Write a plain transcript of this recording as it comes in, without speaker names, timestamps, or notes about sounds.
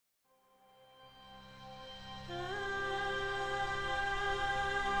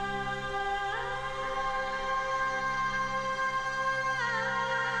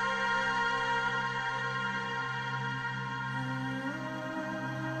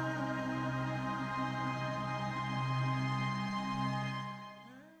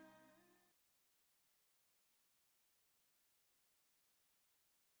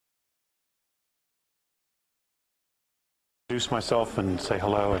Introduce myself and say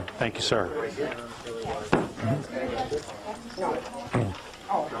hello and thank you, sir.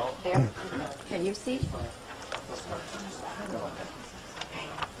 Oh, there. Can you see? He's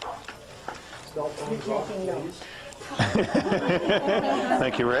making notes.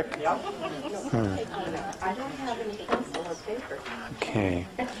 Thank you, Rick. I don't have any pencil or paper. Okay.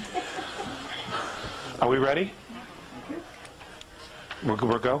 Are we ready? We'll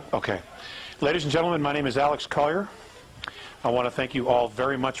go? Okay. Ladies and gentlemen, my name is Alex Collier. I want to thank you all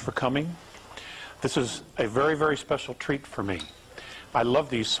very much for coming. This is a very, very special treat for me. I love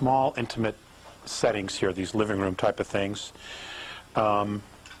these small, intimate settings here, these living room type of things,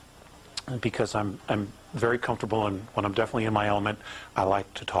 because I'm very comfortable, and when I'm definitely in my element, I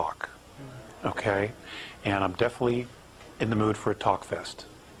like to talk. Okay? And I'm definitely in the mood for a talk fest,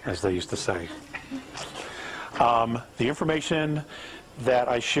 as they used to say. The information that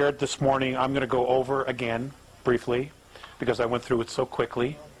I shared this morning, I'm going to go over again briefly, because I went through it so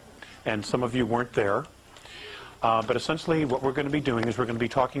quickly, and some of you weren't there. But essentially what we're going to be doing is we're going to be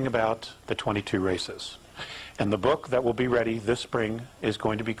talking about the 22 races. And the book that will be ready this spring is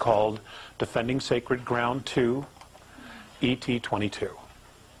going to be called Defending Sacred Ground 2, ET22.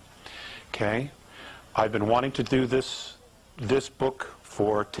 Okay? I've been wanting to do this book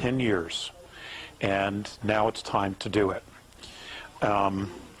for 10 years, and now it's time to do it.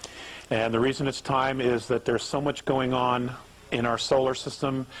 And the reason it's time is that there's so much going on in our solar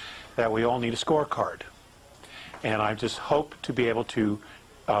system that we all need a scorecard. And I just hope to be able to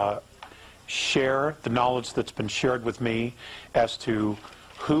share the knowledge that's been shared with me as to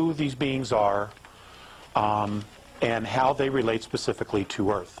who these beings are and how they relate specifically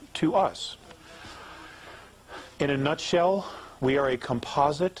to Earth, to us. In a nutshell, we are a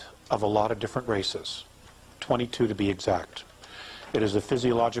composite of a lot of different races, 22 to be exact. It is a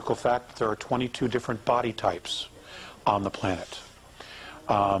physiological fact that there are 22 different body types on the planet.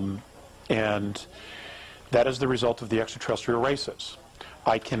 And that is the result of the extraterrestrial races.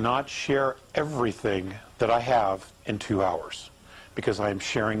 I cannot share everything that I have in 2 hours because I am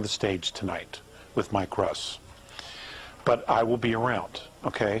sharing the stage tonight with Mike Russ. But I will be around,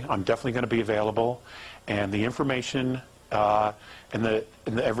 okay? I'm definitely going to be available. And the information,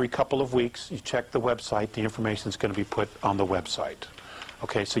 every couple of weeks, you check the website, the information is going to be put on the website.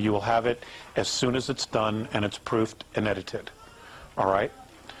 Okay, so you will have it as soon as it's done and it's proofed and edited. All right?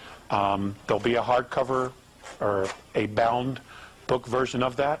 There'll be a hardcover or a bound book version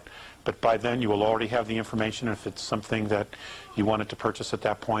of that, but by then you will already have the information. If it's something that you wanted to purchase at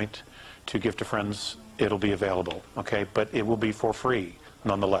that point to give to friends, it'll be available. Okay, but it will be for free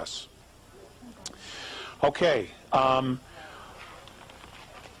nonetheless. Okay. I'm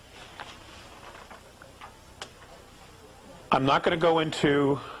not going to go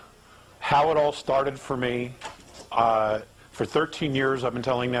into how it all started for me. For 13 years I've been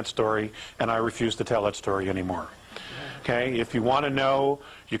telling that story, and I refuse to tell that story anymore. Okay, if you want to know,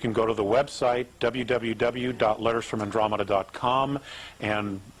 you can go to the website, www.lettersfromandromeda.com,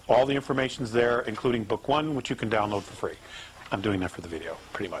 and all the information's there, including book 1, which you can download for free. I'm doing that for the video,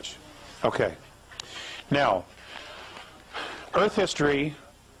 pretty much. Okay. Now, Earth history,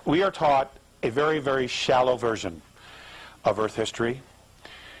 we are taught a very, very shallow version of Earth history.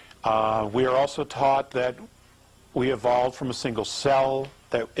 We are also taught that we evolved from a single cell,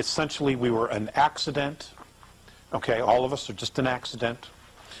 that essentially we were an accident. Okay, all of us are just an accident.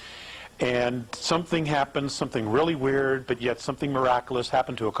 And something happened, something really weird, but yet something miraculous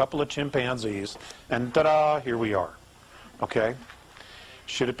happened to a couple of chimpanzees, and ta-da, here we are. Okay?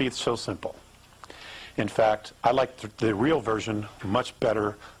 Should it be so simple? In fact, I like the real version much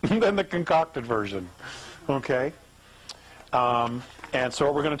better than the concocted version. Okay? And so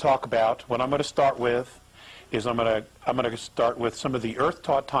what we're going to talk about, what I'm going to start with, is I'm going to start with some of the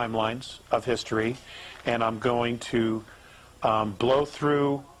Earth-taught timelines of history, and I'm going to blow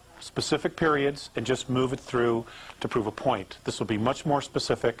through specific periods and just move it through to prove a point. This will be much more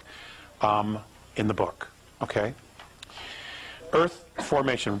specific in the book. Okay? Earth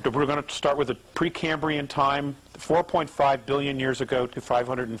formation. We're going to start with the Precambrian time, 4.5 billion years ago to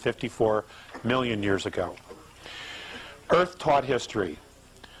 554 million years ago. Earth-taught history.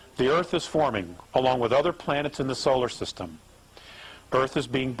 The Earth is forming, along with other planets in the solar system. Earth is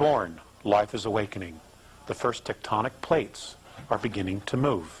being born. Life is awakening. The first tectonic plates are beginning to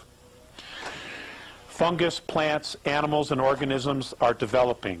move. Fungus, plants, animals, and organisms are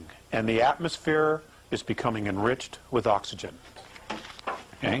developing, and the atmosphere is becoming enriched with oxygen.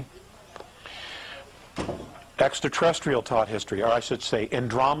 Okay? Extraterrestrial taught history, or I should say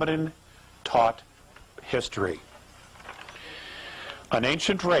Andromedan taught history. An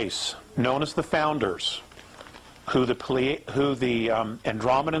ancient race known as the Founders who the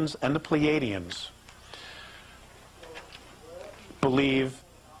Andromedans and the Pleiadians believe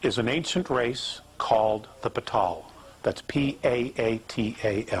is an ancient race called the Paatal. That's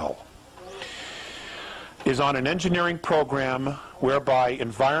P-A-A-T-A-L. Is on an engineering program whereby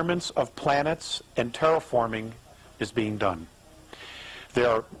environments of planets and terraforming is being done.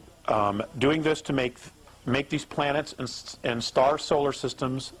 They're doing this to make these planets and star solar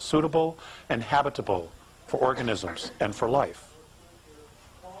systems suitable and habitable for organisms and for life.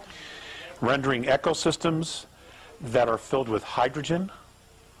 Rendering ecosystems that are filled with hydrogen,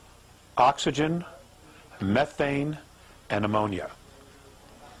 oxygen, methane, and ammonia.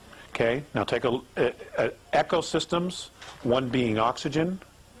 Okay, now take ecosystems, one being oxygen,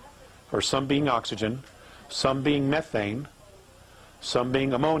 or some being oxygen, some being methane, some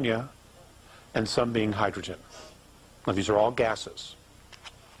being ammonia, and some being hydrogen. Now these are all gases.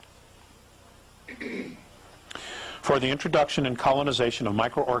 For the introduction and colonization of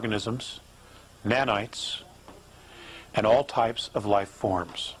microorganisms, nanites, and all types of life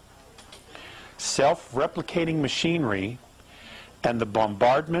forms. Self-replicating machinery and the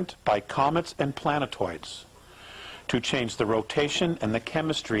bombardment by comets and planetoids to change the rotation and the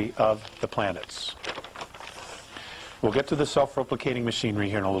chemistry of the planets. We'll get to the self-replicating machinery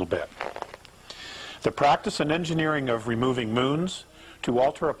here in a little bit. The practice and engineering of removing moons to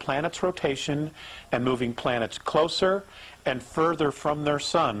alter a planet's rotation and moving planets closer and further from their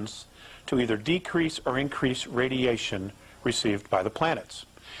suns to either decrease or increase radiation received by the planets.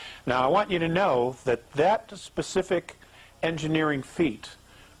 Now I want you to know that that specific engineering feat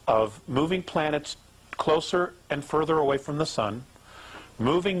of moving planets closer and further away from the sun,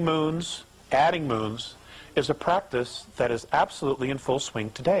 moving moons, adding moons, is a practice that is absolutely in full swing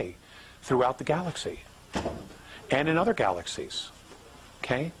today throughout the galaxy and in other galaxies.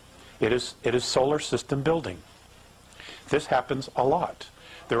 Okay? It is solar system building. This happens a lot.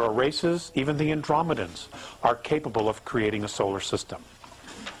 There are races, even the Andromedans, are capable of creating a solar system.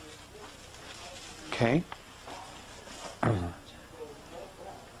 Okay?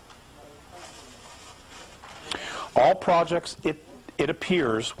 All projects, it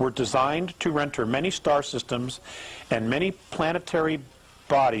appears, were designed to render many star systems and many planetary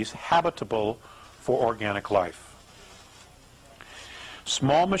bodies habitable for organic life.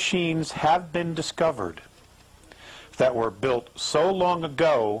 Small machines have been discovered that were built so long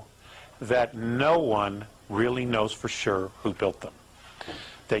ago that no one really knows for sure who built them.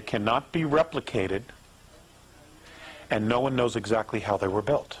 They cannot be replicated, and no one knows exactly how they were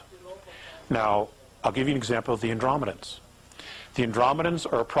built. Now, I'll give you an example of the Andromedans. The Andromedans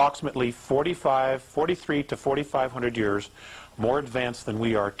are approximately 43 to 4,500 years more advanced than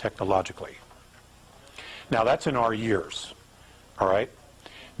we are technologically. Now, that's in our years, all right?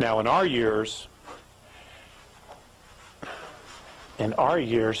 Now, in our years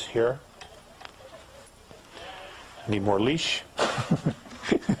here, I need more leash.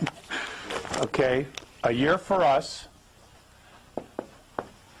 Okay, a year for us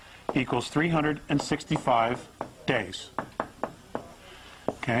equals 365 days.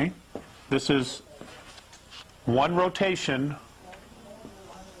 Okay, this is one rotation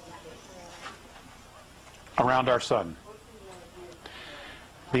around our sun.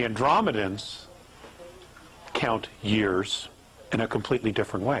 The Andromedans count years in a completely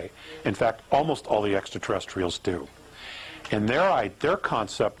different way. In fact, almost all the extraterrestrials do. And their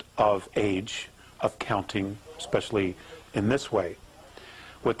concept of age, of counting, especially in this way,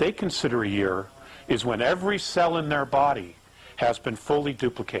 what they consider a year is when every cell in their body has been fully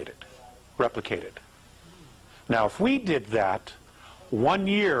replicated. Now, if we did that, 1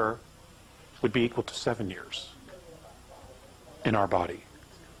 year would be equal to 7 years in our body.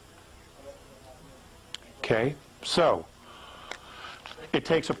 Okay, so it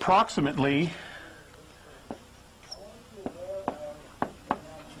takes approximately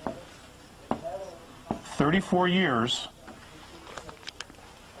 34 years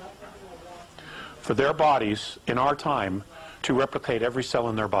for their bodies in our time to replicate every cell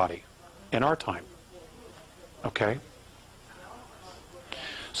in their body in our time. Okay?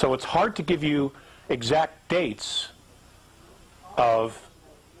 So it's hard to give you exact dates of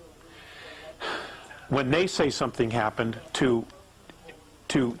when they say something happened to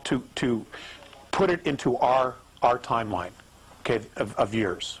put it into our timeline, okay, of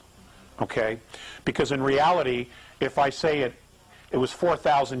years, okay? Because in reality, if I say it was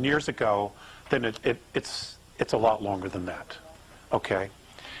 4,000 years ago, then it's a lot longer than that, okay?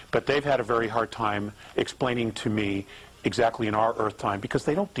 But they've had a very hard time explaining to me exactly in our Earth time because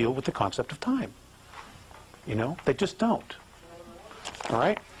they don't deal with the concept of time. You know, they just don't. All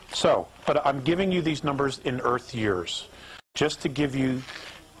right? So, but I'm giving you these numbers in Earth years, just to give you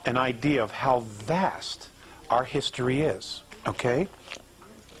an idea of how vast our history is, okay?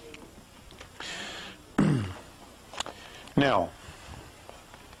 Now,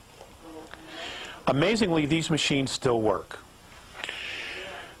 amazingly, these machines still work.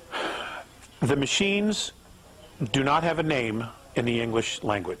 The machines do not have a name in the English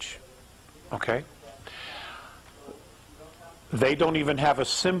language, okay? They don't even have a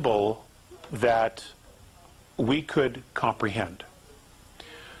symbol that we could comprehend.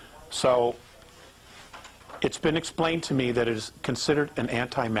 So it's been explained to me that it is considered an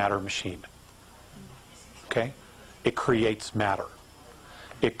antimatter machine. Okay? It creates matter.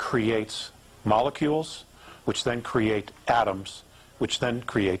 It creates molecules, which then create atoms, which then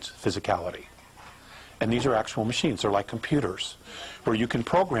creates physicality. And these are actual machines. They're like computers, where you can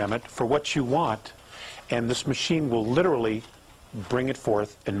program it for what you want, and this machine will literally bring it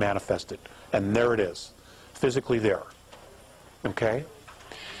forth and manifest it. And there it is, physically there. Okay?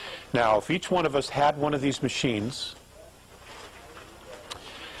 Now, if each one of us had one of these machines,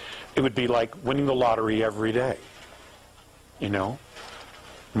 it would be like winning the lottery every day. You know?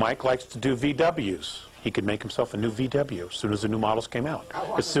 Mike likes to do VWs. He could make himself a new VW as soon as the new models came out.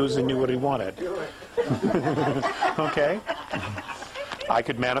 As soon as he knew what he wanted. Okay? I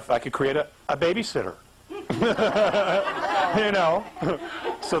could create a babysitter. You know,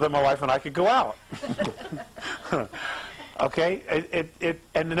 so that my wife and I could go out. Okay,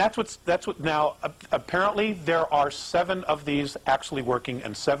 and that's what now. Apparently, there are 7 of these actually working,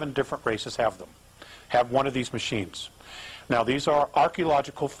 and 7 different races have one of these machines. Now, these are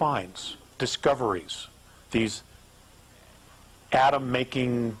archaeological finds, discoveries, these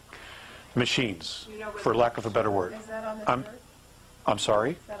atom-making machines, for lack of a better word. Is that on the Earth? I'm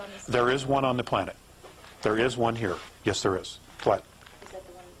sorry? Is that on the There is one on the planet. There is one here. Yes, there is. What? Is that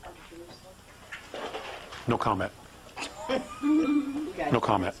the one out of Jerusalem? No comment. No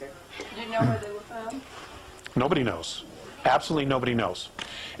comment. Do you know where they were found? Nobody knows. Absolutely nobody knows.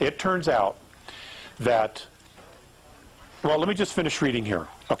 It turns out that, well, let me just finish reading here,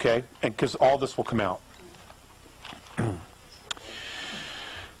 okay? And because all this will come out.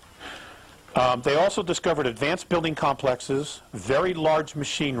 They also discovered advanced building complexes, very large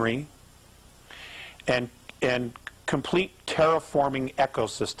machinery, and complete terraforming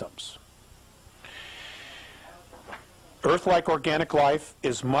ecosystems. Earth-like organic life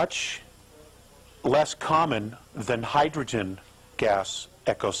is much less common than hydrogen gas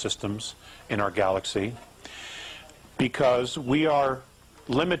ecosystems in our galaxy because we are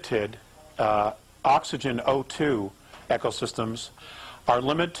limited, oxygen O2 ecosystems are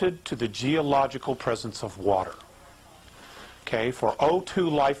limited to the geological presence of water. Okay, for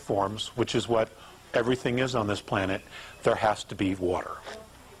O2 life forms, which is what everything is on this planet, there has to be water.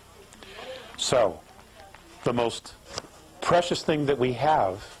 So, the most precious thing that we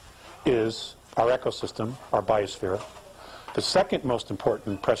have is our ecosystem, our biosphere. The second most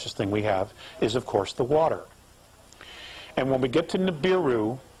important precious thing we have is, of course, the water. And when we get to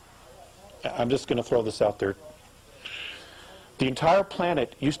Nibiru, I'm just going to throw this out there, the entire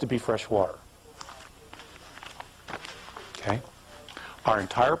planet used to be fresh water. Okay? Our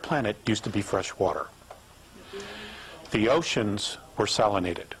entire planet used to be fresh water. The oceans were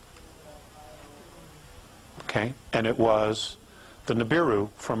salinated. Okay? And it was the Nibiru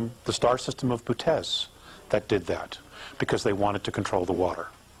from the star system of Butez that did that because they wanted to control the water.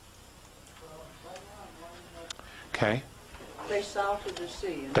 Okay? They salted the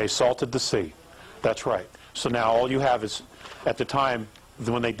sea. They salted the sea. That's right. So now all you have is, at the time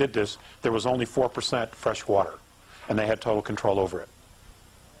when they did this, there was only 4% fresh water, and they had total control over it.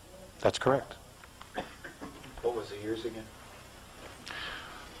 That's correct. What was the years again?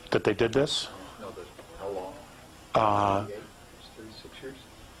 That they did this? No, how long? 36 years?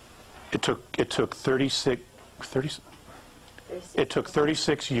 It took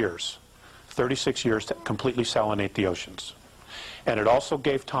 36 years. 36 years to completely salinate the oceans. And it also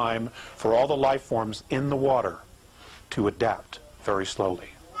gave time for all the life forms in the water to adapt very slowly.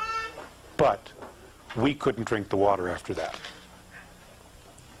 But we couldn't drink the water after that.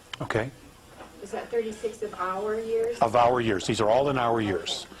 Okay? Is that 36 of our years? Of our years. These are all in our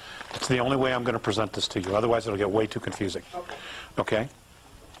years. It's the only way I'm going to present this to you. Otherwise, it'll get way too confusing. Okay?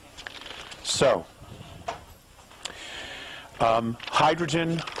 So,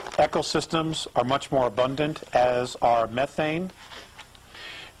 hydrogen ecosystems are much more abundant, as are methane,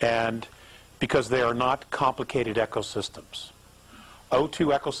 and because they are not complicated ecosystems.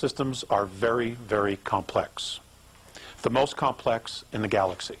 O2 ecosystems are very, very complex. The most complex in the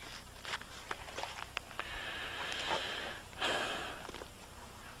galaxy.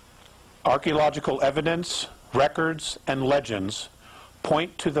 Archaeological evidence, records, and legends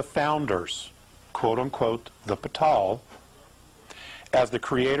point to the founders, quote unquote, the Patal, as the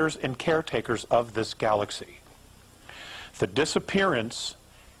creators and caretakers of this galaxy. The disappearance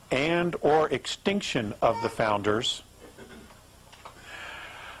and or extinction of the founders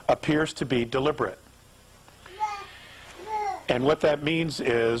appears to be deliberate. And what that means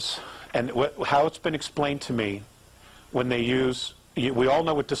is, and how it's been explained to me, when they use, we all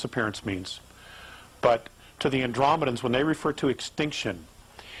know what disappearance means, but to the Andromedans, when they refer to extinction,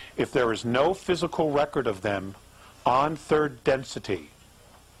 if there is no physical record of them on third density,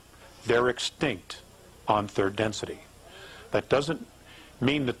 they're extinct on third density. That doesn't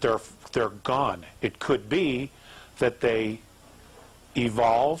mean that they're gone. It could be that they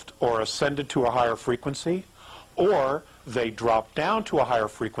evolved or ascended to a higher frequency, or they dropped down to a higher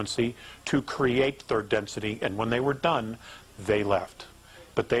frequency to create third density, and when they were done, they left.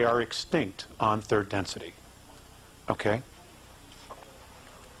 But they are extinct on third density. Okay?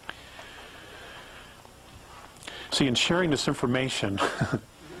 See, in sharing this information,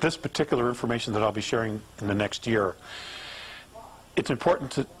 this particular information that I'll be sharing in the next year, it's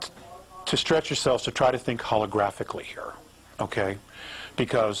important to stretch yourselves to try to think holographically here, okay?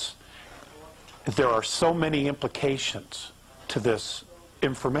 Because there are so many implications to this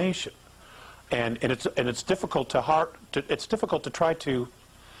information, and it's difficult to try to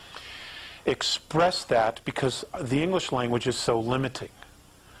express that because the English language is so limiting,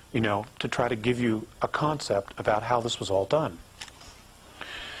 you know, to try to give you a concept about how this was all done.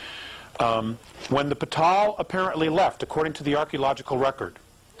 When the Patal apparently left, according to the archaeological record,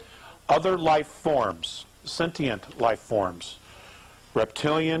 other life forms, sentient life forms,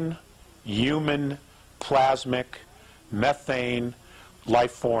 reptilian, human, plasmic, methane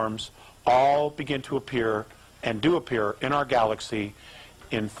life forms, all begin to appear and do appear in our galaxy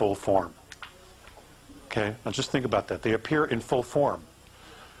in full form. Okay, now just think about that. They appear in full form.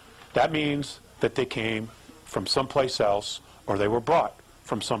 That means that they came from someplace else, or they were brought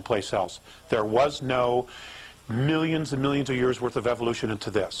from someplace else. There was no millions and millions of years worth of evolution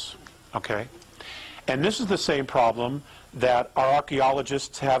into this. Okay? And this is the same problem that our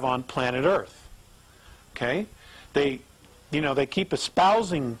archaeologists have on planet Earth. Okay? They keep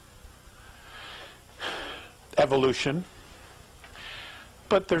espousing evolution,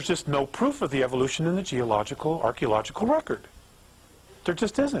 but there's just no proof of the evolution in the geological, archaeological record. There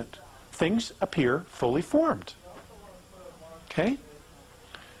just isn't. Things appear fully formed. Okay?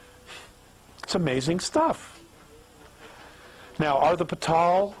 It's amazing stuff. Now, are the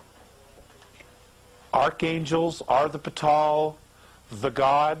Patal archangels? Are the Patal the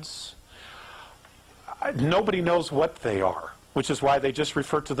gods? Nobody knows what they are, which is why they just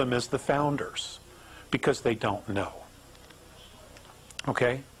refer to them as the founders, because they don't know.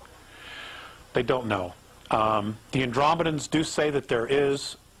 Okay? They don't know. The Andromedans do say that there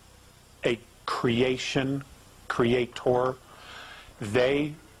is a creator.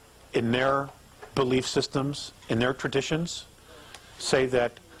 They, in their belief systems, in their traditions, say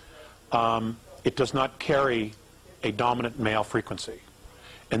that it does not carry a dominant male frequency.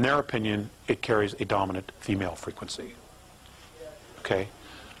 In their opinion, it carries a dominant female frequency. Okay?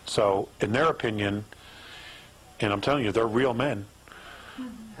 So, in their opinion, and I'm telling you, they're real men,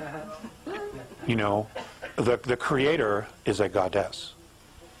 you know, the creator is a goddess.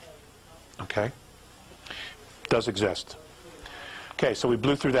 Okay? Does exist. Okay, so we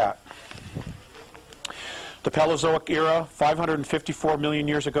blew through that. The Paleozoic era, 554 million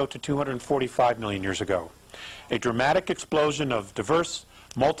years ago to 245 million years ago. A dramatic explosion of diverse,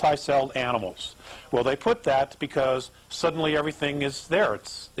 multi-celled animals. Well, they put that because suddenly everything is there.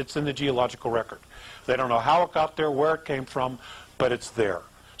 It's in the geological record. They don't know how it got there, where it came from, but it's there.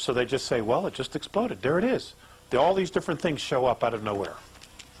 So they just say, well, it just exploded. There it is. All these different things show up out of nowhere.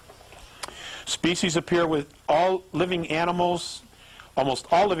 Species appear with all living animals, almost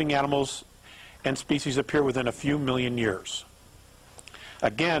all living animals and species appear within a few million years.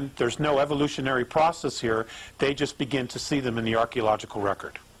 Again, there's no evolutionary process here. They just begin to see them in the archaeological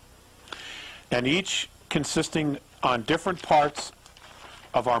record. And each consisting on different parts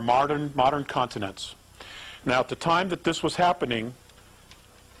of our modern continents. Now, at the time that this was happening,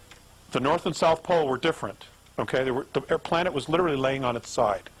 the North and South Pole were different. Okay, the planet was literally laying on its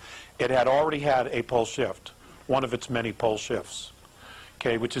side. It had already had a pole shift, one of its many pole shifts.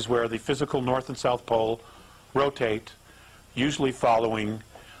 Okay, which is where the physical North and South Pole rotate, usually following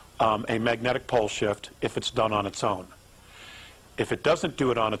a magnetic pole shift if it's done on its own. If it doesn't do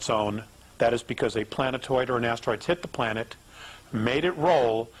it on its own, that is because a planetoid or an asteroid hit the planet, made it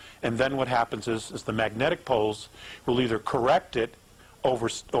roll, and then what happens is the magnetic poles will either correct it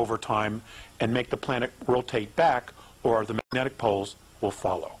over time and make the planet rotate back, or the magnetic poles will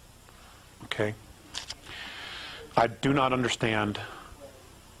follow. Okay? I do not understand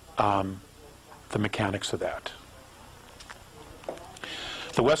the mechanics of that.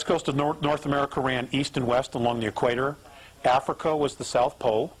 The west coast of North America ran east and west along the equator. Africa was the South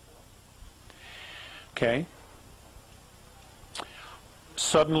Pole. Okay?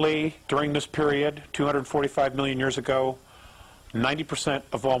 Suddenly, during this period, 245 million years ago, 90%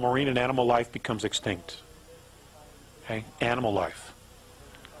 of all marine and animal life becomes extinct. Okay? Animal life.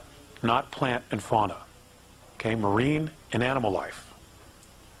 Not plant and fauna. Okay? Marine and animal life.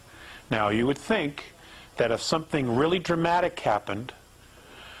 Now, you would think that if something really dramatic happened,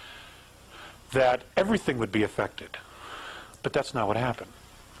 that everything would be affected. But that's not what happened.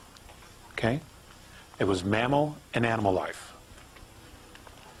 Okay? It was mammal and animal life.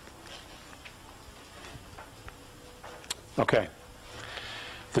 Okay.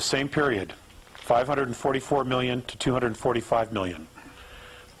 The same period, 544 million to 245 million.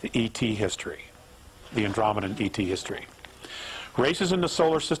 The ET history. The Andromedan ET history. Races in the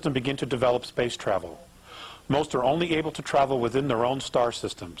solar system begin to develop space travel. Most are only able to travel within their own star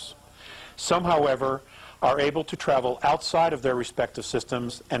systems. Some, however, are able to travel outside of their respective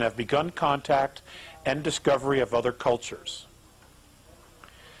systems and have begun contact and discovery of other cultures.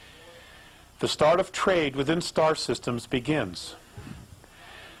 The start of trade within star systems begins.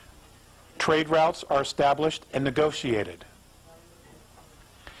 Trade routes are established and negotiated.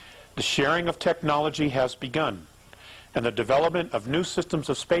 The sharing of technology has begun, and the development of new systems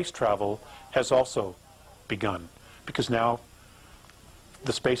of space travel has also begun, because now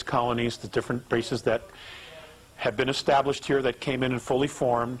the space colonies, the different races that have been established here that came in and fully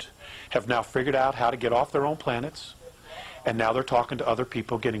formed, have now figured out how to get off their own planets, and now they're talking to other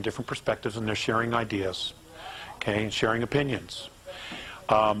people, getting different perspectives, and they're sharing ideas, okay, and sharing opinions.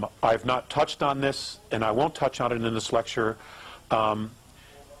 I've not touched on this, and I won't touch on it in this lecture,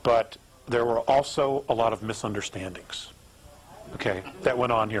 but there were also a lot of misunderstandings, okay, that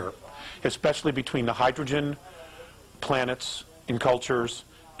went on here, especially between the hydrogen planets in cultures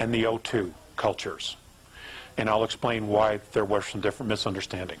and the O2 cultures. And I'll explain why there were some different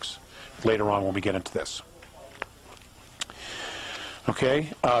misunderstandings later on when we get into this. Okay,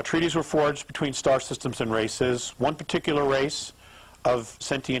 treaties were forged between star systems and races. One particular race of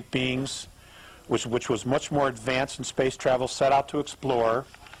sentient beings, which was much more advanced in space travel, set out to explore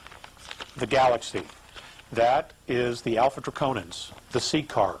the galaxy. That is the Alpha Draconans, the Sea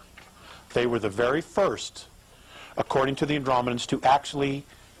Car. They were the very first, according to the Andromedans, to actually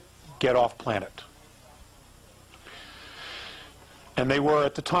get off planet. And they were,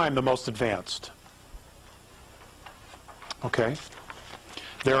 at the time, the most advanced. Okay?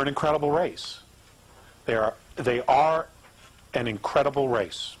 They're an incredible race. They are an incredible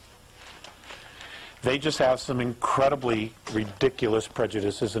race. They just have some incredibly ridiculous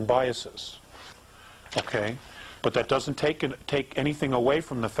prejudices and biases. Okay? But that doesn't take anything away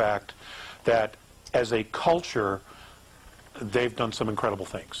from the fact that as a culture, they've done some incredible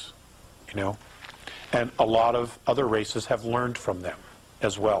things, you know? And a lot of other races have learned from them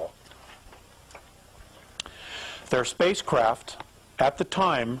as well. Their spacecraft, at the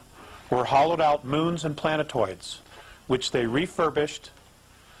time, were hollowed-out moons and planetoids, which they refurbished,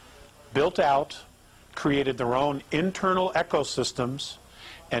 built out, created their own internal ecosystems,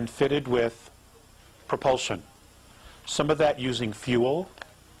 and fitted with propulsion. Some of that using fuel,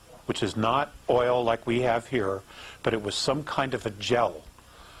 which is not oil like we have here, but it was some kind of a gel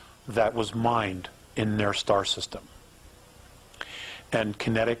that was mined in their star system. And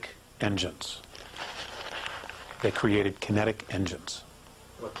kinetic engines. They created kinetic engines.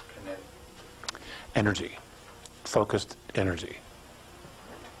 What's kinetic? Energy. Focused energy.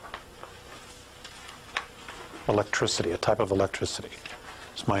 Electricity, a type of electricity.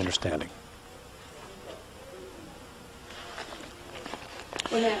 It's my understanding.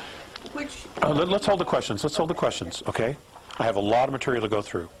 Well, now, which... Let's hold the questions. Let's hold the questions, okay? I have a lot of material to go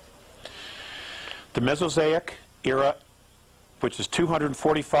through. The Mesozoic era, which is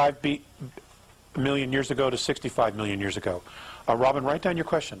 245 million years ago to 65 million years ago. Robin, write down your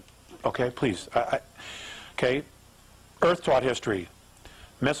question, okay, please. Okay, Earth taught history.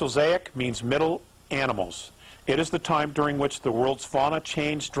 Mesozoic means middle animals. It is the time during which the world's fauna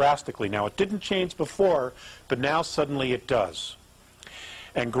changed drastically. Now, it didn't change before, but now suddenly it does.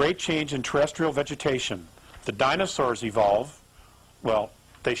 And great change in terrestrial vegetation. The dinosaurs evolve. Well,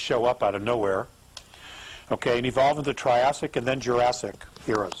 they show up out of nowhere. Okay, and evolve into the Triassic and then Jurassic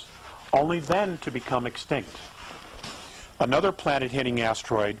eras, only then to become extinct. Another planet-hitting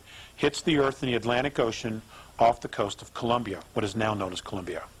asteroid hits the Earth in the Atlantic Ocean off the coast of Colombia, what is now known as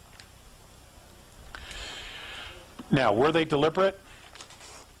Colombia. Now, were they deliberate?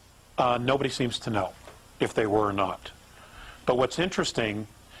 Nobody seems to know if they were or not. But what's interesting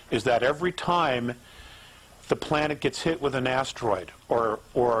is that every time the planet gets hit with an asteroid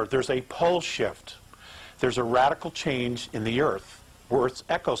or there's a pole shift, there's a radical change in the Earth's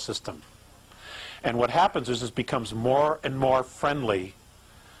ecosystem. And what happens is it becomes more and more friendly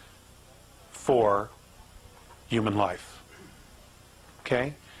for human life.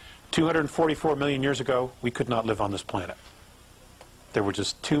 Okay? 244 million years ago, we could not live on this planet. There were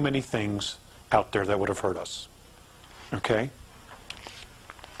just too many things out there that would have hurt us. Okay?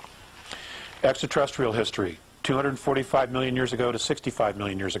 Extraterrestrial history, 245 million years ago to 65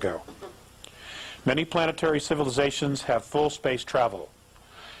 million years ago. Many planetary civilizations have full space travel.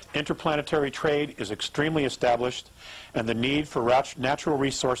 Interplanetary trade is extremely established, and the need for natural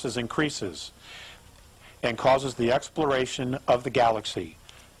resources increases and causes the exploration of the galaxy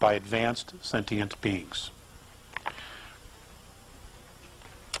by advanced sentient beings.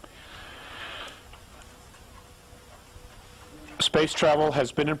 Space travel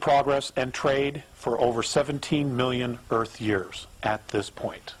has been in progress and trade for over 17 million Earth years at this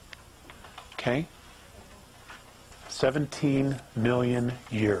point. Okay? 17 million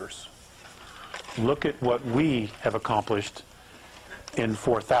years. Look at what we have accomplished in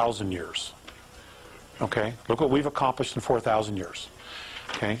 4,000 years. Okay? Look what we've accomplished in 4,000 years.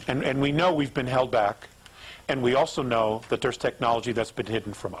 Okay? And we know we've been held back, and we also know that there's technology that's been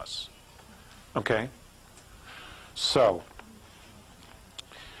hidden from us. Okay? So,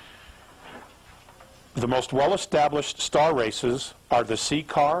 the most well-established star races are the C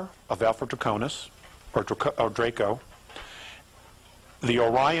car of Alpha Draconis, or Draco, the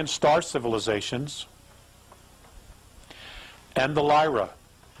Orion star civilizations, and the Lyra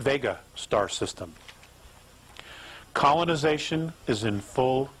Vega star system. Colonization is in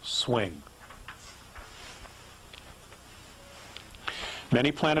full swing.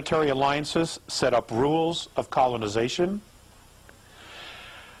 Many planetary alliances set up rules of colonization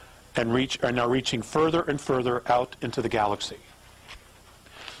and are now reaching further and further out into the galaxy.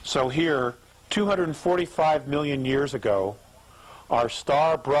 So here, 245 million years ago, our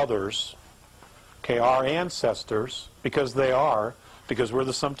star brothers, okay, our ancestors, because we're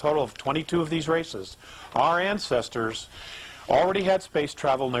the sum total of 22 of these races, our ancestors already had space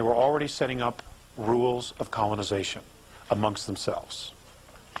travel, and they were already setting up rules of colonization amongst themselves.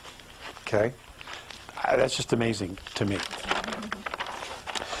 Okay? That's just amazing to me.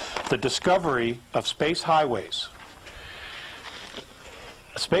 The discovery of space highways.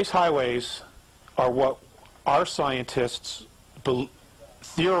 Space highways are what our scientists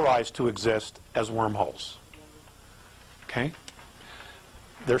theorize to exist as wormholes. Okay?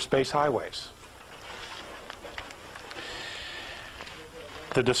 They're space highways.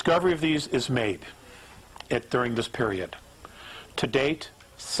 The discovery of these is made during this period. To date,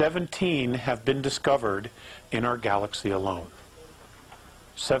 17 have been discovered in our galaxy alone.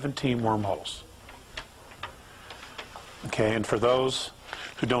 17 wormholes. Okay, and for those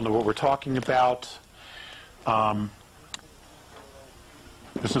who don't know what we're talking about,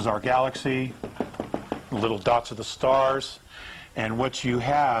 this is our galaxy, the little dots of the stars, and what you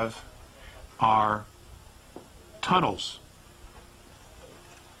have are tunnels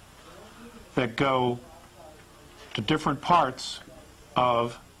that go to different parts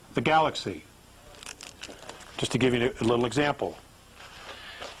of the galaxy. Just to give you a little example.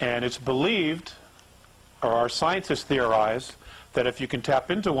 And it's believed, or our scientists theorize, that if you can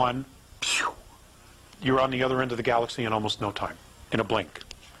tap into one, you're on the other end of the galaxy in almost no time, in a blink.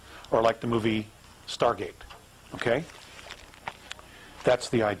 Or like the movie Stargate. Okay? That's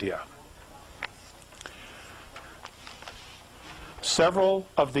the idea. Several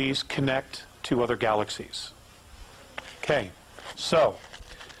of these connect to other galaxies. Okay, so,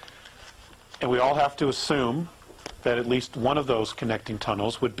 and we all have to assume that at least one of those connecting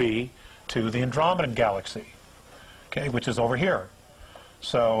tunnels would be to the Andromedan galaxy, okay, which is over here.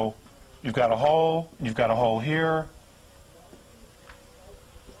 So you've got a hole here.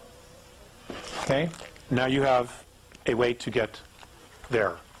 Okay, now you have a way to get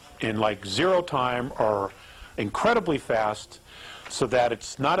there in like 0 time or incredibly fast, so that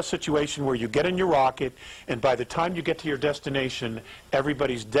it's not a situation where you get in your rocket and by the time you get to your destination,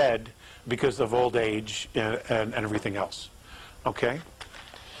 everybody's dead because of old age and everything else. Okay?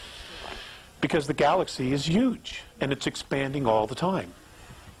 Because the galaxy is huge and it's expanding all the time.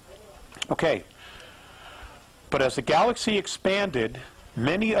 Okay. But as the galaxy expanded,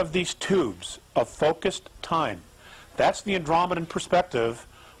 many of these tubes of focused time, that's the Andromedan perspective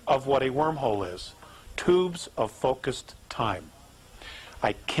of what a wormhole is. tubes of focused time.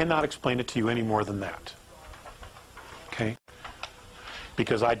 I cannot explain it to you any more than that. Okay?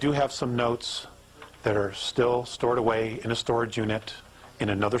 Because I do have some notes that are still stored away in a storage unit in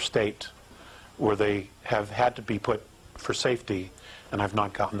another state where they have had to be put for safety, and I've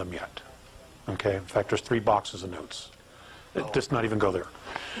not gotten them yet. Okay? In fact, there's 3 boxes of notes. Just not even go there.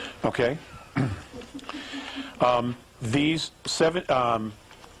 Okay? These 7...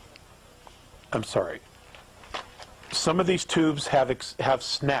 I'm sorry. Some of these tubes have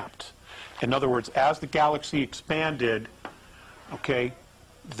snapped. In other words, as the galaxy expanded, okay,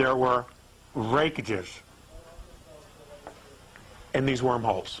 there were breakages in these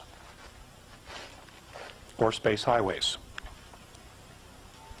wormholes or space highways.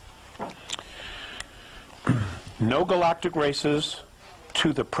 No galactic races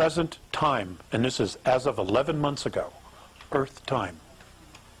to the present time, and this is as of 11 months ago, Earth time,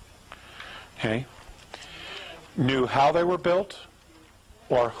 okay, knew how they were built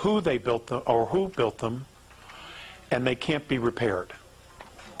or who they built them or who built them, and they can't be repaired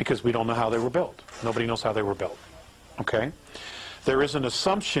because we don't know how they were built. Nobody knows how they were built. Okay? There is an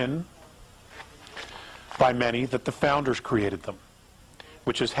assumption by many that the founders created them,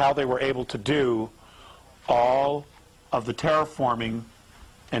 which is how they were able to do all of the terraforming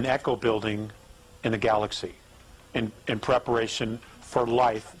and echo building in the galaxy in preparation for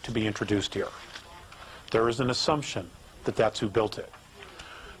life to be introduced here. There is an assumption that that's who built it.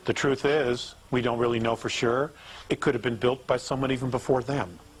 The truth is, we don't really know for sure. It could have been built by someone even before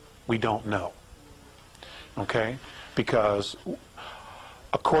them. We don't know. Okay? Because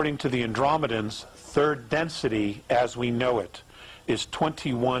according to the Andromedans, third density as we know it is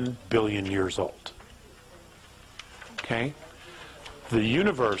 21 billion years old. Okay? The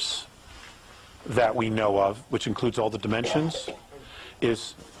universe that we know of, which includes all the dimensions,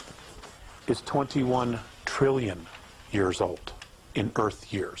 is 21 trillion years old in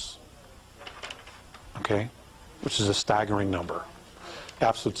Earth years. Okay? Which is a staggering number.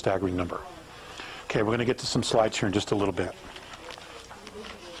 Absolute staggering number. Okay, we're going to get to some slides here in just a little bit.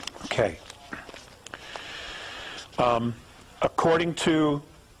 Okay. According to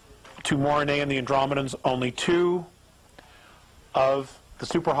Morine and the Andromedans, only 2 of the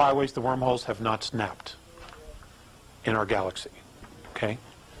superhighways, the wormholes, have not snapped in our galaxy. Okay?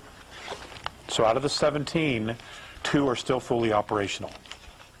 So out of the 17, 2 are still fully operational.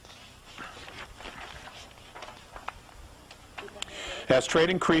 As trade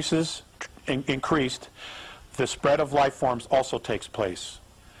increased, the spread of life forms also takes place.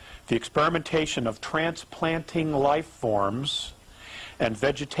 The experimentation of transplanting life forms and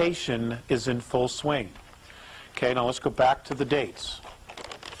vegetation is in full swing. Okay, now let's go back to the dates.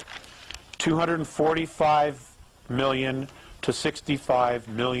 245 million to 65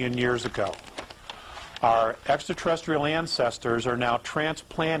 million years ago. Our extraterrestrial ancestors are now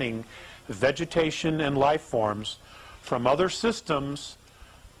transplanting vegetation and life forms from other systems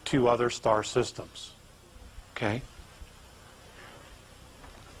to other star systems. Okay?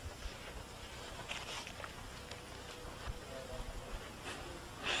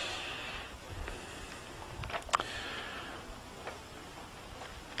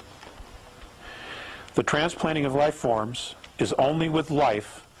 The transplanting of life forms is only with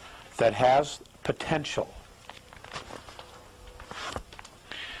life that has potential.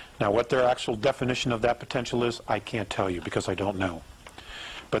 Now, what their actual definition of that potential is, I can't tell you because I don't know.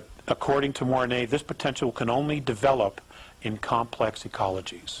 But according to Morine, this potential can only develop in complex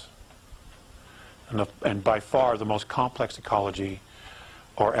ecologies. And by far, the most complex ecology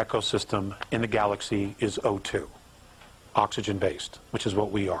or ecosystem in the galaxy is O2, oxygen-based, which is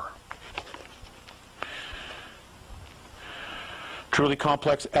what we are. Truly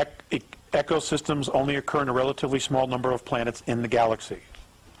complex ecosystems only occur in a relatively small number of planets in the galaxy.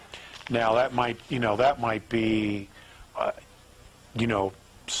 Now that might be,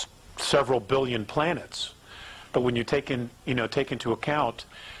 several billion planets. But when you take into account,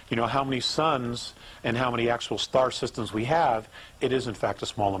 how many suns and how many actual star systems we have, it is in fact a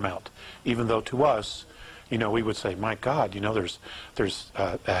small amount. Even though to us, we would say, my God, there's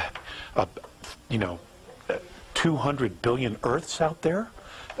 200 billion Earths out there.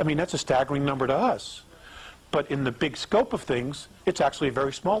 I mean, that's a staggering number to us. But in the big scope of things, it's actually a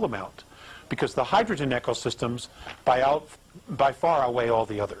very small amount, because the hydrogen ecosystems by far outweigh all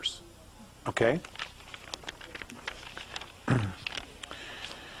the others. Okay?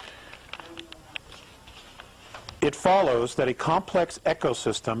 It follows that a complex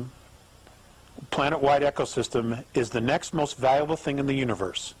ecosystem, planet-wide ecosystem, is the next most valuable thing in the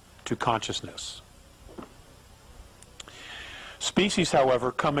universe to consciousness. Species,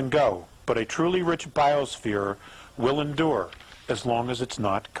 however, come and go but a truly rich biosphere will endure as long as it's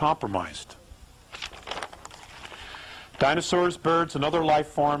not compromised. Dinosaurs, birds, and other life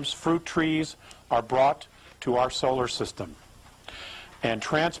forms, fruit trees, are brought to our solar system and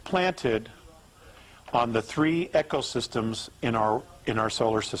transplanted on the three ecosystems in our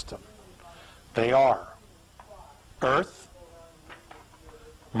solar system. They are Earth,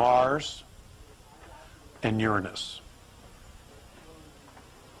 Mars, and Uranus.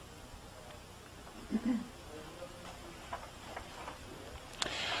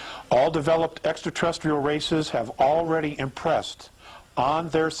 All developed extraterrestrial races have already impressed on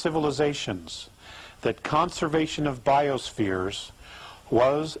their civilizations that conservation of biospheres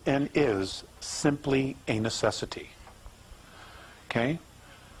was and is simply a necessity. Okay?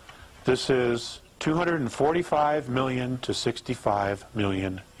 This is 245 million to 65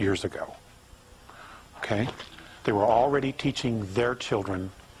 million years ago. Okay? They were already teaching their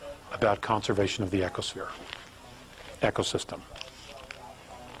children about conservation of the ecosystem.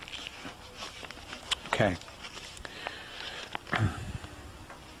 Okay.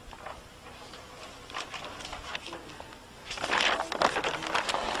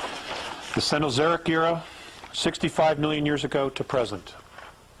 The Cenozoic era, 65 million years ago to present.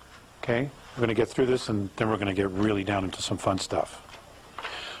 Okay? We're going to get through this and then we're going to get really down into some fun stuff.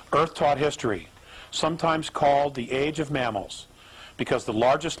 Earth-taught history, sometimes called the Age of Mammals, because the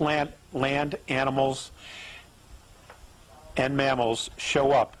largest land animals and mammals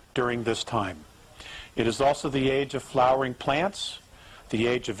show up during this time. It is also the age of flowering plants, the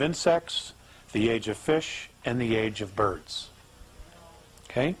age of insects, the age of fish, and the age of birds.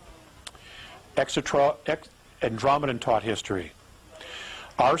 Okay? Andromedan taught history.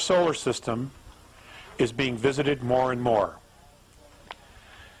 Our solar system is being visited more and more.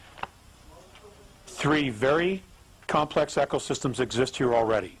 Three very complex ecosystems exist here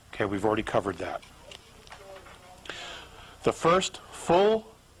already. Okay, we've already covered that. The first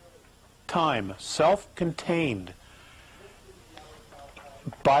full-time, self-contained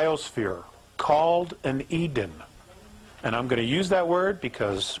biosphere called an Eden. And I'm going to use that word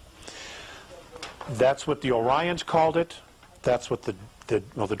because that's what the Orions called it. That's what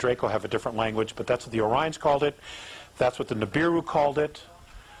the Draco have a different language, but that's what the Orions called it. That's what the Nibiru called it.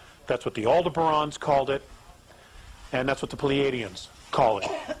 That's what the Aldebarans called it. And that's what the Pleiadians call it,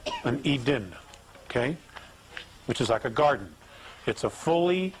 an Eden, okay? Which is like a garden. It's a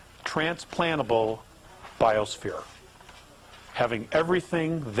fully transplantable biosphere, having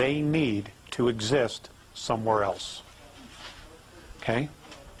everything they need to exist somewhere else. Okay?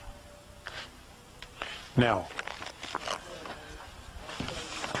 Now,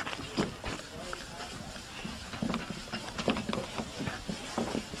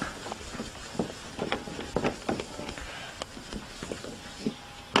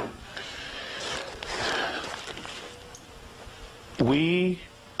 we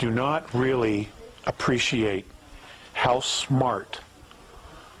do not really appreciate how smart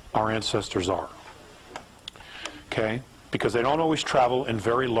our ancestors are. Okay? Because they don't always travel in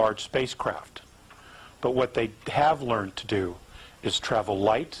very large spacecraft. But what they have learned to do is travel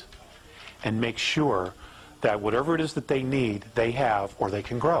light and make sure that whatever it is that they need, they have or they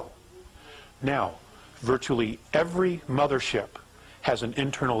can grow. Now, virtually every mothership has an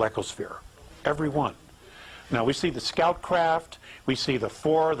internal ecosphere. Every one. Now, we see the scout craft, we see the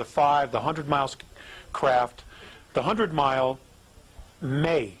 4, the 5, the 100-mile craft. The 100-mile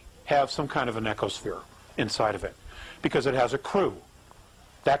may have some kind of an ecosphere inside of it because it has a crew.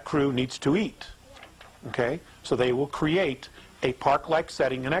 That crew needs to eat. Okay? So they will create a park-like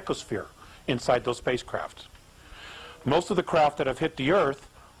setting, an ecosphere, inside those spacecraft. Most of the craft that have hit the Earth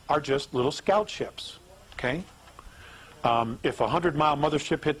are just little scout ships. Okay? If a 100-mile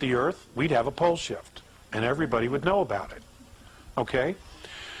mothership hit the Earth, we'd have a pole shift, and everybody would know about it. Okay?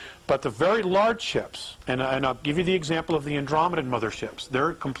 But the very large ships, and I'll give you the example of the Andromedan motherships.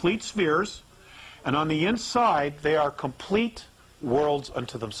 They're complete spheres, and on the inside, they are complete worlds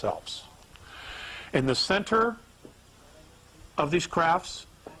unto themselves. In the center of these crafts,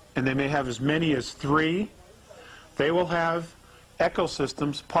 and they may have as many as 3, they will have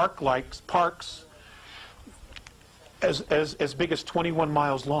ecosystems, parks, as big as 21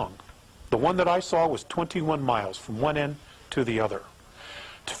 miles long. The one that I saw was 21 miles from one end to the other.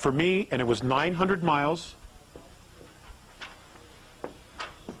 For me, and it was 900 miles.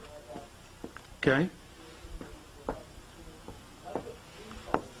 Okay?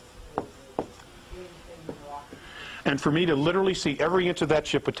 And for me to literally see every inch of that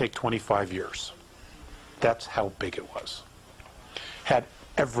ship would take 25 years. That's how big it was. Had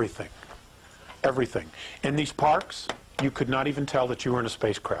everything. Everything. In these parks, you could not even tell that you were in a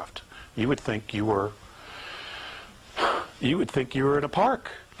spacecraft. you would think you were in a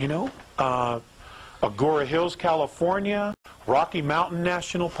park, you know. Agora Hills, California, Rocky Mountain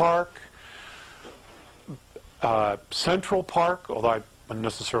National Park, Central Park, although I wouldn't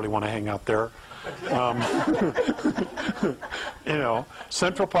necessarily want to hang out there. You know,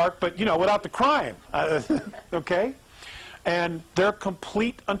 Central Park, but, you know, without the crime, okay? And they're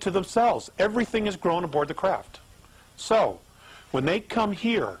complete unto themselves. Everything is grown aboard the craft. So, when they come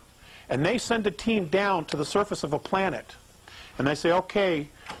here, and they send a team down to the surface of a planet, and they say, okay,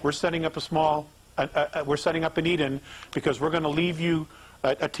 we're setting up we're setting up an Eden because we're going to leave you,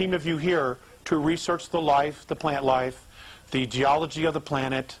 a team of you here, to research the life, the plant life, the geology of the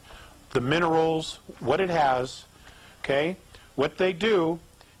planet, the minerals, what it has, okay? What they do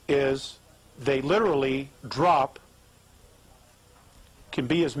is they literally drop, can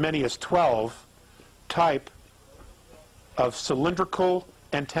be as many as 12 type of cylindrical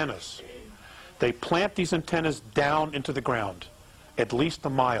antennas. They plant these antennas down into the ground, at least a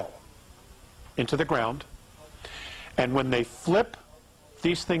mile into the ground, and when they flip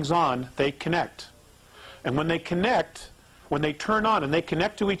these things on, they connect. And when they connect, when they turn on and they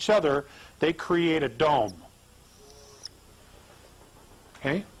connect to each other, they create a dome.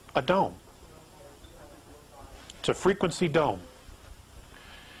 Okay? A dome. It's a frequency dome.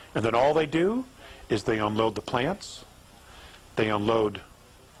 And then all they do is they unload the plants, they unload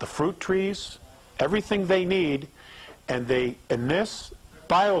the fruit trees, everything they need, and this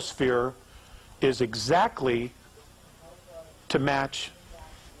biosphere is exactly to match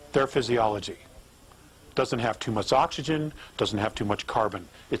their physiology. Doesn't have too much oxygen, doesn't have too much carbon.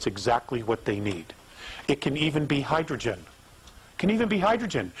 It's exactly what they need. It can even be hydrogen. Can even be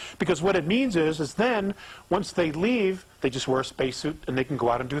hydrogen. Because what it means is then, once they leave, they just wear a spacesuit and they can go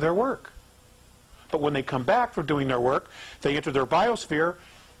out and do their work. But when they come back for doing their work, they enter their biosphere,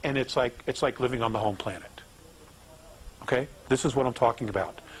 and it's like living on the home planet. Okay? This is what I'm talking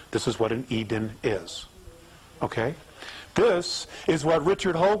about. This is what an Eden is. Okay? This is what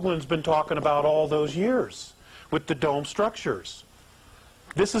Richard Hoagland's been talking about all those years with the dome structures.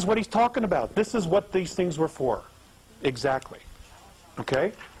 This is what he's talking about. This is what these things were for. Exactly.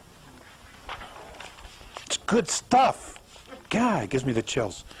 Okay? It's good stuff. God, it gives me the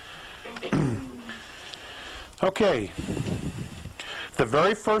chills. Okay. The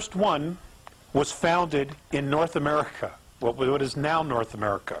very first one was founded in North America, what is now North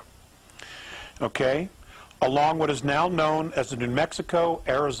America. Okay? Along what is now known as the New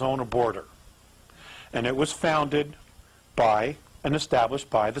Mexico-Arizona border. And it was founded by and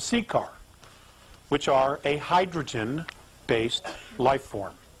established by the CCAR, which are a hydrogen-based life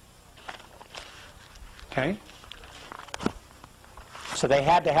form. Okay? So they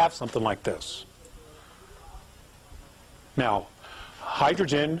had to have something like this. Now,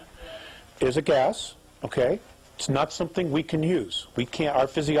 hydrogen is a gas, okay? It's not something we can use. We can't, our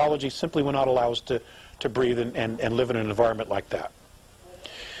physiology simply will not allow us to breathe and live in an environment like that.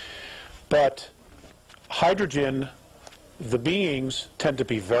 But hydrogen, the beings tend to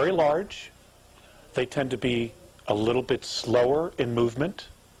be very large. They tend to be a little bit slower in movement.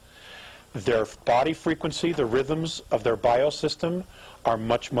 Their body frequency, the rhythms of their biosystem are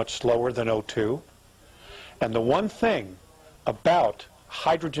much, much slower than O2. And the one thing about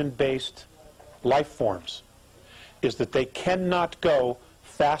hydrogen-based life forms is that they cannot go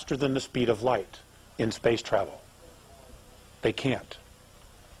faster than the speed of light in space travel. They can't.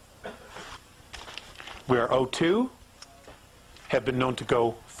 Where O2 have been known to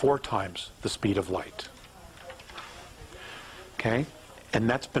go 4 times the speed of light. Okay? And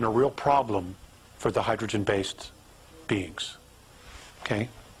that's been a real problem for the hydrogen-based beings. Okay?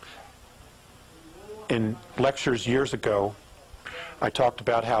 In lectures years ago, I talked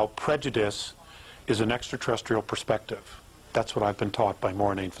about how prejudice is an extraterrestrial perspective. That's what I've been taught by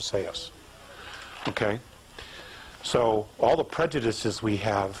Morine Faceus. Okay? So all the prejudices we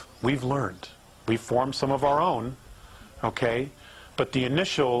have, we've learned. We've formed some of our own, okay? But the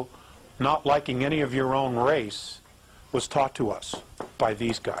initial not liking any of your own race was taught to us by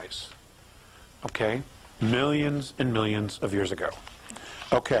these guys, okay? Millions and millions of years ago.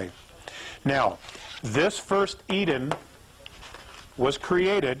 Okay. Now, this first Eden was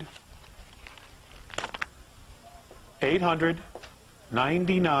created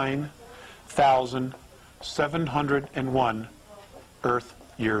 899,701 Earth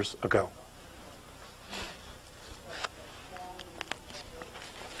years ago.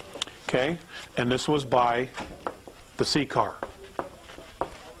 Okay, and this was by the CCAR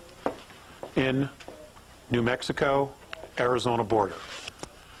in New Mexico, Arizona border.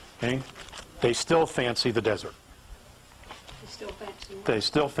 Okay, they still fancy the desert. still fancy. They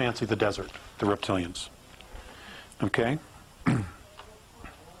still fancy the desert, the reptilians. Okay?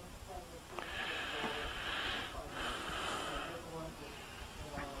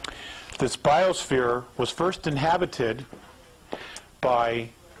 This biosphere was first inhabited by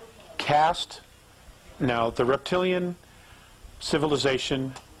caste. Now, the reptilian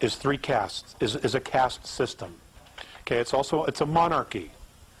civilization is three castes, is a caste system. Okay, it's a monarchy,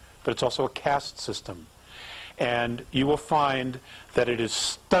 but it's also a caste system. And you will find that it is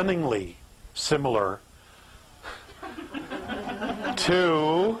stunningly similar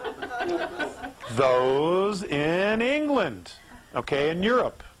to those in England, okay, in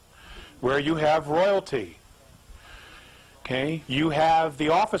Europe, where you have royalty. Okay, you have the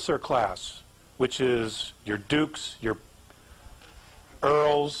officer class, which is your dukes, your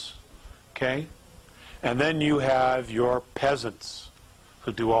earls, okay, and then you have your peasants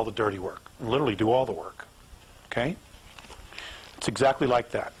who do all the dirty work, literally do all the work. Okay? It's exactly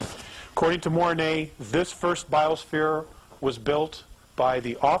like that. According to Mornay, this first biosphere was built by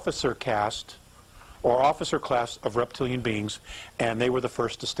the officer caste or officer class of reptilian beings, and they were the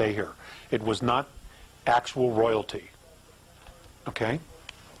first to stay here. It was not actual royalty. Okay?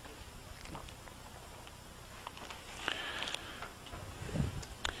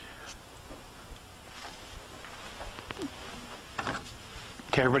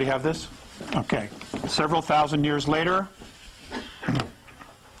 Okay, everybody have this? Okay. Several thousand years later,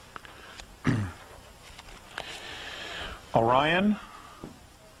 Orion,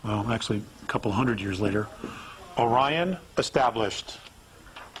 well, actually a couple hundred years later, Orion established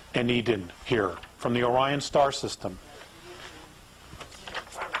an Eden here from the Orion star system.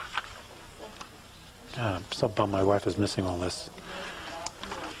 I'm so bummed my wife is missing all this.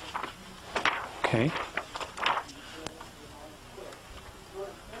 Okay.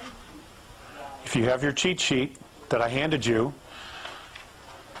 If you have your cheat sheet that I handed you,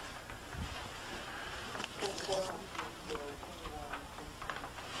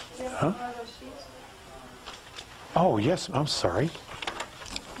 huh? Oh, yes, I'm sorry.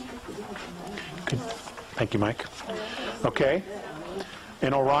 Good. Thank you, Mike. Okay.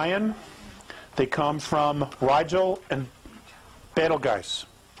 In Orion, they come from Rigel and Betelgeuse.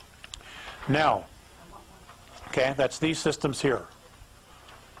 Now, okay, that's these systems here.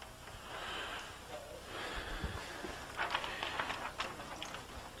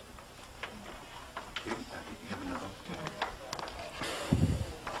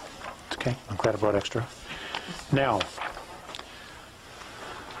 Okay, I'm glad I brought extra. Now,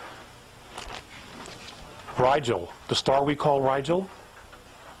 Rigel, the star we call Rigel,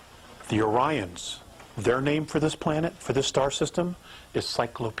 the Orions, their name for this planet, for this star system, is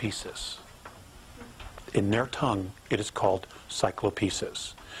Cyclopesis. In their tongue, it is called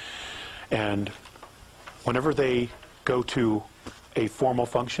Cyclopesis. And whenever they go to a formal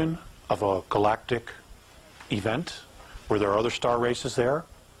function of a galactic event, where there are other star races there,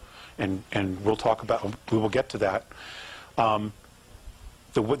 and we'll talk about, we will get to that,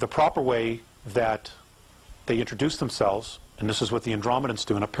 the proper way that they introduce themselves, and this is what the Andromedans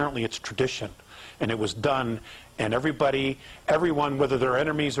do, and apparently it's tradition, and it was done, and everyone, whether they're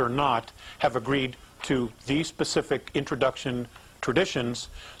enemies or not, have agreed to these specific introduction traditions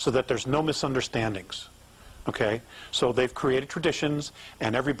so that there's no misunderstandings. Okay? So they've created traditions,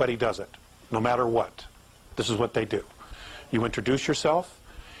 and everybody does it, no matter what. This is what they do. You introduce yourself,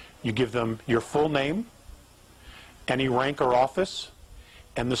 you give them your full name, any rank or office,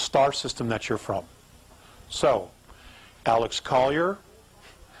 and the star system that you're from. So, Alex Collier,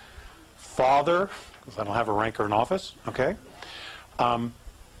 father, because I don't have a rank or an office, okay?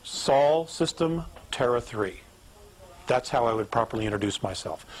 Sol system, Terra 3. That's how I would properly introduce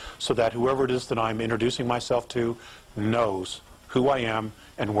myself, so that whoever it is that I'm introducing myself to knows who I am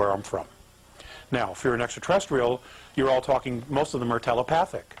and where I'm from. Now, if you're an extraterrestrial, you're all talking, most of them are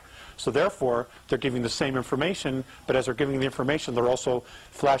telepathic. So therefore, they're giving the same information, but as they're giving the information, they're also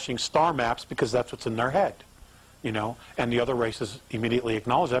flashing star maps because that's what's in their head, you know, and the other races immediately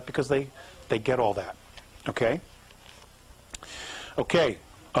acknowledge that because they get all that, okay? Okay,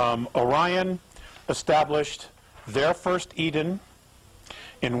 Orion established their first Eden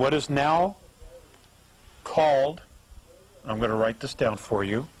in what is now called, I'm going to write this down for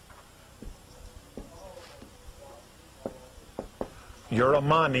you,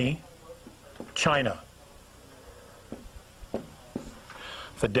 Uramani, China.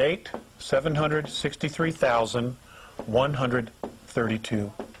 The date,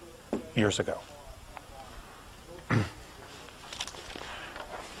 763,132 years ago.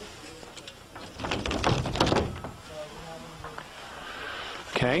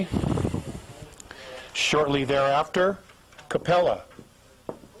 Okay. Shortly thereafter, Capella,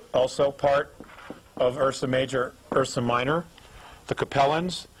 also part of Ursa Major, Ursa Minor. The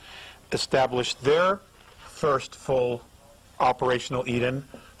Capellans established their first full operational Eden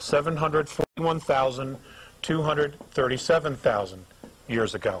 741,237,000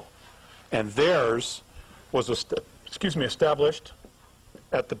 years ago. And theirs was established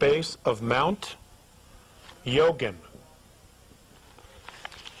at the base of Mount Yogin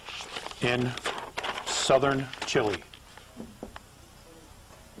in southern Chile.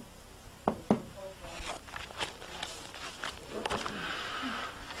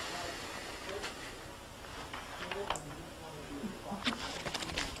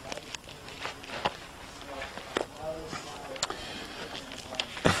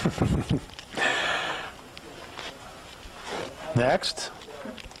 Next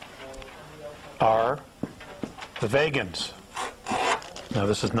are the Vegans. Now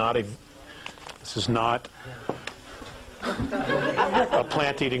this is not a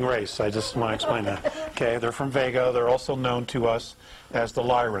plant-eating race. I just want to explain that. Okay, they're from Vega. They're also known to us as the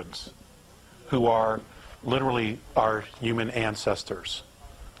Lyrans, who are literally our human ancestors.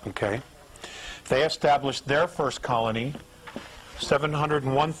 Okay, they established their first colony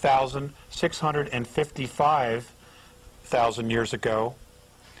 701,655,000 years ago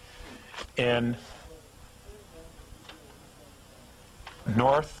in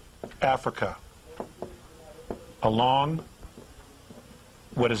North Africa, along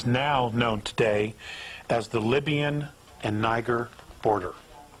what is now known today as the Libyan and Niger border.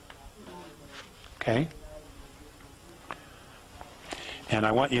 Okay? And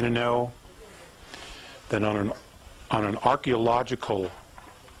I want you to know that on an archaeological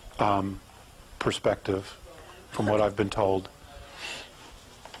perspective, from what I've been told,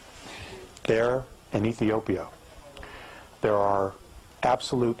 there in Ethiopia, there are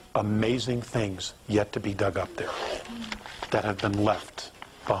absolute amazing things yet to be dug up there that have been left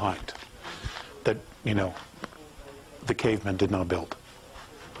behind, that, you know, the cavemen did not build.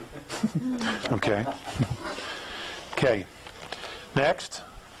 Okay? Okay. Next,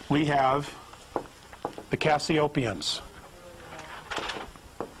 we have the Cassiopeans.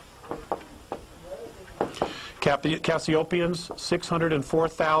 Cassiopeans,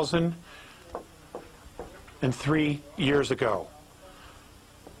 604,003 years ago.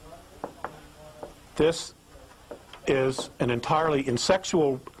 This is an entirely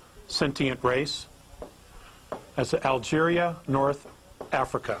insexual sentient race. That's Algeria, North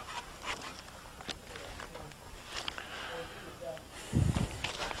Africa.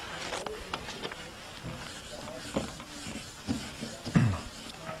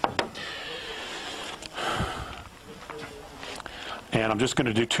 And I'm just going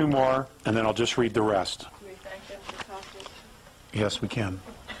to do two more, and then I'll just read the rest. Do we thank them for talking? Yes, we can.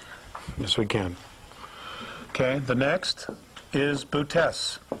 Yes, we can. Okay, the next is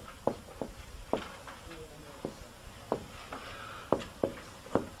Butes.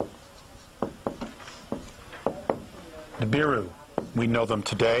 Nibiru, we know them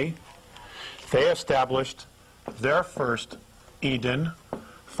today. They established their first Eden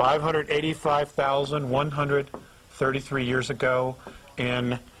 585,133 years ago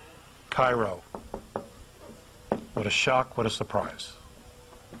in Cairo. What a shock, what a surprise.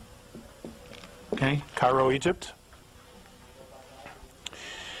 Okay, Cairo, Egypt.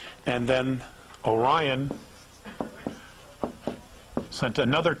 And then Orion sent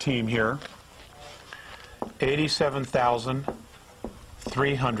another team here,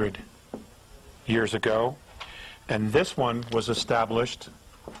 87,300 years ago. And this one was established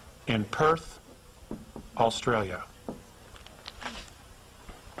in Perth, Australia.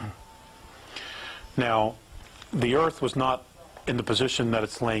 Now, the Earth was not in the position that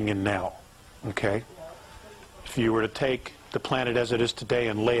it's laying in now. Okay? If you were to take the planet as it is today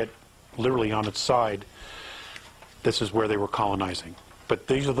and lay it literally on its side, this is where they were colonizing. But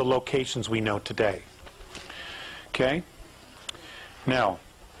these are the locations we know today. Okay? Now,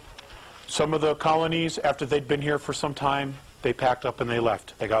 some of the colonies, after they'd been here for some time, they packed up and they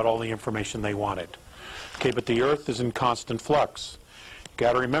left. They got all the information they wanted. Okay, but the Earth is in constant flux. You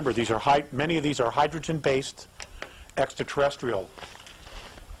got to remember, many of these are hydrogen-based extraterrestrials,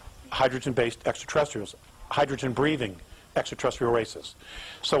 hydrogen-breathing extraterrestrial races.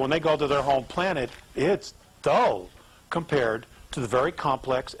 So when they go to their home planet, it's dull compared to the very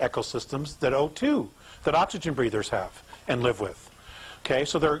complex ecosystems that O2, that oxygen breathers have and live with. Okay,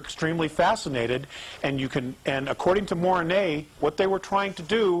 so they're extremely fascinated, and according to Mornay, what they were trying to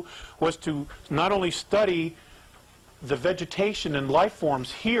do was to not only study the vegetation and life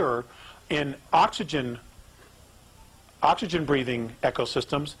forms here in oxygen oxygen-breathing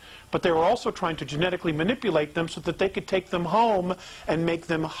ecosystems, but they were also trying to genetically manipulate them so that they could take them home and make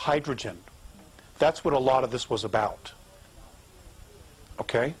them hydrogen. That's what a lot of this was about.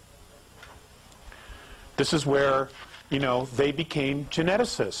 Okay? This is where, you know, they became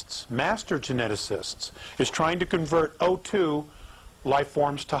geneticists, master geneticists, is trying to convert O2 life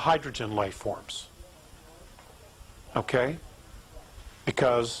forms to hydrogen life forms. Okay?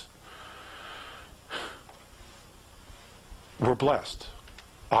 Because we're blessed.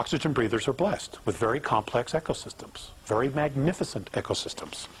 Oxygen breathers are blessed with very complex ecosystems, very magnificent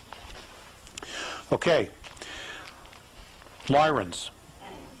ecosystems. Okay. Lyrans,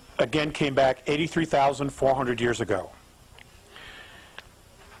 again, came back 83,400 years ago.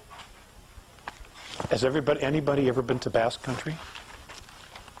 Has anybody ever been to Basque country?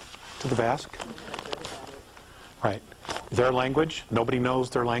 To the Basque? Right. Their language, nobody knows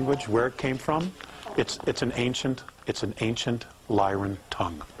their language, where it came from. It's an ancient Lyran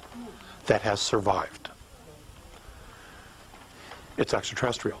tongue that has survived. It's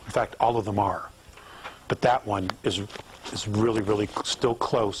extraterrestrial. In fact, all of them are. But that one is really, really still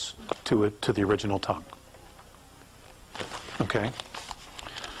close to the original tongue. Okay.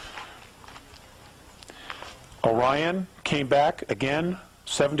 Orion came back again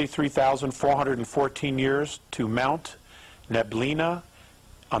 73,414 years to Mount Neblina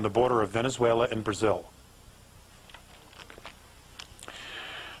on the border of Venezuela and Brazil.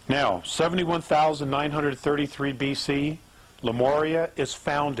 Now, 71,933 BC, Lemuria is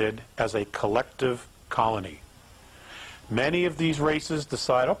founded as a collective colony. Many of these races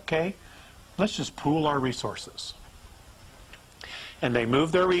decide, okay, let's just pool our resources. And they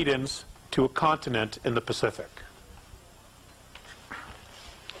move their Edens to a continent in the Pacific.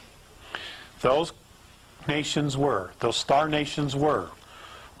 Those star nations were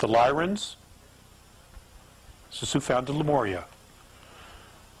the Lyrans, this is who founded Lemuria,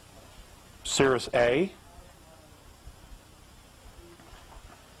 Cirrus A,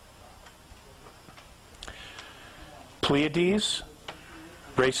 Pleiades,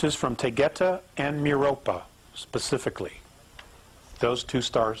 races from Tegeta and Meropa, specifically. Those two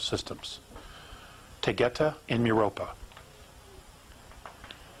star systems. Tegeta and Meropa.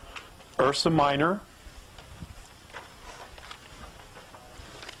 Ursa Minor,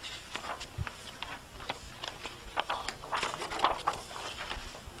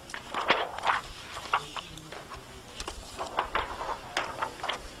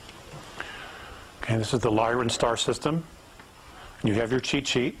 okay, this is the Lyran star system. You have your cheat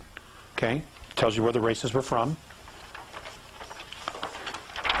sheet, okay? Tells you where the races were from.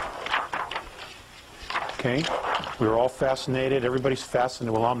 Okay, we were all fascinated. Everybody's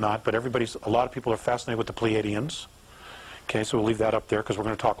fascinated. Well, I'm not, but a lot of people are fascinated with the Pleiadians. Okay, so we'll leave that up there because we're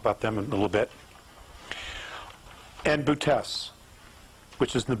going to talk about them in a little bit. And Butes,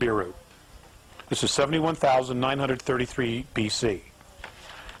 which is Nibiru. This is 71,933 BC.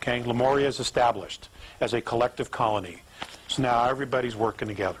 Okay, Lemuria is established as a collective colony. So now everybody's working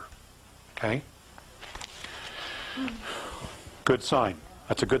together. Okay? Good sign.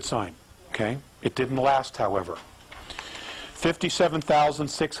 That's a good sign. Okay? It didn't last, however.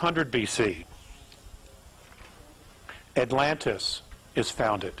 57,600 BC. Atlantis is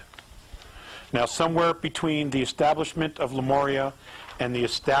founded. Now, somewhere between the establishment of Lemuria and the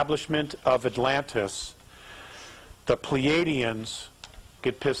establishment of Atlantis, the Pleiadians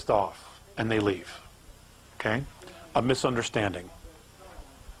get pissed off and they leave. Okay? A misunderstanding.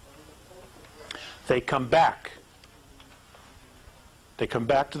 They come back. They come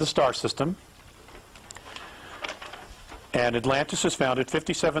back to the star system. And Atlantis is founded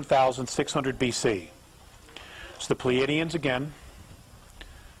 57,600 BC. It's the Pleiadians again,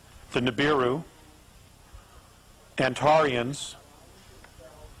 the Nibiru, Antarians,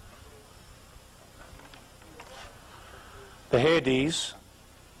 the Hyades,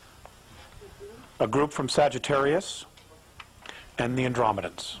 a group from Sagittarius, and the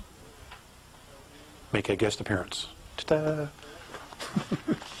Andromedans make a guest appearance. Ta-da!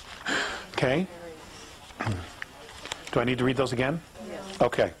 Okay. Do I need to read those again? Yes.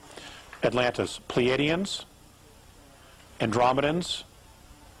 Okay. Atlantis, Pleiadians, Andromedans,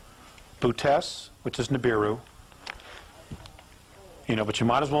 Butes, which is Nibiru. You know, but you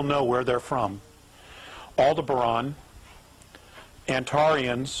might as well know where they're from. Aldebaran,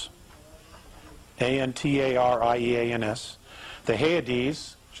 Antarians, Antarians, the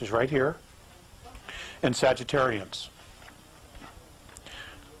Hyades, which is right here, and Sagittarians.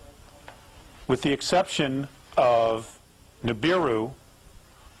 With the exception of Nibiru,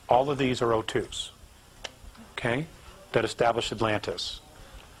 all of these are O2s, okay, that established Atlantis.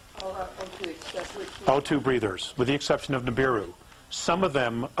 O2 except which O2 breathers, with the exception of Nibiru. Some of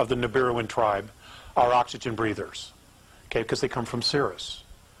them, of the Nibiruan tribe, are oxygen breathers, okay, because they come from Cirrus,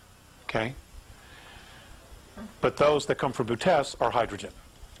 okay? But those that come from Butes are hydrogen.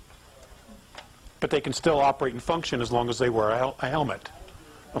 But they can still operate and function as long as they wear a helmet,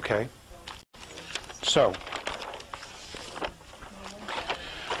 okay? So,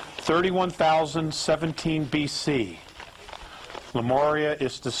 31,017 BC, Lemuria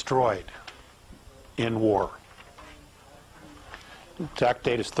is destroyed in war. Exact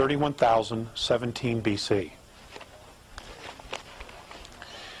date is 31,017 BC.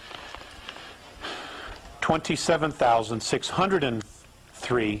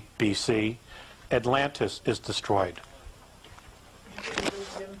 27,603 BC, Atlantis is destroyed.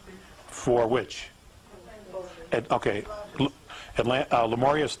 For which? Okay,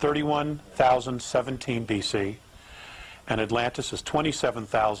 Lemuria is 31,017 BC, and Atlantis is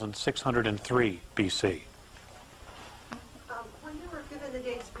 27,603 BC. When you were given the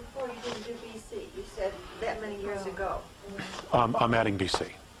dates before, you didn't do BC. You said that many years ago. I'm adding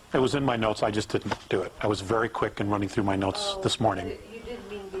BC. It was in my notes, I just didn't do it. I was very quick in running through my notes this morning. You did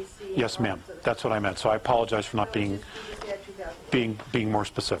mean BC. Yes, ma'am. That's what I meant. So I apologize for not being more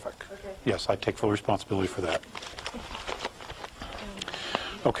specific. Okay. Yes, I take full responsibility for that.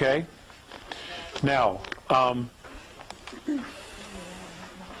 Okay. Now, I'm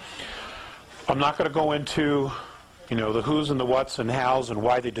not going to go into, the who's and the what's and how's and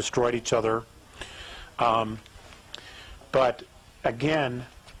why they destroyed each other. But again,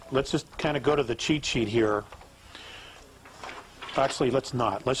 let's just kind of go to the cheat sheet here. Actually, let's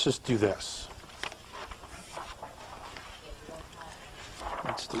not. Let's just do this.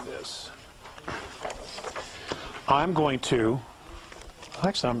 Let's do this. I'm going to,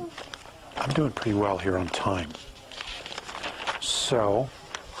 actually, I'm doing pretty well here on time. So,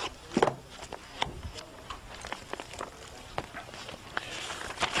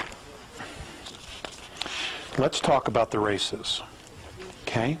 let's talk about the races.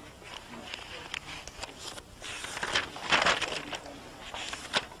 Okay?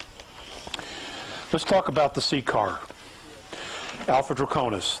 Let's talk about the sea car. Alpha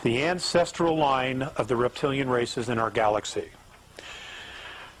Draconis, the ancestral line of the reptilian races in our galaxy.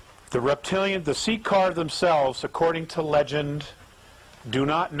 The sea car themselves, according to legend, do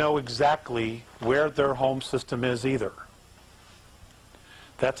not know exactly where their home system is either.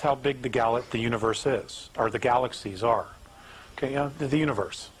 That's how big the universe is, or the galaxies are. Okay, the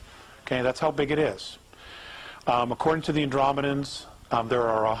universe. Okay, that's how big it is. According to the Andromedans, there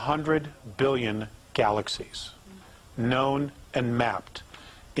are 100 billion galaxies known and mapped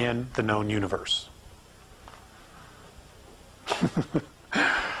in the known universe.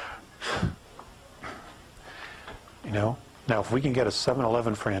 Now if we can get a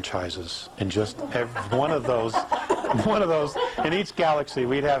 7-Eleven franchises in just one of those in each galaxy,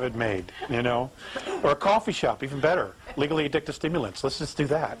 we'd have it made, or a coffee shop, even better. Legally addictive stimulants. Let's just do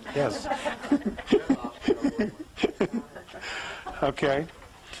that. Yes. Okay.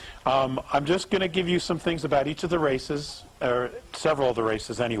 I'm just going to give you some things about each of the races, or several of the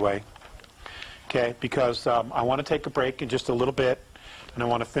races anyway. Okay, because I want to take a break in just a little bit, and I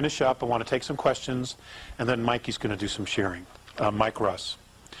want to finish up. I want to take some questions, and then Mikey's going to do some sharing. Mike Russ.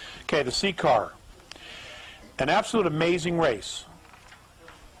 Okay, the sea car. An absolute amazing race.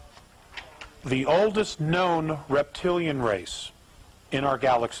 The oldest known reptilian race in our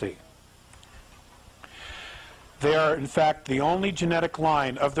galaxy. They are, in fact, the only genetic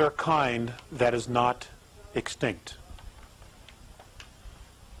line of their kind that is not extinct.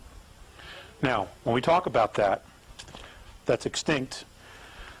 Now, when we talk about that's extinct,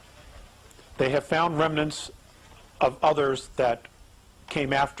 they have found remnants of others that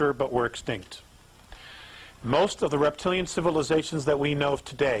came after but were extinct. Most of the reptilian civilizations that we know of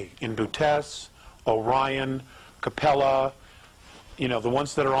today, in Butes, Orion, Capella, the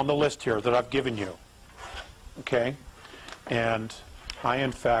ones that are on the list here that I've given you, okay? And I,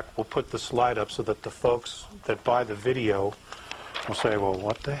 in fact, will put the slide up so that the folks that buy the video will say, well,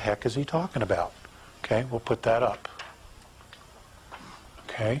 what the heck is he talking about? Okay, we'll put that up.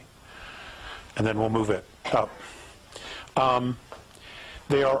 Okay? And then we'll move it up.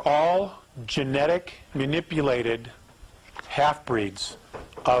 They are all genetic manipulated half-breeds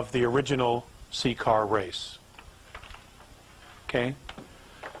of the original sea car race. Okay?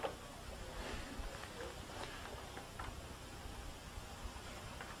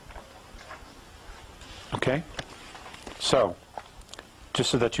 Okay? So,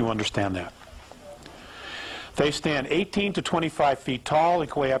 just so that you understand that. They stand 18 to 25 feet tall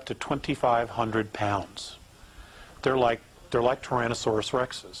and can weigh up to 2,500 pounds. They're like they're like Tyrannosaurus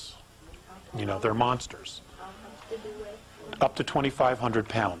rexes. You know, they're monsters. How much did they weigh? Up to 2,500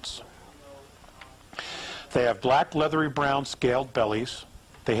 pounds. They have black, leathery brown scaled bellies.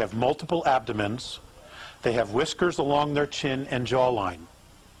 They have multiple abdomens. They have whiskers along their chin and jawline.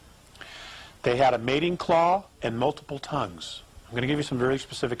 They had a mating claw and multiple tongues. I'm going to give you some very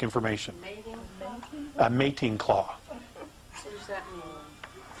specific information. Mating? A mating claw. What does that mean?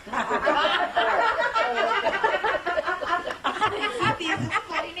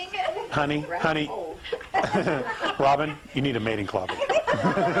 Honey, Robin, you need a mating claw.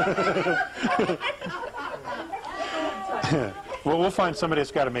 Well, we'll find somebody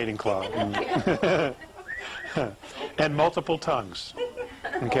that's got a mating claw. And multiple tongues.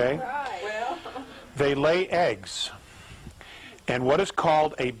 Okay? They lay eggs. And what is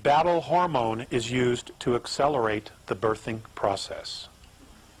called a battle hormone is used to accelerate the birthing process.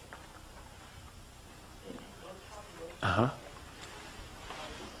 Uh-huh.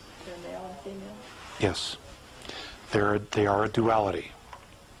 They're male and female? Yes. They are a duality.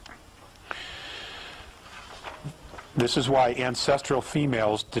 This is why ancestral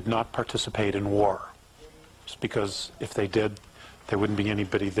females did not participate in war. It's because if they did, there wouldn't be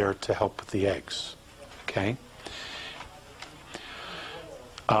anybody there to help with the eggs. Okay?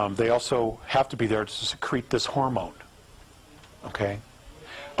 They also have to be there to secrete this hormone. Okay?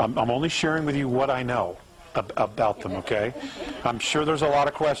 I'm only sharing with you what I know about them, okay? I'm sure there's a lot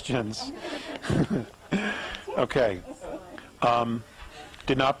of questions. Okay.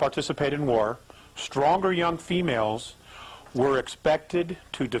 Did not participate in war. Stronger young females were expected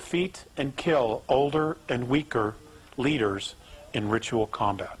to defeat and kill older and weaker leaders in ritual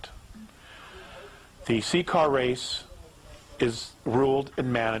combat. The Seacar race is ruled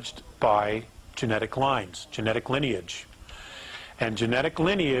and managed by genetic lines, genetic lineage. And genetic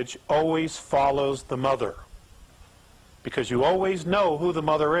lineage always follows the mother, because you always know who the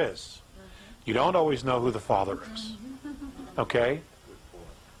mother is. You don't always know who the father is. Okay?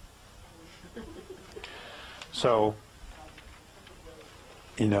 So,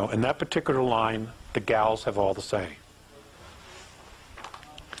 you know, in that particular line, the gals have all the say.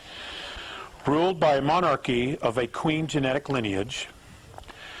 Ruled by a monarchy of a queen genetic lineage,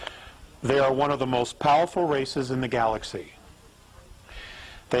 they are one of the most powerful races in the galaxy.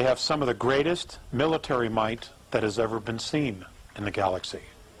 They have some of the greatest military might that has ever been seen in the galaxy.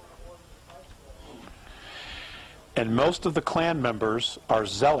 And most of the clan members are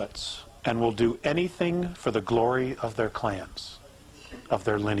zealots and will do anything for the glory of their clans, of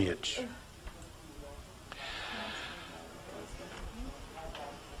their lineage.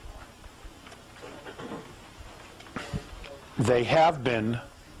 They have been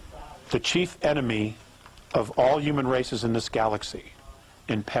the chief enemy of all human races in this galaxy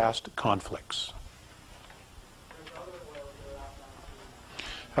in past conflicts.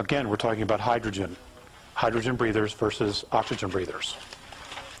 Again, we're talking about hydrogen breathers versus oxygen breathers.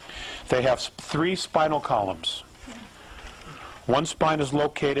 They have 3 spinal columns. One spine is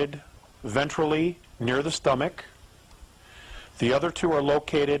located ventrally near the stomach. The other 2 are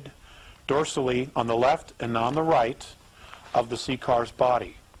located dorsally on the left and on the right of the Seacar's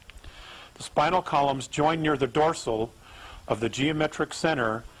body. The spinal columns join near the dorsal of the geometric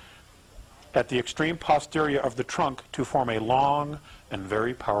center at the extreme posterior of the trunk to form a long and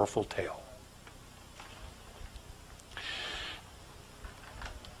very powerful tail.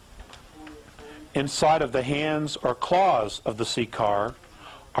 Inside of the hands or claws of the Seacar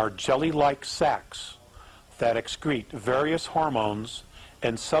are jelly-like sacs that excrete various hormones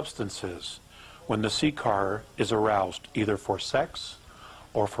and substances when the Seacar is aroused, either for sex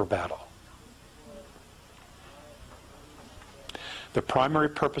or for battle. The primary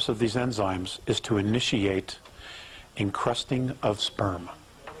purpose of these enzymes is to initiate encrusting of sperm.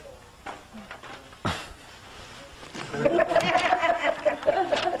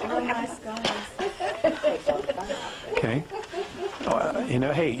 Okay. You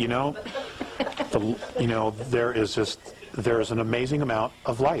know, hey, you know, there is an amazing amount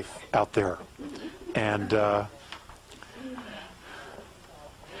of life out there, and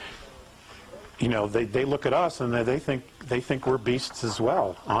you know, they look at us and they think we're beasts as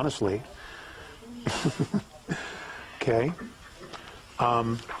well. Honestly. Okay.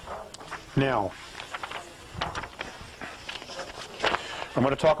 Now, I'm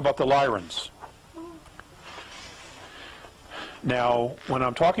going to talk about the Lyrans. Now, when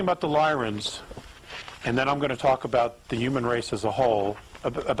I'm talking about the Lyrans, and then I'm going to talk about the human race as a whole,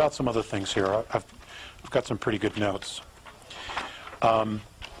 about some other things here. I've got some pretty good notes. I'm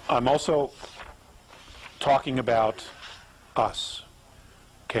also talking about us,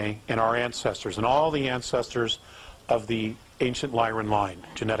 okay, and our ancestors, and all the ancestors of the ancient Lyran line,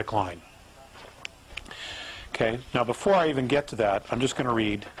 genetic line. Okay, now before I even get to that, I'm going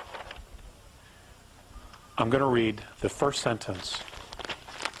to read the first sentence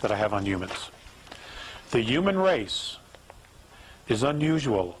that I have on humans. The human race is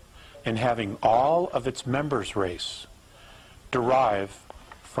unusual in having all of its members' race derive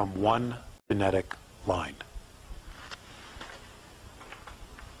from one genetic line.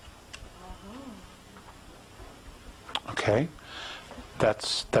 Okay,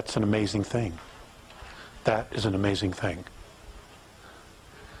 that's an amazing thing. That is an amazing thing.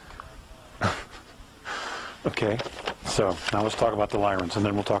 Okay, so now let's talk about the Lyrans, and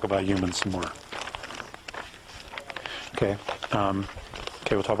then we'll talk about humans some more. Okay,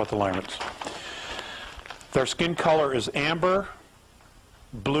 we'll talk about the Lyrans. Their skin color is amber,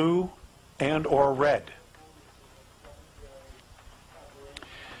 blue, and or red.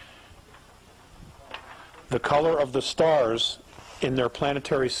 The color of the stars in their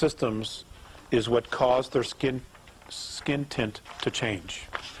planetary systems is what caused their skin tint to change.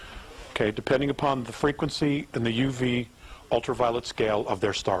 Okay, depending upon the frequency and the UV ultraviolet scale of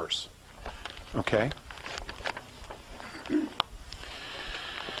their stars. Okay?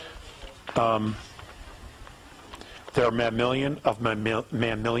 They're mammalian of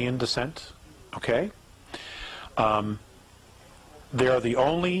mammalian descent. Okay? They are the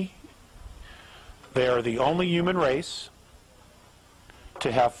only human race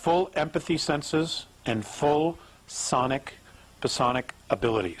to have full empathy senses and full psionic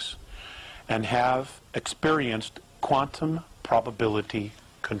abilities, and have experienced quantum probability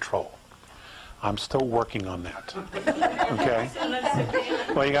control. I'm still working on that. Okay?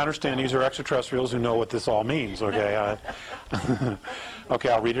 Well, you got to understand, these are extraterrestrials who know what this all means. Okay? Okay,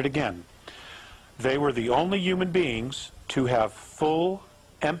 I'll read it again. They were the only human beings to have full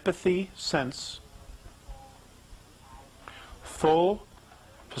empathy sense, full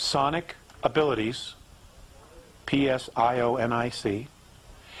psionic abilities, Psionic,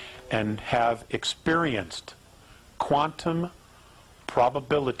 and have experienced quantum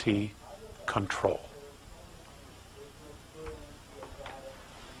probability control.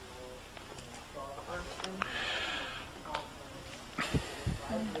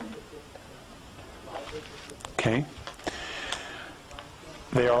 Okay.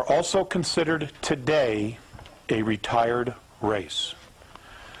 They are also considered today a retired race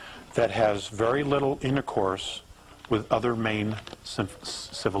that has very little intercourse with other main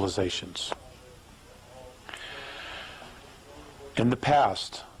civilizations. In the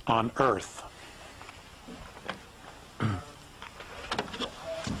past, on Earth,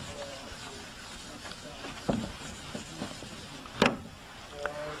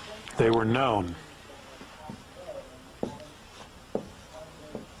 they were known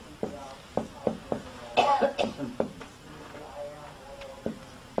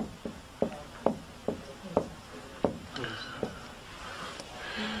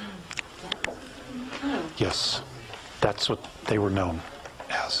Yes, that's what they were known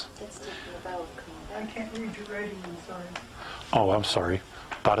as. I can't read your writing, I'm sorry. Oh, I'm sorry.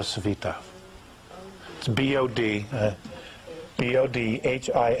 Bodhisavita. It's B-O-D, B-O-D-H-I-S-A-T-T-V-A.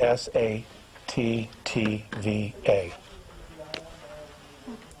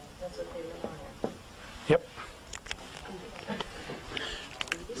 Yep.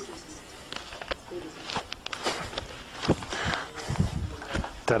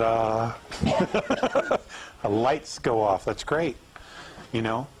 Ta-da! Lights go off. That's great. You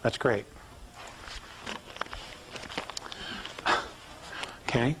know, that's great.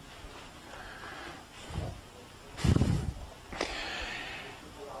 Okay.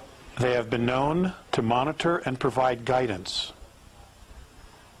 They have been known to monitor and provide guidance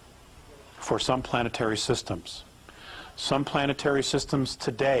for some planetary systems. Some planetary systems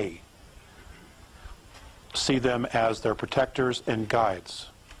today see them as their protectors and guides.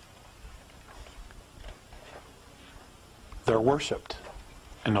 They're worshipped,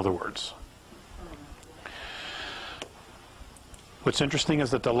 in other words. What's interesting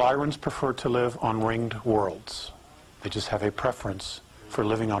is that the Lyrans prefer to live on ringed worlds. They just have a preference for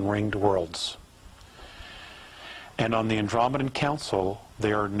living on ringed worlds. And on the Andromedan Council,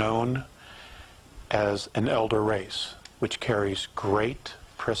 they are known as an elder race, which carries great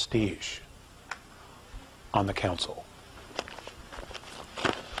prestige on the Council.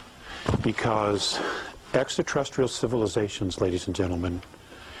 Because extraterrestrial civilizations, ladies and gentlemen,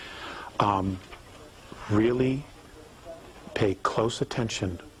 really pay close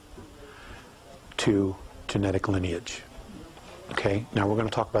attention to genetic lineage. Okay, now we're going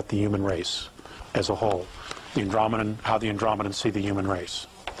to talk about the human race as a whole. The Andromedan, how the Andromedans see the human race.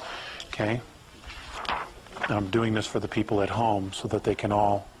 Okay? And I'm doing this for the people at home so that they can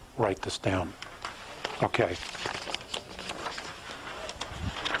all write this down. Okay.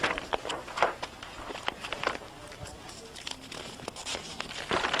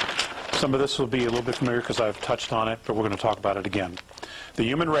 Some of this will be a little bit familiar because I've touched on it, but we're going to talk about it again. The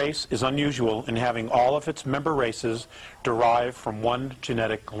human race is unusual in having all of its member races derive from one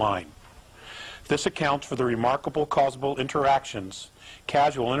genetic line. This accounts for the remarkable causal interactions,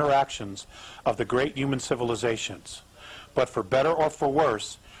 casual interactions of the great human civilizations. But for better or for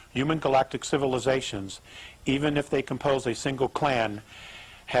worse, human galactic civilizations, even if they compose a single clan,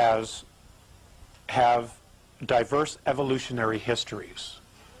 have diverse evolutionary histories.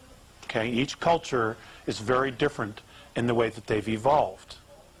 Okay? Each culture is very different in the way that they've evolved.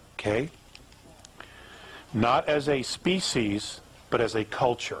 Okay? Not as a species, but as a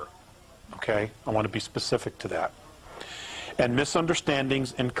culture. Okay? I want to be specific to that. And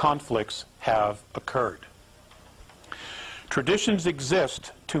misunderstandings and conflicts have occurred. Traditions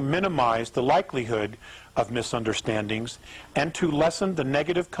exist to minimize the likelihood of misunderstandings and to lessen the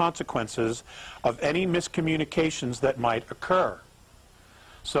negative consequences of any miscommunications that might occur.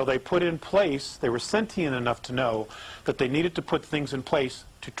 So they put in place, they were sentient enough to know that they needed to put things in place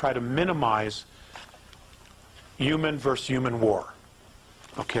to try to minimize human versus human war.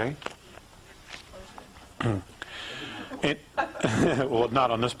 Okay? Well,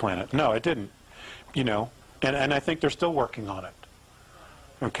 not on this planet. No, it didn't. You know, and I think they're still working on it.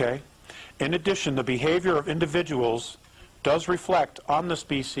 Okay? In addition, the behavior of individuals does reflect on the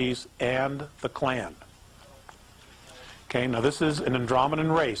species and the clan. Okay, now this is an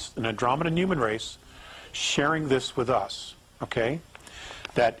Andromedan race, an Andromedan human race, sharing this with us. Okay?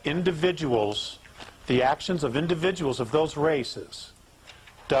 That individuals, the actions of individuals of those races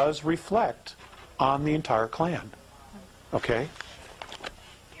does reflect on the entire clan. Okay?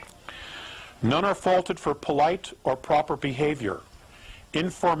 None are faulted for polite or proper behavior.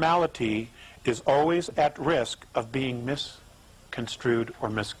 Informality is always at risk of being misconstrued or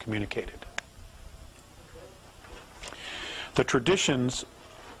miscommunicated. The traditions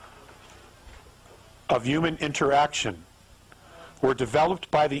of human interaction were developed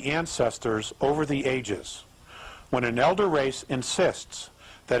by the ancestors over the ages. When an elder race insists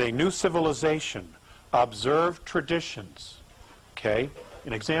that a new civilization observe traditions, okay,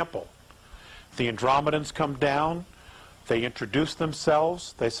 an example, the Andromedans come down, they introduce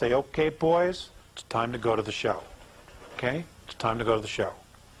themselves, they say, okay, boys, it's time to go to the show. Okay? It's time to go to the show.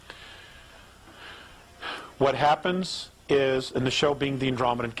 What happens is, in the show being the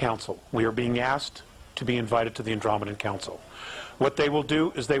Andromedan Council, we are being asked to be invited to the Andromedan Council. What they will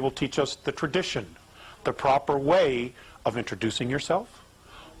do is they will teach us the tradition, the proper way of introducing yourself,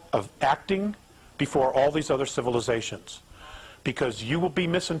 of acting before all these other civilizations. Because you will be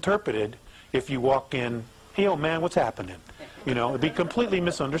misinterpreted if you walk in, hey, old man, what's happening? You know, it'd be completely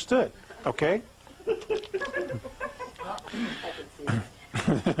misunderstood. Okay?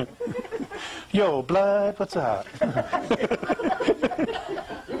 Yo, blood, what's up?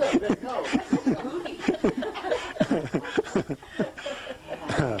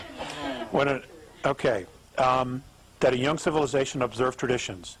 That a young civilization observe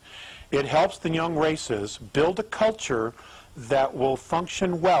traditions. It helps the young races build a culture that will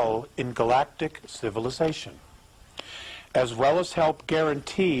function well in galactic civilization, as well as help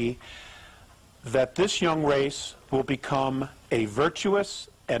guarantee that this young race will become a virtuous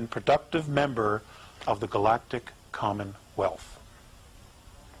and productive member of the Galactic Commonwealth.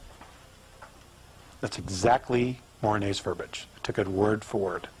 That's exactly Mornay's verbiage. I took it word for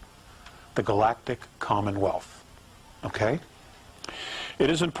word. The Galactic Commonwealth. Okay? It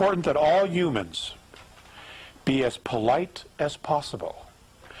is important that all humans be as polite as possible.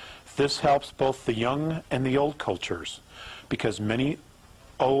 This helps both the young and the old cultures, because many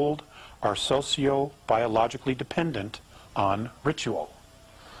old are socio-biologically dependent on ritual.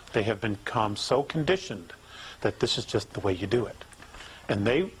 They have become so conditioned that this is just the way you do it. And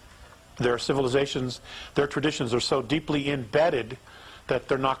their civilizations, their traditions are so deeply embedded that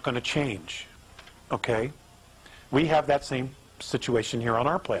they're not going to change. Okay? We have that same situation here on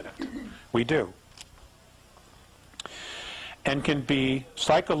our planet. We do. And can be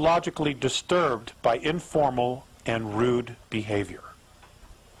psychologically disturbed by informal and rude behavior.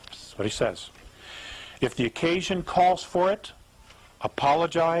 That's what he says. If the occasion calls for it,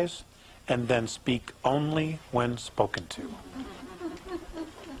 apologize, and then speak only when spoken to.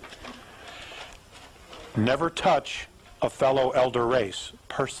 Never touch a fellow elder race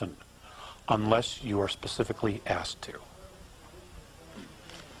person unless you are specifically asked to.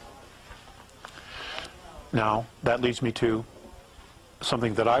 Now, that leads me to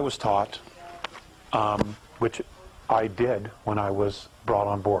something that I was taught which I did when I was brought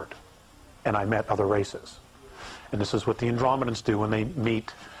on board, and I met other races. And this is what the Andromedans do when they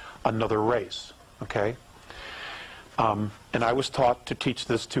meet another race, okay? And I was taught to teach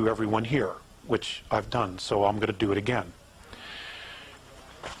this to everyone here, which I've done, so I'm going to do it again.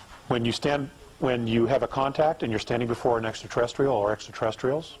 When you have a contact and you're standing before an extraterrestrial or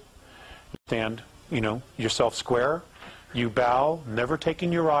extraterrestrials, you stand, yourself square, you bow, never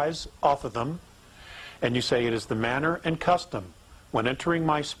taking your eyes off of them, and you say, "It is the manner and custom when entering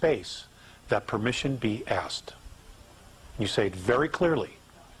my space that permission be asked." You say it very clearly,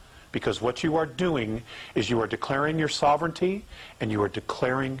 because what you are doing is you are declaring your sovereignty and you are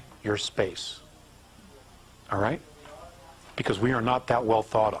declaring your space. All right? Because we are not that well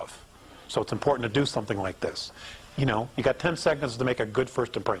thought of. So it's important to do something like this. You got 10 seconds to make a good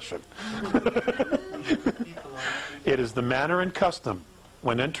first impression. It is the manner and custom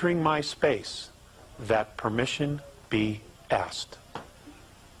when entering my space that permission be asked.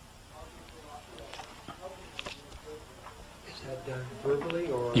 Is that done verbally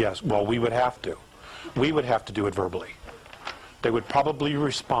or? Yes, well, we would have to. We would have to do it verbally. They would probably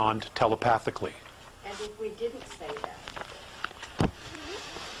respond telepathically. And if we didn't say that?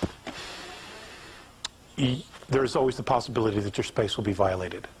 There's always the possibility that your space will be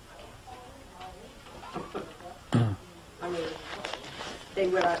violated. I mean, they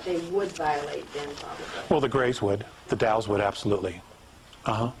would violate then, probably. Well, the Greys would. The Dows would, absolutely.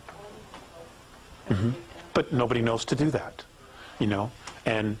 But nobody knows to do that,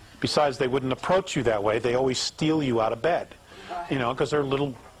 And besides, they wouldn't approach you that way. They always steal you out of bed, because they're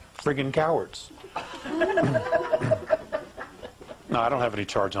little friggin' cowards. No, I don't have any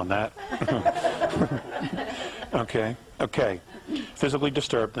charge on that. Okay. Physically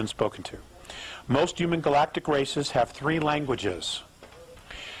disturbed and spoken to. Most human galactic races have 3 languages.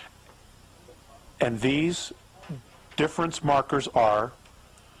 And these difference markers are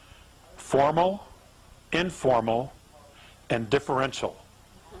formal, informal, and differential.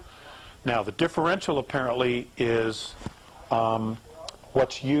 Now, the differential apparently is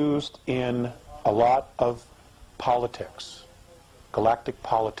what's used in a lot of politics, galactic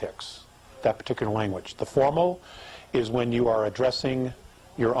politics, that particular language. The formal is when you are addressing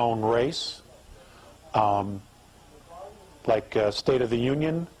your own race, like State of the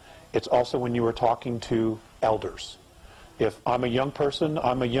Union. It's also when you are talking to elders. If I'm a young person,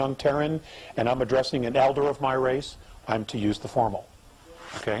 I'm a young Terran, and I'm addressing an elder of my race, I'm to use the formal.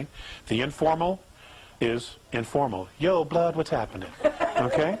 Okay? The informal is informal. Yo, blood, what's happening?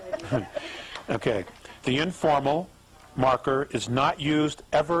 Okay? Okay. The informal marker is not used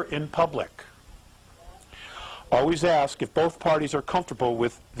ever in public. Always ask if both parties are comfortable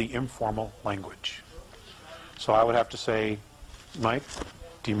with the informal language. So I would have to say, Mike,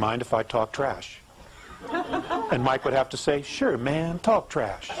 do you mind if I talk trash? And Mike would have to say, sure, man, talk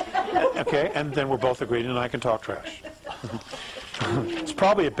trash. Okay, and then we're both agreed and I can talk trash. It's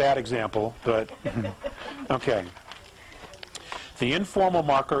probably a bad example, but okay. The informal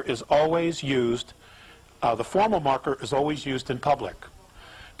marker is always used, the formal marker is always used in public,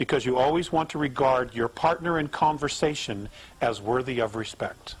 because you always want to regard your partner in conversation as worthy of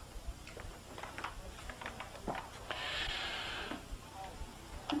respect.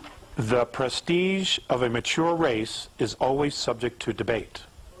 The prestige of a mature race is always subject to debate.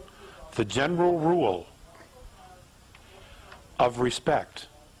 The general rule of respect,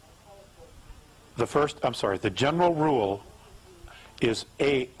 the general rule is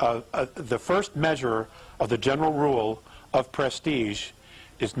the first measure of the general rule of prestige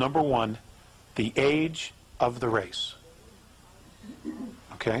is, number 1, the age of the race.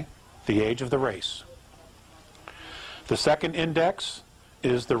 Okay? The age of the race. The second index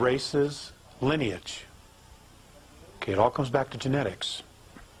is the race's lineage. Okay, it all comes back to genetics.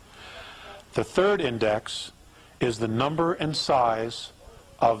 The third index is the number and size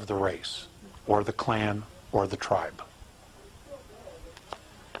of the race, or the clan, or the tribe.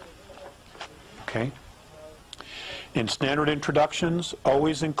 Okay? In standard introductions,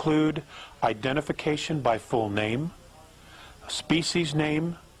 always include identification by full name, species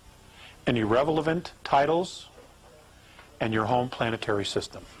name, any relevant titles, and your home planetary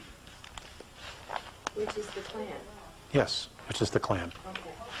system. Which is the clan? Yes, which is the clan.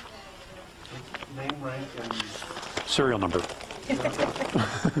 Okay. Name, rank, and Serial number.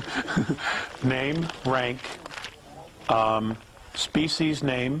 Name, rank, species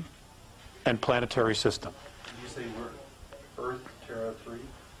name, and planetary system. did you say we're Earth, Terra 3?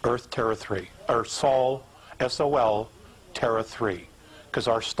 Earth, Terra 3. Or Sol, S-O-L, Terra 3. Because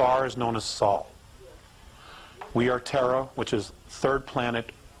our star is known as Sol. We are Terra, which is third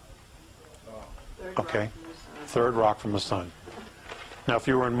planet. Okay. third rock from the sun. Now, if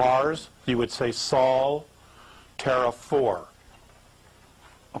you were in Mars, you would say Sol, Terra 4.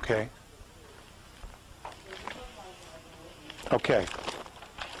 Okay? Okay.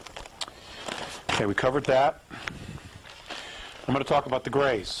 Okay, we covered that. I'm going to talk about the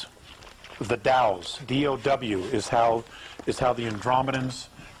grays. The Dows. D-O-W is how the Andromedans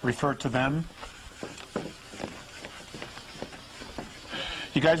refer to them.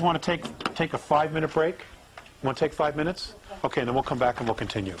 You guys want to take a 5-minute break? Want to take 5 minutes? Okay, then we'll come back and we'll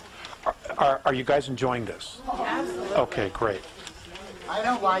continue. Are you guys enjoying this? Absolutely. Okay, great. I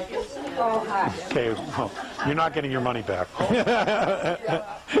don't like it. Oh, hi. Okay, well, you're not getting your money back.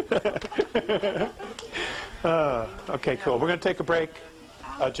 Okay, cool. We're going to take a break.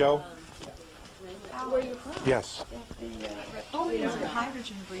 Joe? Yes. Reptilians are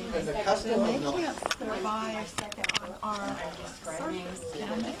hydrogen breathing, and they can't survive on our surface,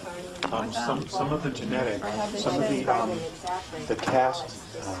 can they? Some of the genetic, some of the cast,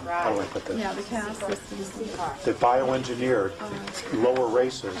 how do I put this? Yeah, the caste systems. The bioengineered lower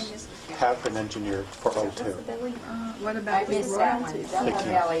races have been engineered for O2. What about the royalties? They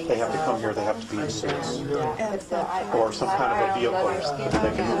can't. They have to come here. They have to be in suits or some kind of a vehicle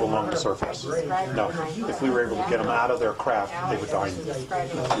that can move along the surface. No, if we were able to get them out of their craft, they would die in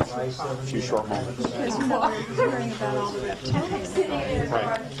a few short moments. Because you know, we're hearing about all the reptilians.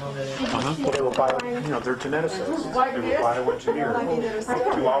 Right. Well, they were they're geneticists. They were bioengineered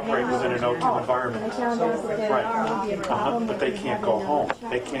to operate within an O2 environment. Right. But they can't go home.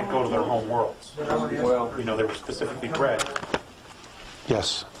 They can't go to their home worlds. Well, they were specifically bred.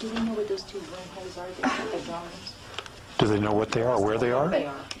 Yes. Do we know what those two wormholes are, the Andromedans? Do they know what they are, where they are? They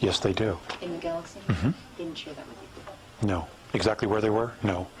are. Yes, they do. In the galaxy? Didn't share that with you. No. Exactly where they were?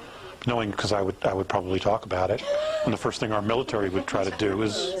 No. Knowing, because I would probably talk about it. And the first thing our military would try to do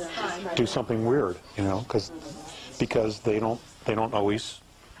is do something weird, because they're not always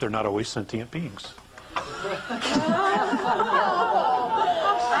sentient beings.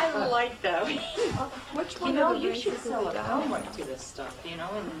 I like that. Which one of the You should races sell is a it phone down? to this stuff, and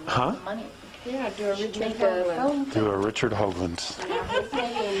Huh? make money. Yeah, do a Richard Make a phone. Do a Richard Hoagland.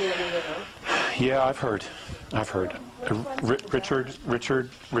 Yeah, I've heard.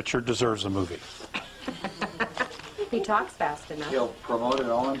 Richard deserves a movie. He talks fast enough. He'll promote it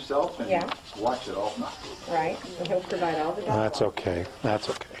all himself and Yeah. watch it all. Right, and he'll provide all the documents. That's okay. That's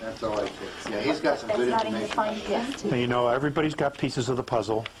okay. That's all I say. Yeah, he's got some good information. And everybody's got pieces of the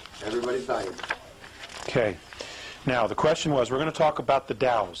puzzle. Everybody's valuable. Okay. Now, the question was, we're going to talk about the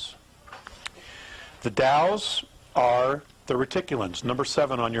Dows. The Dows are the Reticulans, number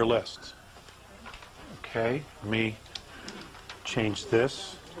 7 on your list. Okay, let me change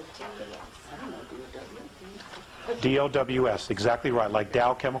this. D-O-W-S, exactly right. Like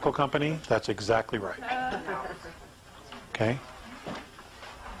Dow Chemical Company, that's exactly right. Okay?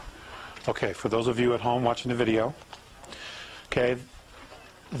 Okay, for those of you at home watching the video, okay,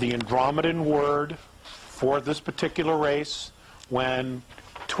 the Andromedan word for this particular race, when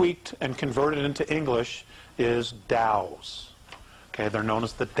tweaked and converted into English, is Dows. Okay, they're known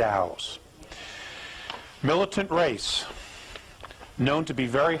as the Dows. Militant race, known to be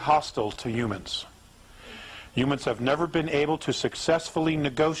very hostile to humans. Humans have never been able to successfully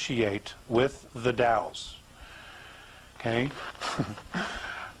negotiate with the Dows. Okay?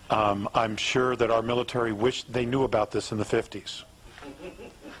 I'm sure that our military wished they knew about this in the 50s.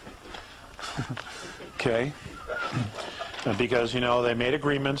 Okay? Because, they made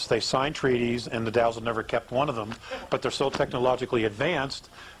agreements, they signed treaties, and the Dows have never kept one of them, but they're so technologically advanced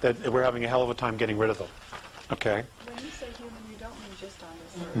that we're having a hell of a time getting rid of them. Okay? When you say human, you don't mean just on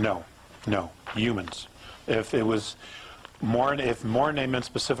this. No, humans. If it was if Morne meant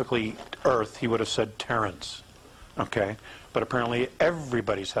specifically Earth, he would have said Terrans. Okay? But apparently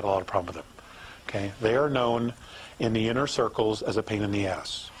everybody's had a lot of problem with them. Okay? They are known in the inner circles as a pain in the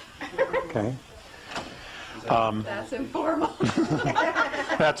ass. Okay? That's informal.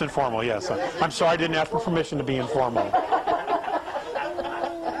 That's informal, yes. I'm sorry I didn't ask for permission to be informal.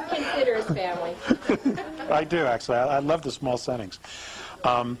 Consider his family. I do, actually. I love the small settings.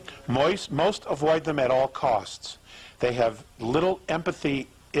 Most avoid them at all costs. They have little empathy,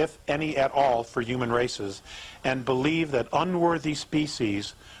 if any at all, for human races, and believe that unworthy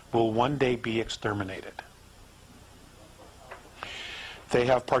species will one day be exterminated. They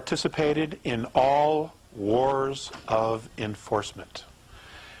have participated in all wars of enforcement.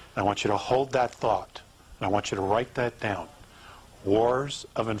 I want you to hold that thought, and I want you to write that down. Wars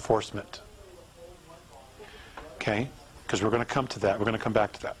of enforcement. Okay? Because we're going to come to that. We're going to come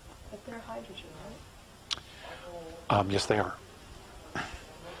back to that. But they're hydrogen, right? Yes, they are.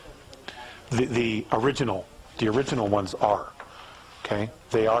 The original The original ones are. Okay?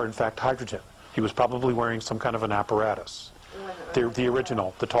 They are, in fact, hydrogen. He was probably wearing some kind of an apparatus. The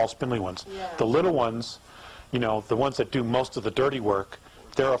original, the tall, spindly ones. The little ones, you know, the ones that do most of the dirty work,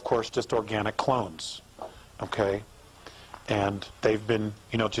 they're, of course, just organic clones. Okay? And they've been,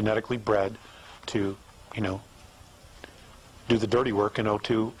 you know, genetically bred to, you know, do the dirty work in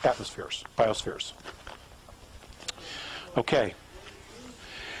O2 atmospheres, biospheres. Okay.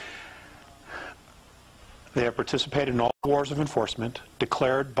 They have participated in all wars of enforcement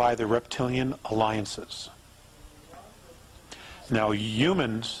declared by the reptilian alliances. Now,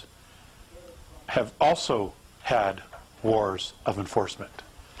 humans have also had wars of enforcement.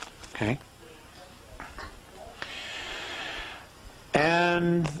 Okay?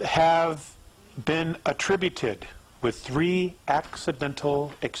 And have been attributed with 3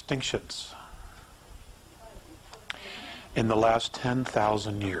 accidental extinctions in the last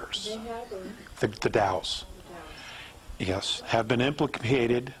 10,000 years. The Dows. Yes, have been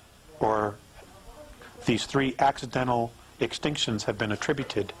implicated, or these 3 accidental extinctions have been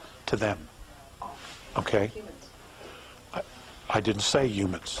attributed to them. Okay? I didn't say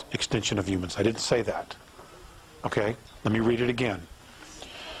humans, extinction of humans. I didn't say that. Okay? Let me read it again.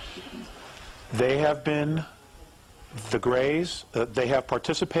 They have been, the Greys, they have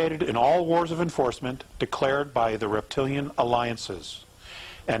participated in all wars of enforcement declared by the reptilian alliances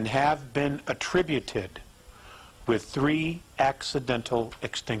and have been attributed with 3 accidental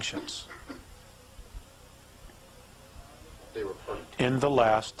extinctions in the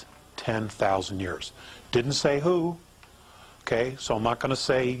last 10,000 years. Didn't say who. Okay, so I'm not going to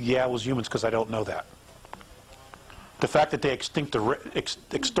say, yeah, it was humans, because I don't know that. The fact that they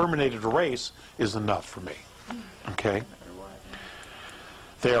exterminated a race is enough for me. Okay?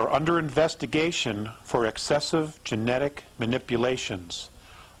 They are under investigation for excessive genetic manipulations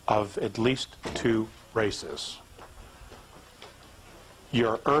of at least 2 races.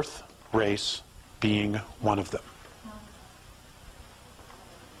 Your Earth race being one of them.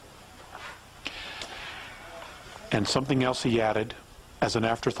 And something else he added as an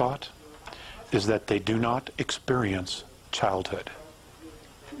afterthought is that they do not experience childhood.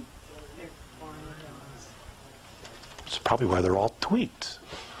 It's probably why they're all tweaked.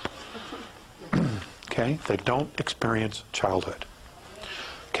 Okay? They don't experience childhood.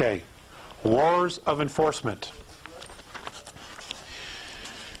 Okay. Wars of enforcement.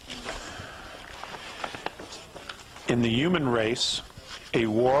 In the human race, a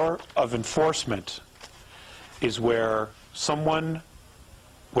war of enforcement is where someone,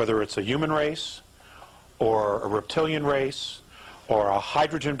 whether it's a human race or a reptilian race or a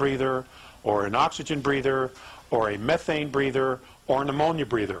hydrogen breather or an oxygen breather or a methane breather or an ammonia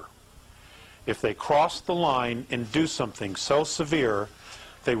breather, if they cross the line and do something so severe,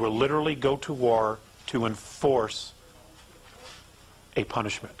 they will literally go to war to enforce a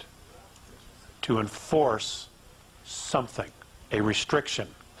punishment, to enforce something, a restriction.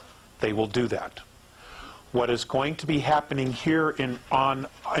 They will do that. What is going to be happening here in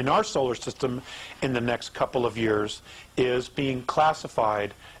our solar system in the next couple of years is being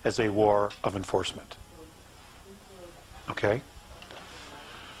classified as a war of enforcement. Okay?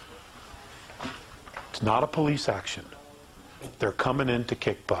 It's not a police action. They're coming in to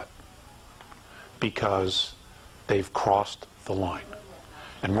kick butt because they've crossed the line.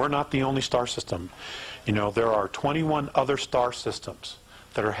 And we're not the only star system. You know, there are 21 other star systems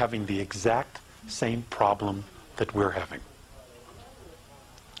that are having the exact same problem that we're having.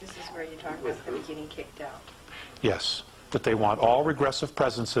 This is where you talk about them getting kicked out. Yes, that they want all regressive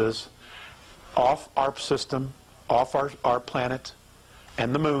presences off our system, off our planet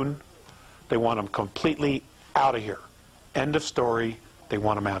and the moon. They want them completely out of here. End of story. They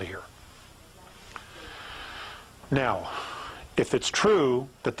want them out of here. Now, if it's true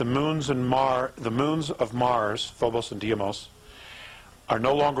that the moons of Mars, Phobos and Deimos, are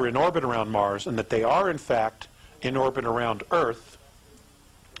no longer in orbit around Mars, and that they are, in fact, in orbit around Earth,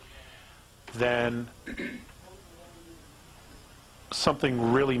 then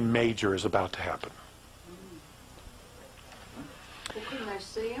something really major is about to happen. Well, couldn't I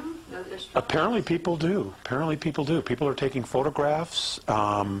see them? No, Apparently people do. Apparently people do. People are taking photographs.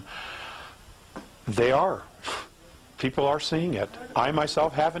 They are. People are seeing it. I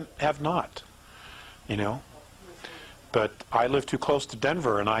myself have not. You know? But I live too close to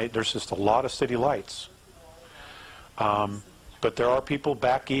Denver, and there's just a lot of city lights. But there are people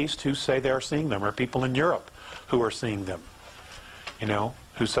back east who say they're seeing them, or people in Europe who are seeing them, you know,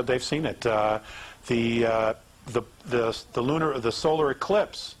 who said they've seen it. The solar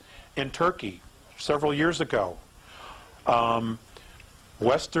eclipse in Turkey several years ago.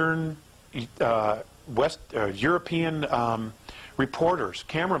 Western European reporters,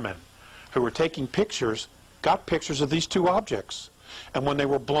 cameramen, who were taking pictures, got pictures of these two objects. And when they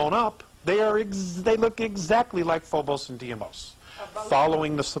were blown up, they look exactly like Phobos and Deimos,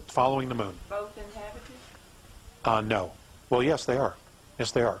 following the moon. Both inhabited? No. Well, yes, they are.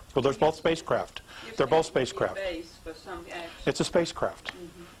 Yes, they are. Well, there's both spacecraft. They're both spacecraft. It's a spacecraft.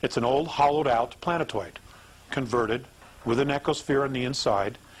 It's an old, hollowed-out planetoid, converted with an ecosphere on the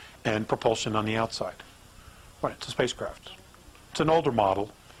inside and propulsion on the outside. Right, it's a spacecraft. It's an older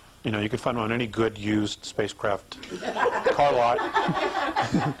model. You know, you can find it on any good used spacecraft car lot.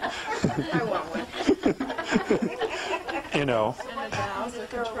 I want one. You know,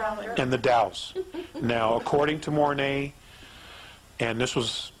 and the Dows. Now, according to Mornay, and this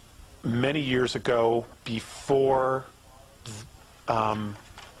was many years ago, before their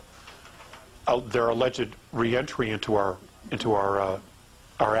alleged re-entry into our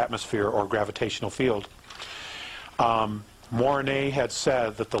atmosphere or gravitational field, Mornay had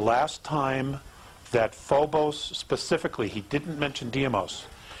said that the last time that Phobos, specifically, he didn't mention Deimos,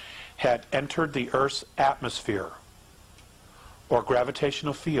 had entered the Earth's atmosphere or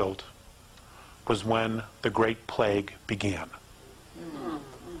gravitational field was when the Great Plague began.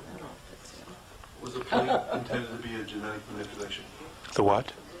 Was the plague intended to be a genetic manipulation? The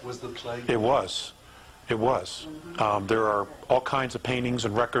what? Was the plague? It was. It was. There are all kinds of paintings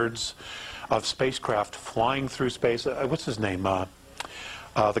and records of spacecraft flying through space. What's his name?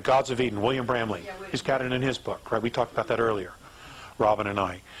 The Gods of Eden, William Bramley. He's got it in his book, right? We talked about that earlier, Robin and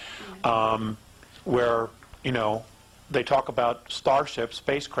I. Where, you know, they talk about starships,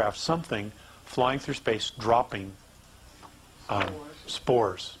 spacecraft, something flying through space, dropping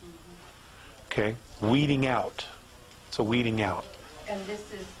spores. Okay? Weeding out. It's a weeding out. And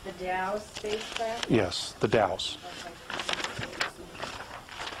this is the Dows spacecraft? Yes, the Dows.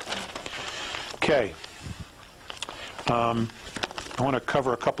 Okay. I want to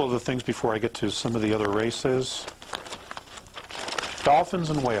cover a couple of the things before I get to some of the other races. Dolphins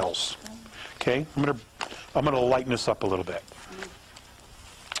and whales. Okay? I'm going to lighten this up a little bit.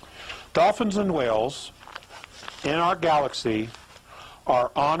 Dolphins and whales in our galaxy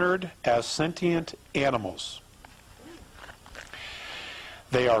are honored as sentient animals.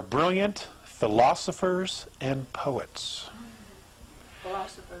 They are brilliant philosophers and poets.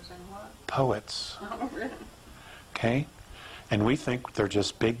 Philosophers and what? Poets. Oh, really? Okay? And we think they're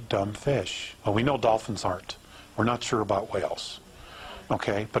just big, dumb fish. Well, we know dolphins aren't. We're not sure about whales.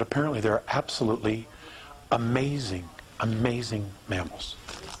 Okay? But apparently they're absolutely amazing, amazing mammals.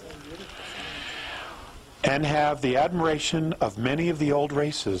 And have the admiration of many of the old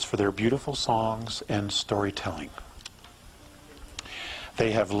races for their beautiful songs and storytelling. They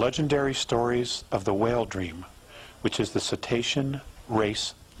have legendary stories of the whale dream, which is the cetacean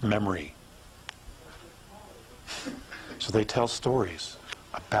race memory. So they tell stories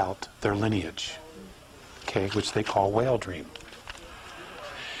about their lineage, okay, which they call whale dream.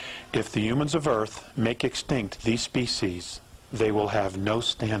 If the humans of Earth make extinct these species, they will have no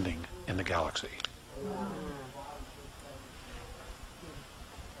standing in the galaxy.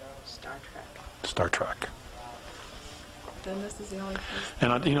 Star Trek. Then this is the only place.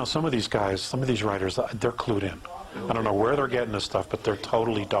 And you know, some of these guys, some of these writers, they're clued in. I don't know where they're getting this stuff, but they're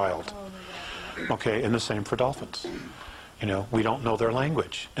totally dialed. Okay, and the same for dolphins. You know, we don't know their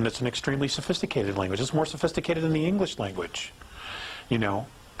language, and it's an extremely sophisticated language. It's more sophisticated than the English language. You know,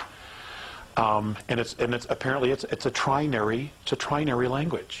 and it's apparently it's a trinary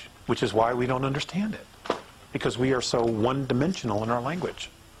language, which is why we don't understand it, because we are so one-dimensional in our language.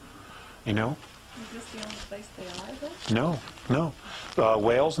 You know. Is this the only place they are, though? No, no.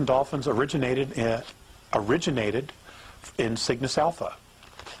 Whales and dolphins originated in Cygnus Alpha.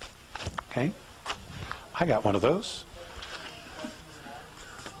 Okay? I got one of those.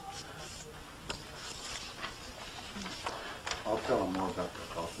 I'll tell them more about the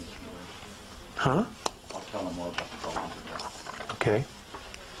dolphins. Huh? I'll tell them more about the dolphins. Okay.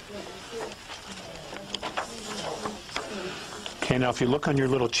 Okay, now if you look on your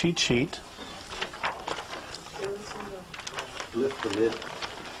little cheat sheet. Lift the lid.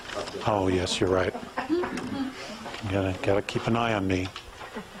 Oh, yes, you're right. Gotta keep an eye on me.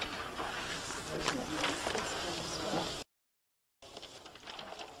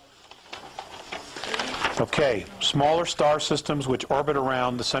 Okay, smaller star systems which orbit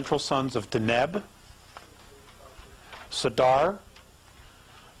around the central suns of Deneb, Sadar,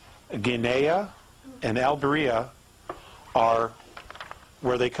 Guinea, and Alberia are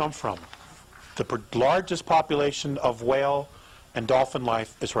where they come from. The largest population of whale and dolphin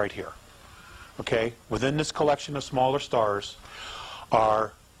life is right here. Okay? Within this collection of smaller stars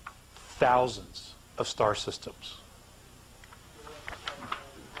are thousands of star systems.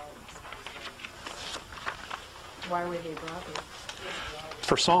 Why were they brought here?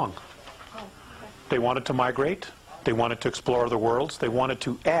 For song. They wanted to migrate. They wanted to explore other worlds. They wanted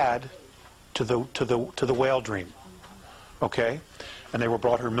to add to the whale dream. Okay? And they were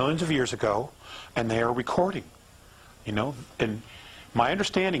brought here millions of years ago, and they are recording. You know, and my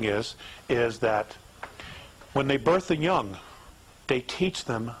understanding is that when they birth the young, they teach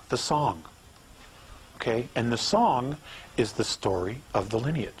them the song. Okay? And the song is the story of the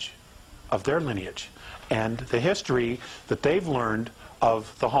lineage, of their lineage, and the history that they've learned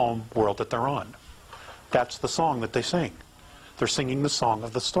of the home world that they're on. That's the song that they sing. They're singing the song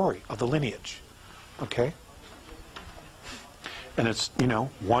of the story, of the lineage. Okay? And it's, you know,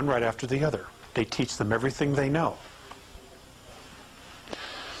 one right after the other. They teach them everything they know.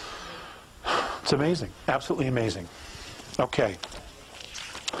 It's amazing. Absolutely amazing. Okay.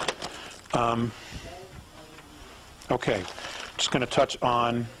 Okay. Just going to touch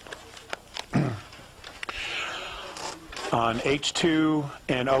on H2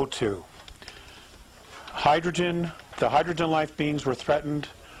 and O2. Hydrogen, the hydrogen life beings were threatened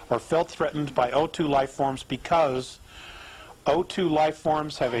or felt threatened by O2 life forms because O2 life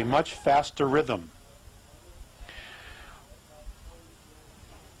forms have a much faster rhythm.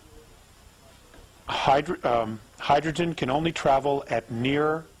 Hydrogen can only travel at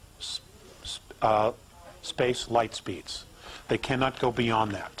near space light speeds. They cannot go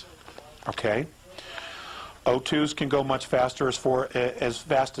beyond that. Okay? O2s can go much faster, as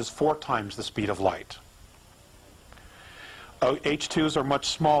fast as 4 times the speed of light. H2s are much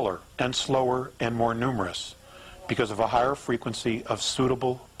smaller and slower and more numerous because of a higher frequency of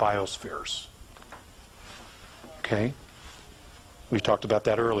suitable biospheres. Okay? We talked about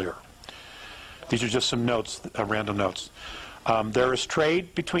that earlier. These are just some notes, random notes. There is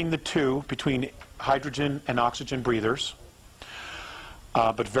trade between the two, between hydrogen and oxygen breathers.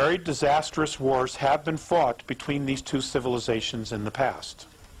 But very disastrous wars have been fought between these two civilizations in the past.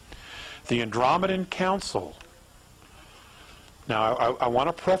 The Andromedan Council, now I want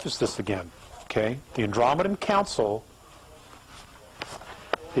to preface this again, okay? The Andromedan Council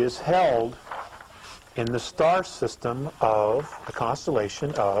is held in the star system of the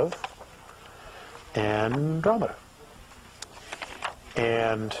constellation of Andromeda.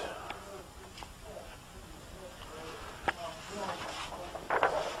 And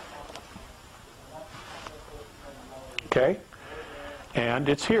okay, and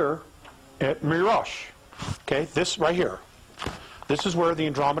it's here at Mirosh. Okay, this right here. This is where the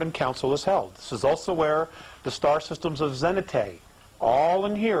Andromedan Council is held. This is also where the star systems of Zenitae, all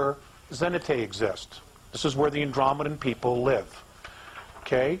in here, Zenitae exist. This is where the Andromedan people live.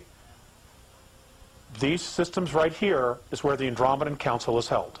 Okay? These systems right here is where the Andromedan Council is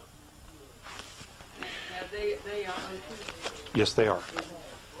held. They are Yes, they are.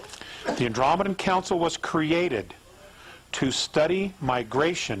 The Andromedan Council was created to study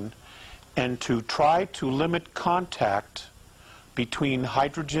migration and to try to limit contact between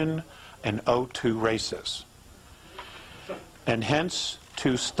hydrogen and O2 races, and hence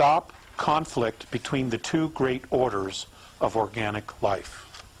to stop conflict between the two great orders of organic life.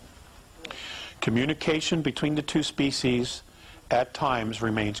 Communication between the two species at times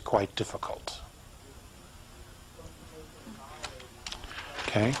remains quite difficult.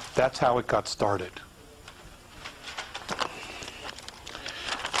 Okay, that's how it got started.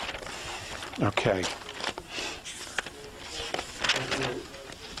 Okay.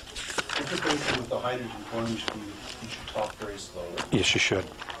 Interfacing with the hydrogen form, you should talk very slowly. Yes, you should.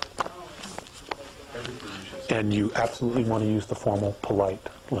 Everything you should say. And you absolutely want to use the formal, polite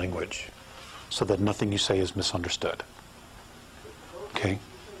language so that nothing you say is misunderstood. Okay?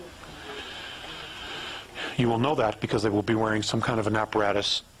 You will know that because they will be wearing some kind of an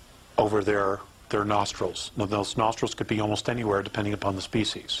apparatus over their nostrils. Now, those nostrils could be almost anywhere depending upon the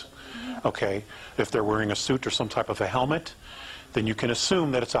species. Okay? If they're wearing a suit or some type of a helmet, then you can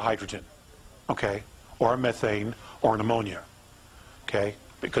assume that it's a hydrogen. Okay? Or a methane or an ammonia. Okay?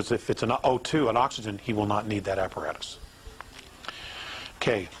 Because if it's an O2, an oxygen, he will not need that apparatus.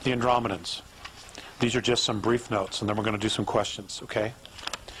 Okay, the Andromedans. These are just some brief notes, and then we're going to do some questions, okay?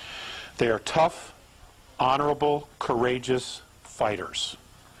 They are tough, honorable, courageous fighters.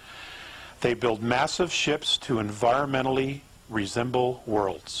 They build massive ships to environmentally resemble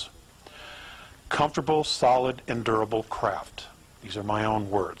worlds. Comfortable, solid, and durable craft. These are my own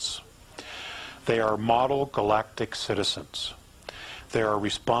words. They are model galactic citizens. They are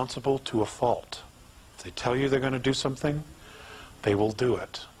responsible to a fault. If they tell you they're going to do something, they will do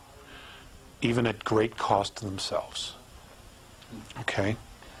it, even at great cost to themselves. Okay?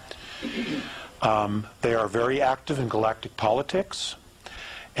 They are very active in galactic politics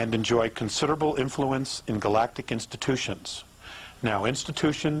and enjoy considerable influence in galactic institutions. Now,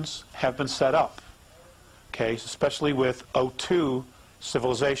 institutions have been set up, okay, especially with O2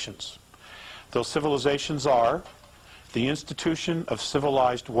 civilizations. Those civilizations are the Institution of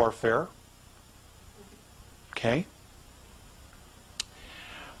Civilized Warfare, okay,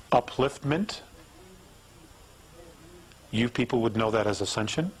 upliftment. You people would know that as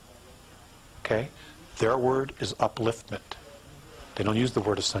ascension, okay? Their word is upliftment. They don't use the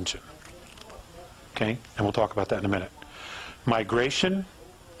word ascension, okay? And we'll talk about that in a minute. Migration,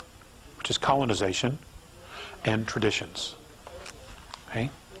 which is colonization, and traditions, okay?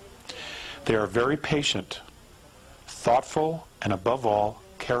 They are very patient, thoughtful, and above all,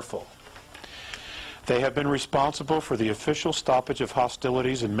 careful. They have been responsible for the official stoppage of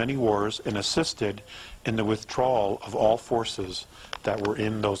hostilities in many wars and assisted in the withdrawal of all forces that were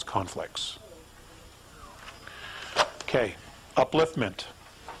in those conflicts. Okay, upliftment.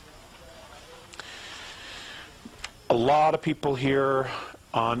 A lot of people here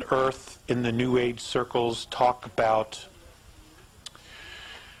on Earth in the New Age circles talk about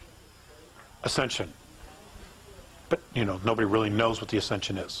ascension. But, you know, nobody really knows what the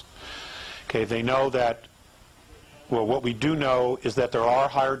ascension is. Okay, they know that, well, what we do know is that there are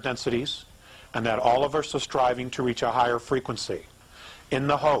higher densities and that all of us are striving to reach a higher frequency in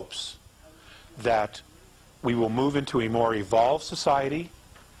the hopes that we will move into a more evolved society,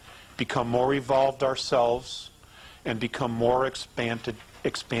 become more evolved ourselves, and become more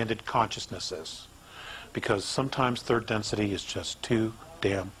expanded consciousnesses. Because sometimes third density is just too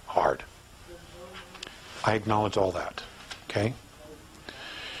damn hard. I acknowledge all that, okay?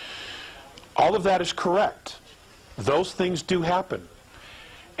 All of that is correct. Those things do happen.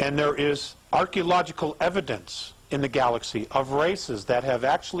 And there is archaeological evidence in the galaxy of races that have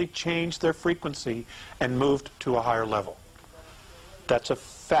actually changed their frequency and moved to a higher level. That's a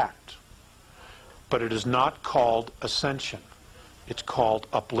fact. But it is not called ascension. It's called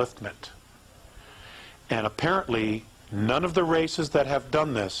upliftment. And apparently, none of the races that have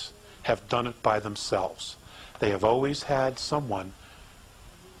done this have done it by themselves. They have always had someone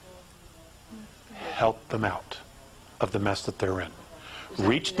help them out of the mess that they're in.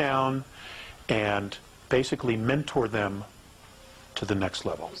 Reach down and basically mentor them to the next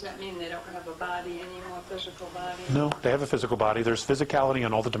level. Does that mean they don't have a body anymore, physical body? No, they have a physical body. There's physicality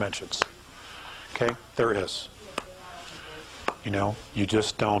in all the dimensions. Okay? There is. You know, you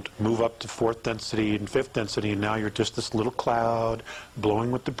just don't move up to fourth density and fifth density and now you're just this little cloud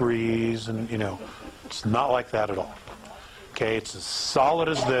blowing with the breeze and, you know, it's not like that at all. Okay? It's as solid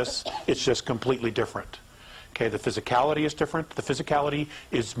as this. It's just completely different. Okay? The physicality is different. The physicality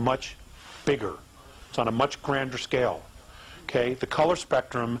is much bigger. It's on a much grander scale. Okay? The color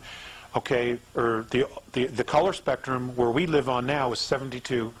spectrum, okay, or the color spectrum where we live on now is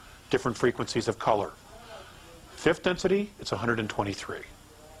 72 different frequencies of color. Fifth density, it's 123.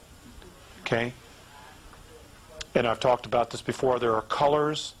 Okay? And I've talked about this before. There are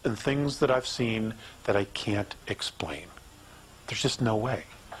colors and things that I've seen that I can't explain. There's just no way.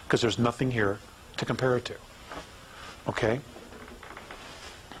 Because there's nothing here to compare it to. Okay?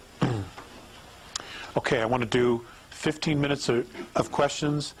 Okay, I want to do 15 minutes of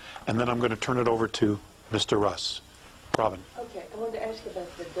questions, and then I'm going to turn it over to Mr. Russ. Robin. Okay, I wanted to ask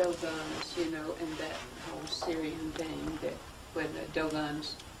about the Dogons, you know, and that whole Syrian thing, that when the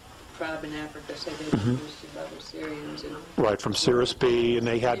Dogons tribe in Africa said they were boosted by the Syrians. And right, from Cirrus B, and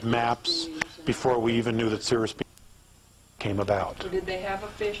they had maps before we even knew that Cirrus B came about. So did they have a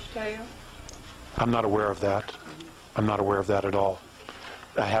fish tail? I'm not aware of that. I'm not aware of that at all.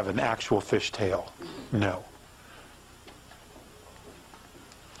 I have an actual fish tail. No.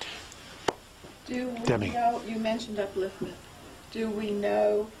 Do we Demi. know, you mentioned upliftment. Do we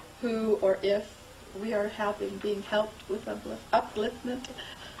know who or if we are being helped with upliftment?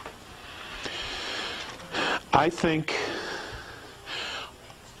 I think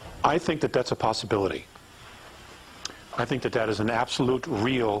that that's a possibility. I think that that is an absolute,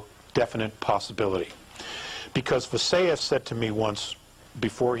 real, definite possibility. Because Visayas said to me once,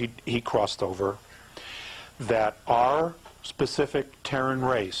 before he crossed over, that our specific Terran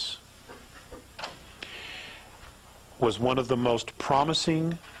race was one of the most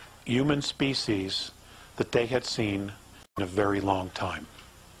promising human species that they had seen in a very long time.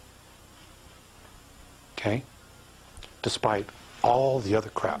 Okay? Despite all the other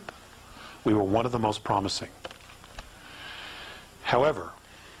crap, we were one of the most promising. However,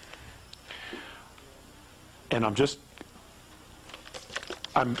 and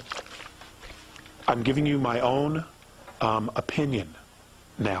I'm giving you my own opinion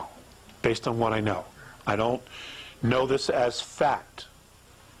now, based on what I know. I don't know this as fact.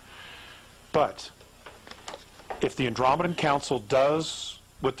 But if the Andromedan Council does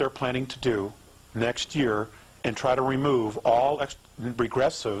what they're planning to do next year and try to remove all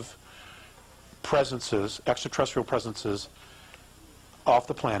regressive presences, extraterrestrial presences, off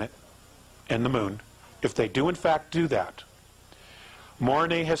the planet and the moon, if they do in fact do that,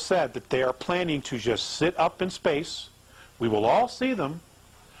 Mornay has said that they are planning to just sit up in space, we will all see them,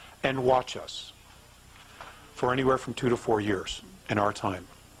 and watch us for anywhere from 2 to 4 years in our time.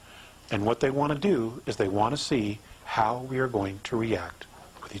 And what they want to do is they want to see how we are going to react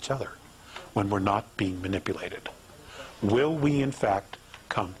with each other when we're not being manipulated. Will we in fact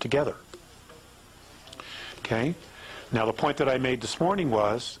come together? Okay? Now the point that I made this morning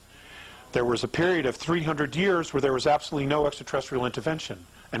was there was a period of 300 years where there was absolutely no extraterrestrial intervention.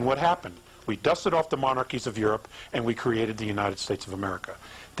 And what happened? We dusted off the monarchies of Europe and we created the United States of America.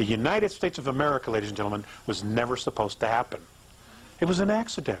 The United States of America, ladies and gentlemen, was never supposed to happen. It was an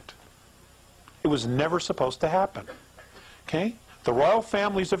accident. It was never supposed to happen. Okay? The royal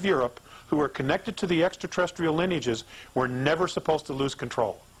families of Europe, who were connected to the extraterrestrial lineages, were never supposed to lose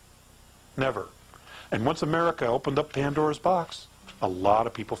control. Never. And once America opened up Pandora's box, a lot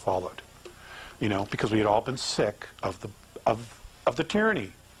of people followed. You know, because we had all been sick of the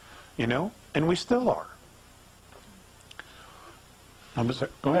tyranny, you know, and we still are. Go ahead.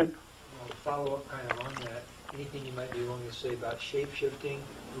 Well, to follow up kind of on that, anything you might be willing to say about shape-shifting,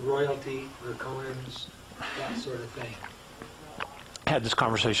 royalty, draconians, that sort of thing? I had this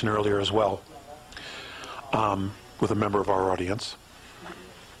conversation earlier as well with a member of our audience.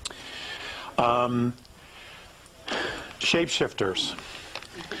 Shapeshifters.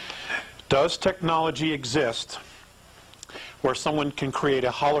 Does technology exist where someone can create a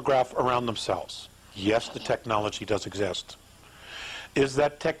holograph around themselves? Yes, the technology does exist. Is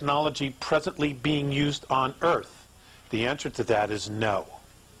that technology presently being used on Earth? The answer to that is no.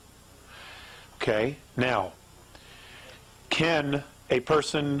 Okay, now, can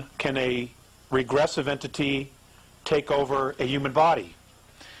a regressive entity take over a human body?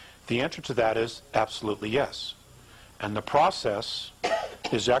 The answer to that is absolutely yes. And the process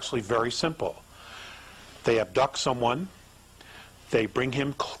is actually very simple. They abduct someone, they bring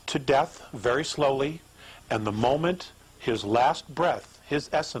him to death very slowly, and the moment his last breath, his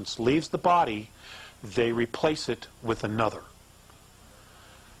essence, leaves the body, they replace it with another.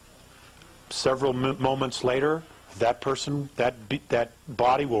 Several moments later, that person, that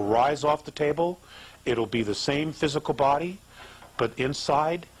body will rise off the table. It'll be the same physical body, but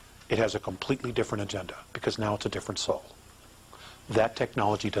inside it has a completely different agenda, because now it's a different soul. That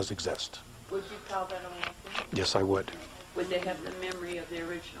technology does exist. Would you call that a Yes, I would. Would they have the memory of the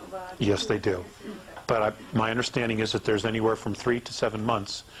original body? Yes, they do. But my understanding is that there's anywhere from 3 to 7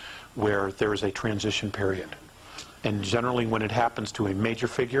 months where there is a transition period. And generally when it happens to a major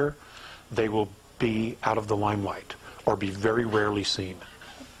figure, they will be out of the limelight or be very rarely seen.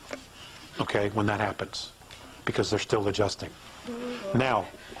 Okay, when that happens, because they're still adjusting. Now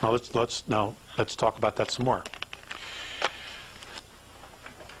let's talk about that some more.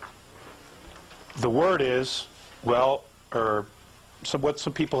 The word is, well, or what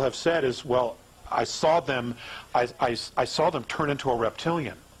some people have said is, well, I saw them turn into a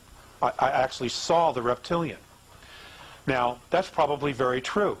reptilian. I actually saw the reptilian. Now, that's probably very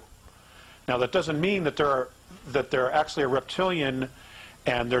true. Now, that doesn't mean that they're actually a reptilian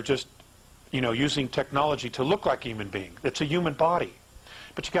and they're just, you know, using technology to look like a human being. It's a human body.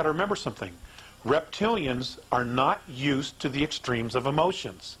 But you got to remember something. Reptilians are not used to the extremes of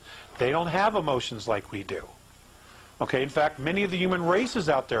emotions. They don't have emotions like we do. Okay, in fact, many of the human races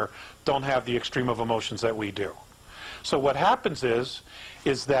out there don't have the extreme of emotions that we do. So what happens is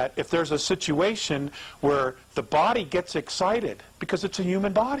that if there's a situation where the body gets excited, because it's a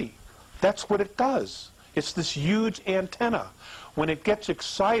human body, that's what it does. It's this huge antenna. When it gets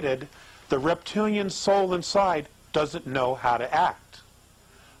excited, the reptilian soul inside doesn't know how to act.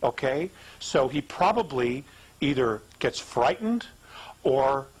 Okay? So he probably either gets frightened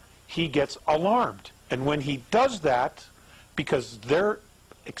or he gets alarmed. And when he does that, because they're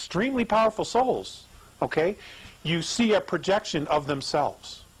extremely powerful souls, okay, you see a projection of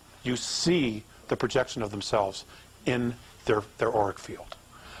themselves. You see the projection of themselves in their auric field.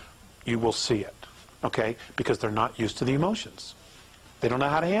 You will see it, okay, because they're not used to the emotions. They don't know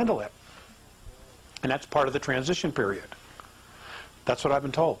how to handle it. And that's part of the transition period. That's what I've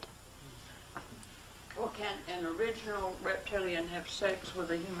been told. Well, can an original reptilian have sex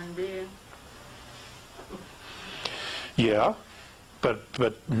with a human being? Yeah, but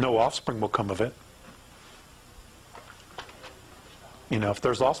no offspring will come of it. You know, if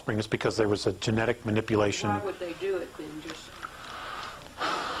there's offspring, it's because there was a genetic manipulation. Why would they do it then? Just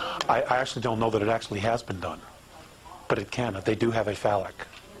I actually don't know that it actually has been done, but it can. They do have a phallic.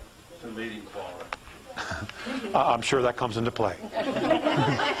 The mating quality. I'm sure that comes into play.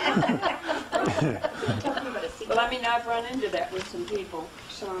 well, I mean, I've run into that with some people.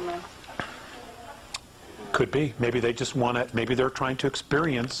 Some Could be. Maybe they just want it. Maybe they're trying to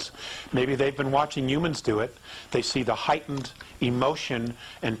experience. Maybe they've been watching humans do it. They see the heightened emotion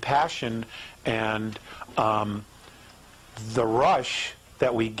and passion and the rush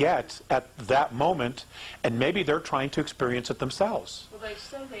that we get at that moment, and maybe they're trying to experience it themselves. well, they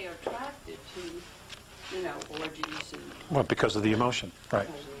say they are attracted to, you know, orgies and. Well, because of the emotion, right?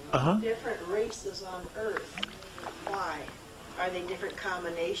 Different races on Earth. Why? Are they different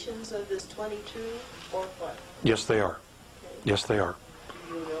combinations of this 22 or what? Yes, they are. Yes, they are.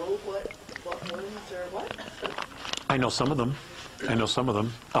 Do you know what ones are what? I know some of them. I know some of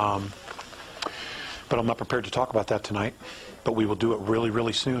them. But I'm not prepared to talk about that tonight. But we will do it really,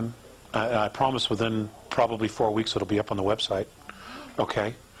 really soon. I promise within probably 4 weeks it'll be up on the website.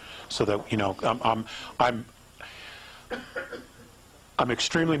 Okay? So that, you know, I'm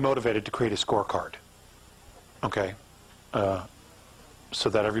extremely motivated to create a scorecard. Okay? So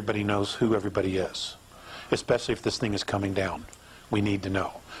that everybody knows who everybody is. Especially if this thing is coming down. We need to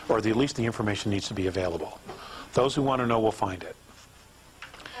know. Or at least the information needs to be available. Those who want to know will find it.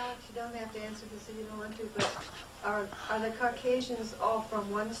 Alex, you don't have to answer this if you don't want to, but are the Caucasians all from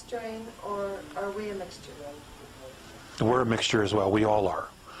one strain, or are we a mixture? We're a mixture as well. We all are.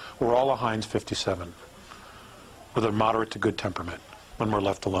 We're all a Heinz 57 with a moderate to good temperament when we're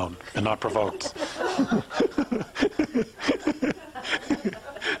left alone and not provoked.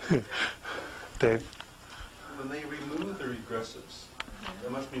 Dave? When they remove the regressives,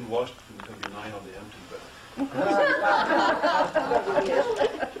 that must mean Washington can be 9 on the empty, but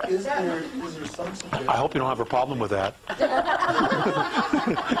Is there some suggestion? I hope you don't have a problem with that. is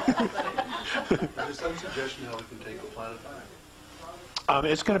there some suggestion how we can take the planet back?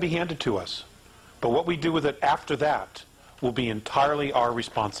 It's going to be handed to us. But what we do with it after that will be entirely our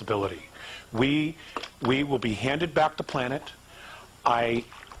responsibility. We will be handed back the planet. I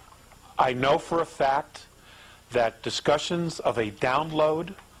know for a fact that discussions of a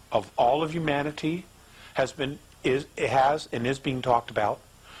download of all of humanity has and is being talked about,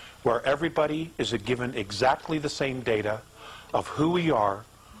 where everybody is given exactly the same data of who we are,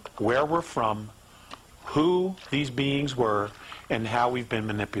 where we're from, who these beings were, and how we've been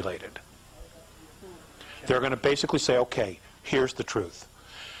manipulated. They're going to basically say, okay, here's the truth.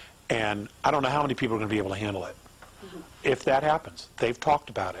 And I don't know how many people are going to be able to handle it. If that happens, they've talked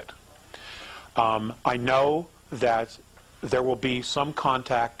about it. I know that there will be some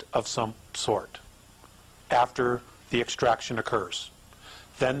contact of some sort after the extraction occurs.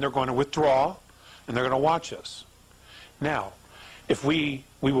 Then they're going to withdraw, and they're going to watch us. Now, if we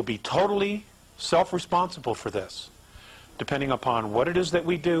will be totally self-responsible for this, depending upon what it is that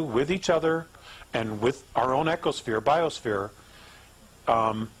we do with each other and with our own ecosphere, biosphere.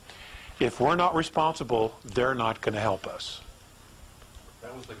 If we're not responsible, they're not going to help us.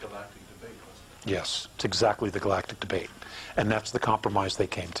 That was the galactic debate, wasn't Yes, it's exactly the galactic debate. And that's the compromise they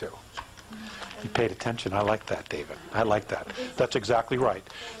came to. You paid attention. I like that, David. I like that. That's exactly right.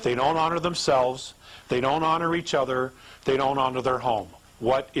 They don't honor themselves. They don't honor each other. They don't honor their home.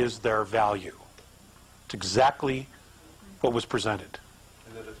 What is their value? It's exactly what was presented. it?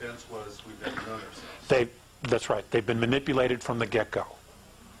 And the defense was we've got to know ourselves. That's right. They've been manipulated from the get-go.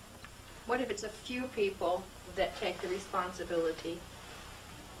 What if it's a few people that take the responsibility,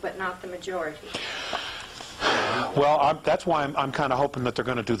 but not the majority? Well, that's why I'm kind of hoping that they're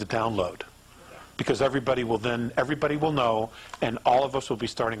going to do the download. Because everybody will know, and all of us will be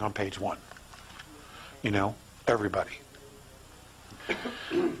starting on page 1. You know, everybody.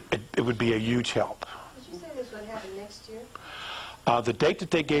 It would be a huge help. Did you say this would happen next year? The date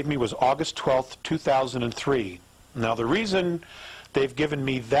that they gave me was August 12th, 2003. Now, the reason they've given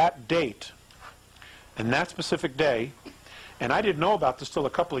me that date and that specific day, and I didn't know about this till a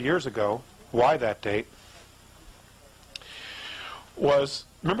couple of years ago, why that date, was,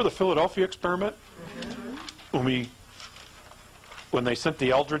 remember the Philadelphia experiment? When they sent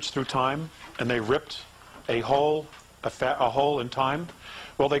the Eldridge through time and they ripped a hole in time?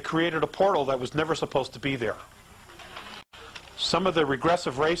 Well, they created a portal that was never supposed to be there. Some of the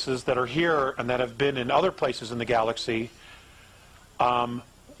regressive races that are here and that have been in other places in the galaxy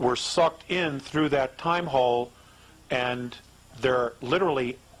were sucked in through that time hole, and they're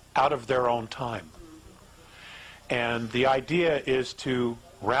literally out of their own time. And the idea is to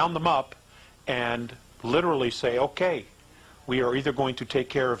round them up and literally say, okay, we are either going to take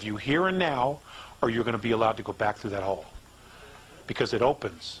care of you here and now, or you're going to be allowed to go back through that hole. Because it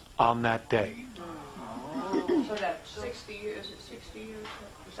opens on that day. So that's 60 years, is it 60 years?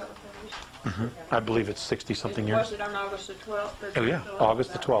 Is that what that is? I believe it's 60-something years. Was it on August the 12th? Oh, yeah,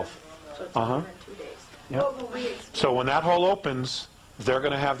 August the 12th. So it's Uh-huh. 2 days. Yep. What will we experience? So when that hole opens, they're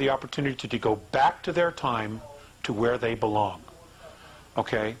going to have the opportunity to go back to their time to where they belong.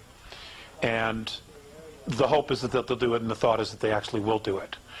 Okay? And the hope is that they'll do it, and the thought is that they actually will do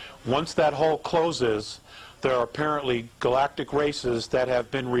it. Once that hole closes, there are apparently galactic races that have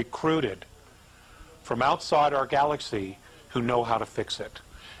been recruited from outside our galaxy who know how to fix it.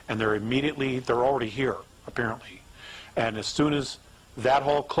 And they're already here, apparently. And as soon as that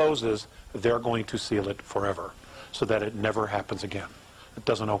hole closes, they're going to seal it forever so that it never happens again. It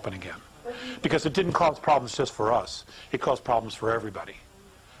doesn't open again. Because it didn't cause problems just for us. It caused problems for everybody.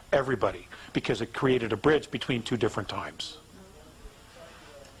 Everybody. Because it created a bridge between two different times.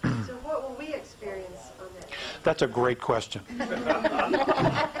 So what will we experience on that day? That's a great question.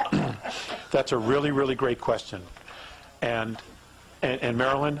 That's a really, really great question. And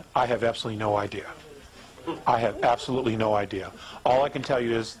Marilyn, I have absolutely no idea. I have absolutely no idea. All I can tell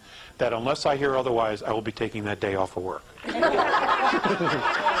you is that unless I hear otherwise, I will be taking that day off of work.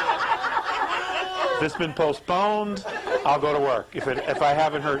 If it's been postponed, I'll go to work. If I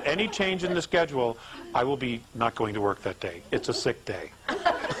haven't heard any change in the schedule, I will be not going to work that day. It's a sick day.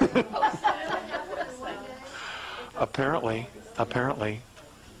 Apparently. Now,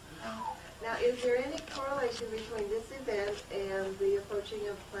 is there any correlation between this event and the approaching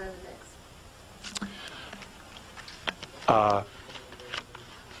of Planet X?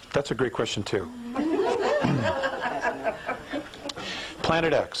 That's a great question, too.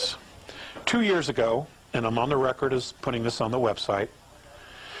 Planet X. 2 years ago, and I'm on the record as putting this on the website,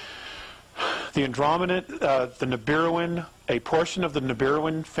 the Andromedan, the Nibiruan, a portion of the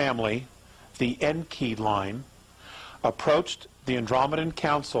Nibiruan family, the Enki line, approached the Andromedan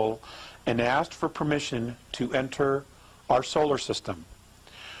Council and asked for permission to enter our solar system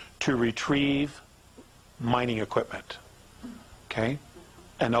to retrieve mining equipment, okay,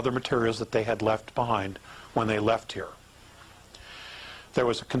 and other materials that they had left behind when they left here. There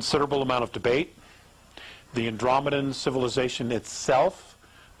was a considerable amount of debate. The Andromedan civilization itself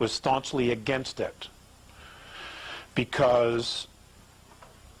was staunchly against it because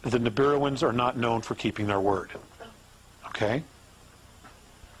the Nibiruans are not known for keeping their word. Okay?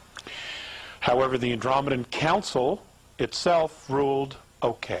 However, the Andromedan Council itself ruled,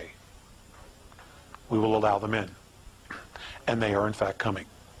 okay, we will allow them in. And they are in fact coming.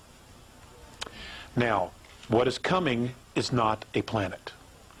 Now, what is coming is not a planet.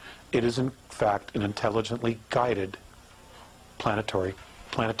 It is in fact an intelligently guided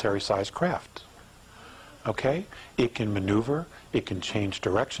planetary-sized craft. Okay? It can maneuver, it can change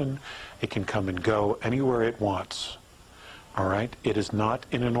direction, it can come and go anywhere it wants. All right? It is not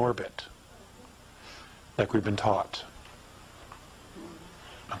in an orbit, like we've been taught.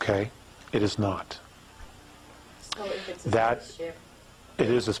 Okay? It is not. So if it's a That- spaceship, It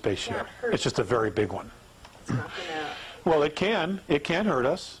is a spaceship. Not hurt. It's just a very big one. it's not gonna, Well, it can hurt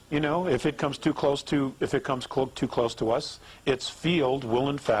us. You know, if it comes too close to too close to us, its field will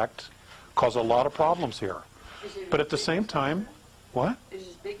in fact cause a lot of problems here. Is it But as at the big same as- time, what? Is it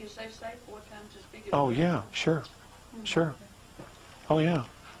as big as they say, 4 times as big as? Oh yeah, sure. Oh yeah.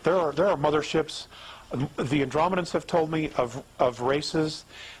 There are motherships. The Andromedans have told me of races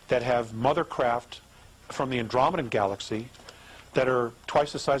that have mother craft from the Andromedan galaxy that are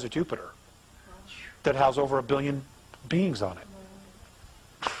twice the size of Jupiter, that house over 1 billion beings on it.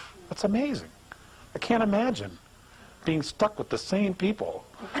 That's amazing. I can't imagine being stuck with the same people.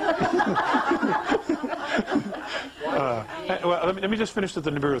 Well, let me just finish with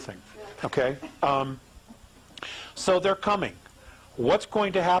the Nibiru thing, okay? So they're coming. What's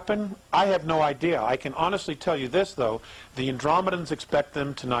going to happen? I have no idea. I can honestly tell you this, though. The Andromedans expect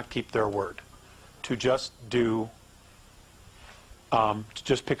them to not keep their word, to just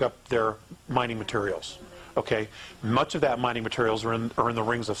pick up their mining materials. Okay, much of that mining materials are in the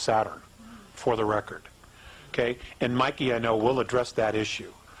rings of Saturn, for the record. Okay, and Mikey, I know, will address that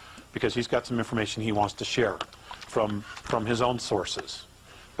issue because he's got some information he wants to share from his own sources.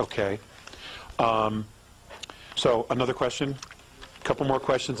 Okay, so another question, a couple more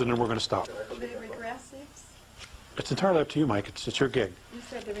questions, and then we're going to stop. The regressives? It's entirely up to you, Mike. It's your gig. You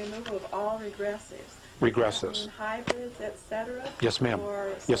said the removal of all regressives. Regressives. And hybrids, etc. Yes, ma'am. Or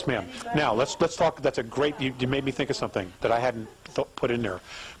Yes, so ma'am. anybody- Now, let's talk. That's a great, you made me think of something that I hadn't put in there.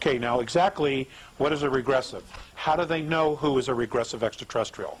 Okay, now exactly what is a regressive? How do they know who is a regressive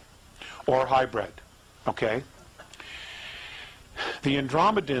extraterrestrial or hybrid? Okay? The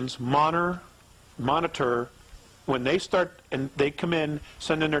Andromedans monitor when they start, and they come in,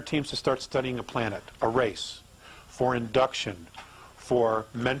 send in their teams to start studying a planet, a race, for induction, for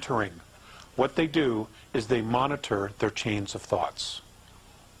mentoring. What they do is they monitor their chains of thoughts.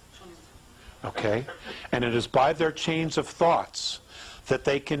 Okay? And it is by their chains of thoughts that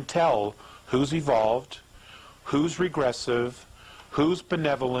they can tell who's evolved, who's regressive, who's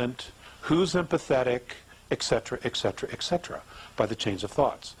benevolent, who's empathetic, etc., etc., etc., by the chains of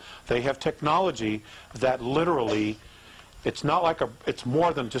thoughts. They have technology that literally, it's not like it's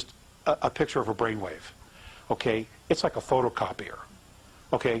more than just a picture of a brainwave. Okay? It's like a photocopier.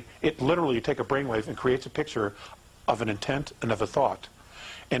 Okay? It literally, you take a brainwave and creates a picture of an intent and of a thought.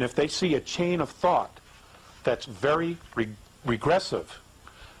 And if they see a chain of thought that's very regressive,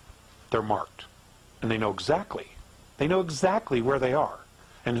 they're marked. And they know exactly where they are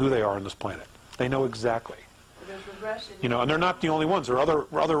and who they are on this planet. They know exactly. You know, and they're not the only ones. There are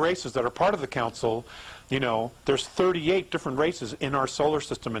other races that are part of the council. You know, there's 38 different races in our solar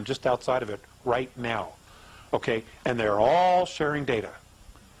system and just outside of it right now. Okay? And they're all sharing data.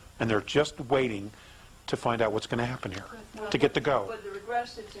 And they're just waiting to find out what's going to happen here, to get to go. Would the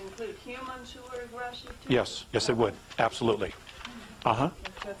regressives include humans who are regressive too? Yes, yes it would. Absolutely. Uh-huh.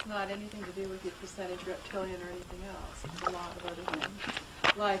 That's not anything to do with your percentage reptilian or anything else. It's a lot of other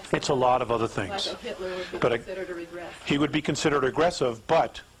things. Like It's a lot of other things. Like a Hitler would be But considered a regressive. He would be considered aggressive,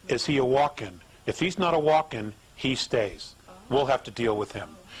 but is he a walk-in? If he's not a walk-in, he stays. We'll have to deal with him.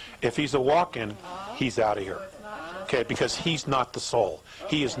 If he's a walk-in, he's out of here. Okay, because he's not the soul.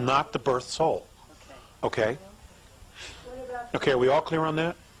 He is not the birth soul. Okay? Okay, are we all clear on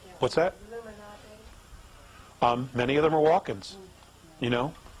that? What's that? Many of them are walk-ins. You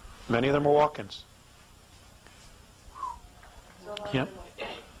know? Many of them are walk-ins. Yep.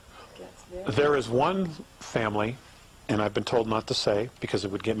 There is one family, and I've been told not to say because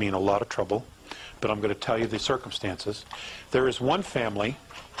it would get me in a lot of trouble, but I'm going to tell you the circumstances. There is one family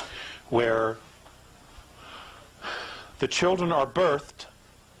where the children are birthed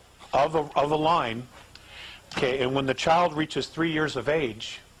of a line, okay, and when the child reaches 3 years of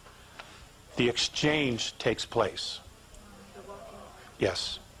age, the exchange takes place.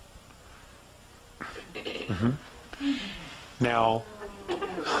 Yes. Now,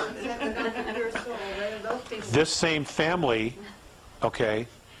 this same family, okay,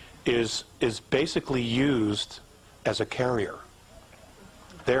 is basically used as a carrier.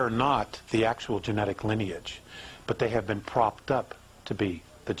 They're not the actual genetic lineage, but they have been propped up to be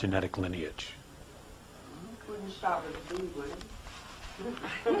the genetic lineage. Couldn't start with a bee, would it?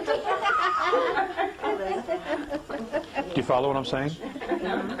 Do you follow what I'm saying?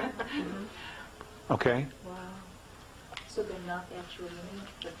 Okay. Wow. So they're not actual lineage,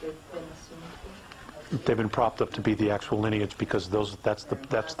 but they've been assumed to. They've been propped up to be the actual lineage because that's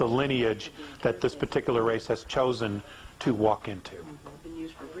the lineage that this particular race has chosen to walk into. Been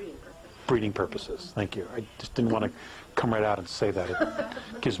used for breeding purposes. Breeding purposes. Thank you. I just didn't want to come right out and say that.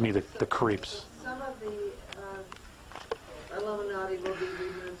 It gives me the creeps. Some of the Illuminati will be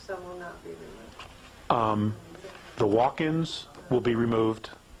removed, some will not be removed. The walk-ins will be removed.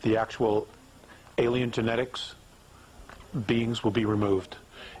 The actual alien genetics beings will be removed.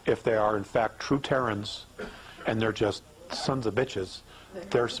 If they are in fact true Terrans and they're just sons of bitches,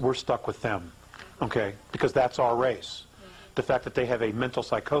 we're stuck with them, okay? Because that's our race. The fact that they have a mental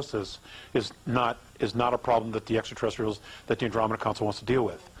psychosis is not a problem that the extraterrestrials, that the Andromeda Council wants to deal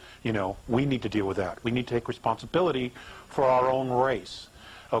with. You know, we need to deal with that. We need to take responsibility for our own race,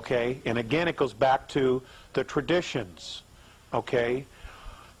 okay? And again, it goes back to the traditions, okay?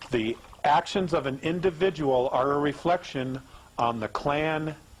 The actions of an individual are a reflection on the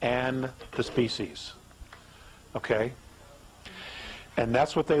clan and the species, okay? And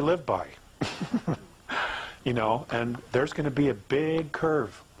that's what they live by, you know, and there's going to be a big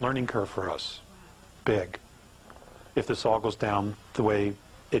curve, learning curve for us, big, if this all goes down the way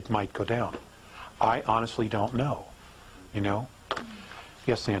it might go down. I honestly don't know, you know?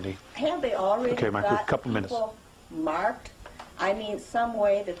 Yes, Sandy? Have they already got couple minutes. people marked? I mean, some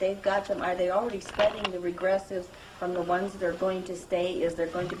way that they've got them, are they already spreading the regressives from the ones that are going to stay? Is there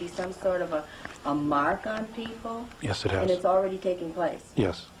going to be some sort of a mark on people? Yes, it has. And it's already taking place?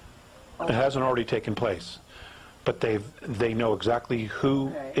 Yes. It hasn't already taken place. But they know exactly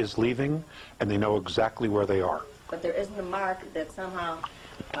who is leaving, and they know exactly where they are. But there isn't a mark that somehow...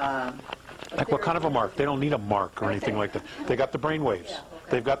 like what kind of a mark? They don't need a mark or anything like that. They got the brain waves. Yeah,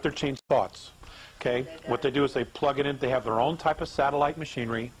 okay. They've got their chain thoughts. Okay? What they do is they plug it in. They have their own type of satellite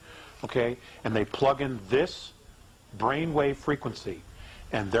machinery. Okay? And they plug in this brainwave frequency.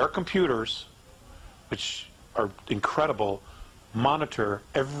 And their computers, which are incredible, monitor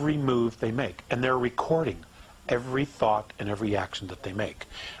every move they make, and they're recording every thought and every action that they make,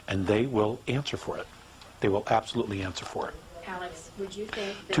 and they will answer for it. They will absolutely answer for it. Alex, would you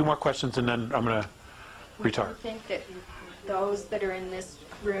think that... 2 more questions, and then I'm going to retire. Would you think that those that are in this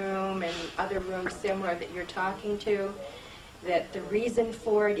room and other rooms similar that you're talking to, that the reason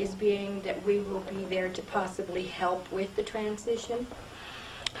for it is being that we will be there to possibly help with the transition?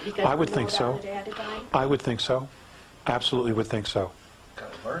 Because I would think so. I would think so. Absolutely would think so.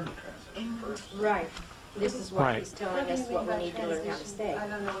 Got to learn the transition first. Right. This is what Right. he's telling us what we need to learn how to stay. I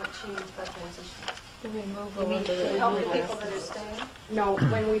don't know what she means by transition. You mean to Help the people that are staying? No,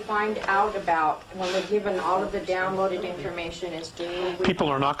 when we find out about, when we're given all of the downloaded information as to... People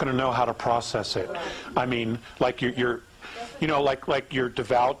are not going to know how to process it. I mean, like you're you know, like your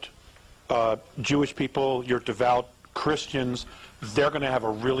devout Jewish people, your devout Christians, they're going to have a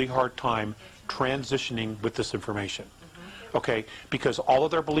really hard time transitioning with this information. Okay? Because all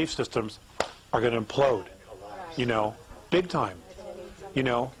of their belief systems are going to implode, you know, big time, you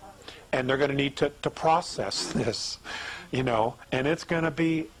know, and they're going to need to process this, you know, and it's going to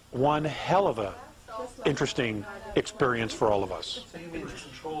be one hell of a interesting experience for all of us. So you mean the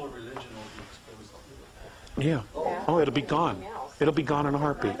control of religion will be exposed? Yeah. Oh, it'll be gone. It'll be gone in a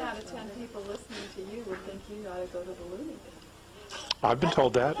heartbeat. 9 out of 10 people listening to you would think you ought to go to the loony bin. I've been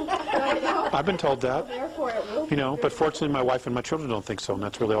told that. I've been told that. Therefore, it will You know, but fortunately my wife and my children don't think so, and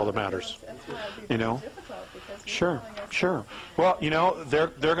that's really all that matters. That's why it'd be You know? difficult, because you're Sure, telling us sure. Well, you know, they're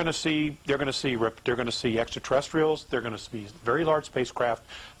going to see extraterrestrials. They're going to see very large spacecraft.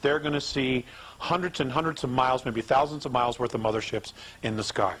 They're going to see hundreds and hundreds of miles, maybe thousands of miles worth of motherships in the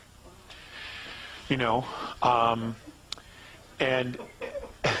sky. You know, and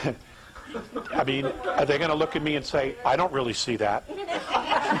I mean, are they going to look at me and say, "I don't really see that"?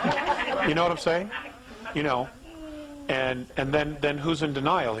 You know what I'm saying? You know, and then who's in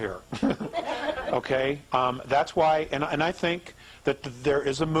denial here? Okay, that's why, and I think that there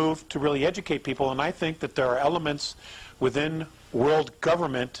is a move to really educate people, and I think that there are elements within world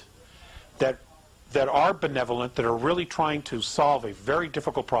government that are benevolent, that are really trying to solve a very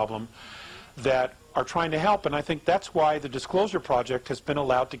difficult problem, that are trying to help, and I think that's why the Disclosure Project has been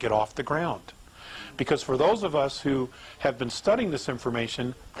allowed to get off the ground. Because for those of us who have been studying this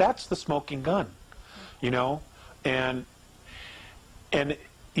information, that's the smoking gun, you know, and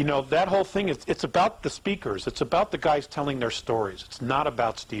you know, that whole thing, it's about the speakers. It's about the guys telling their stories. It's not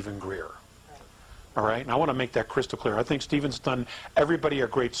about Stephen Greer. All right? And I want to make that crystal clear. I think Stephen's done everybody a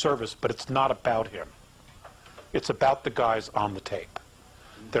great service, but it's not about him. It's about the guys on the tape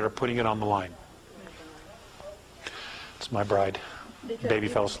that are putting it on the line. It's my bride. because Baby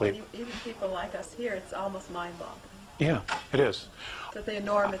fell asleep. Even people like us here, it's almost mind-boggling. Yeah, it is. The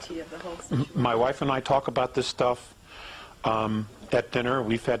enormity of the whole situation. My wife and I talk about this stuff at dinner.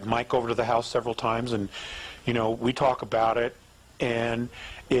 We've had Mike over to the house several times, and you know, we talk about it. And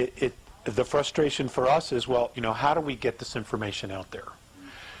the frustration for us is, well, you know, how do we get this information out there?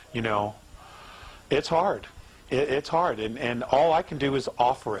 You know, it's hard. It's hard, and all I can do is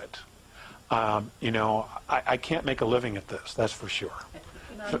offer it. You know, I can't make a living at this, that's for sure.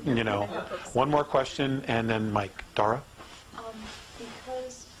 You know, one more question, and then Mike. Dara?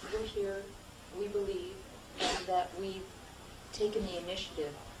 Because we're here, we believe, and that we've taken the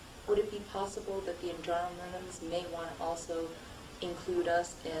initiative, would it be possible that the Andromedans may want to also include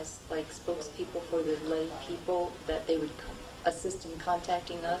us as like spokespeople for the lay people, that they would assist in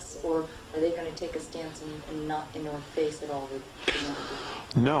contacting us, or are they going to take a stance and not in our face at all?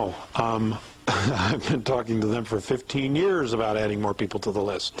 No. I've been talking to them for 15 years about adding more people to the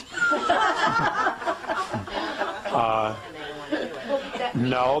list.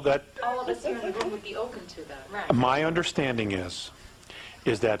 No, that... All of us here in the room would be open to that. Right. My understanding is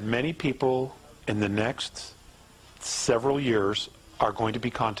that many people in the next several years are going to be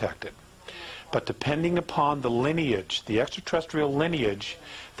contacted. But depending upon the lineage, the extraterrestrial lineage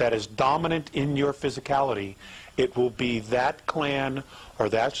that is dominant in your physicality, it will be that clan or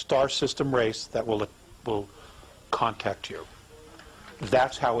that star system race that will contact you.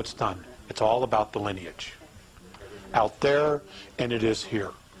 That's how it's done. It's all about the lineage. Out there, and it is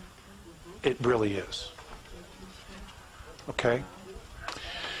here. It really is. Okay?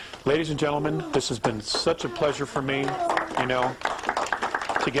 Ladies and gentlemen, this has been such a pleasure for me, you know,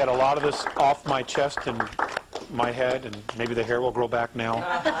 to get a lot of this off my chest and my head, and maybe the hair will grow back now.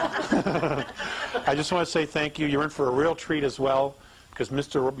 I just want to say thank you. You're in for a real treat as well, because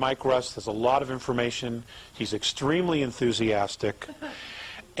Mr. Mike Rust has a lot of information. He's extremely enthusiastic.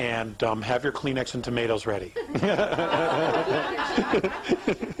 And have your Kleenex and tomatoes ready.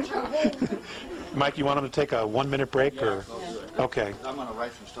 Mike, you want him to take a 1-minute break? Or? Okay. I'm going to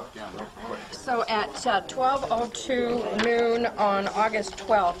write some stuff down real quick. So at 12:02 noon on August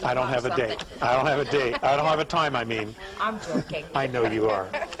 12th. I don't have a date. I don't have a date. I don't have a time, I mean. I'm joking. I know you are.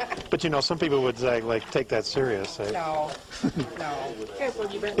 But you know, some people would say, like, take that serious. No. No.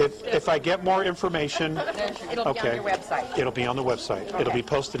 If I get more information, It'll be on your website. It'll be on the website. Okay. It'll be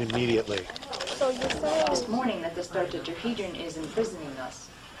posted immediately. So you're saying this morning that the star tetrahedron is imprisoning us.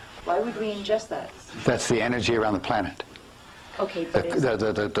 Why would we ingest that? That's the energy around the planet. Okay, but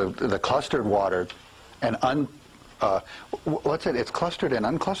The clustered water and what's it? It's clustered and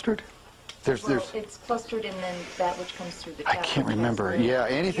unclustered? it's clustered and then that which comes through the I tap can't remember. Yeah,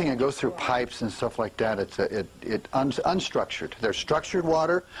 anything that goes through pipes and stuff like that, it's unstructured. There's structured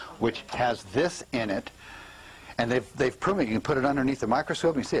water, which has this in it, and they've proven you can put it underneath the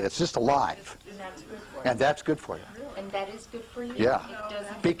microscope and you see it. It's just alive. And that's good for you. And that's good for you. And that is good for you? Yeah. It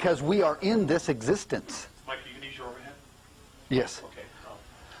doesn't- Because we are in this existence. Mike, you can use your overhead? Yes. Okay.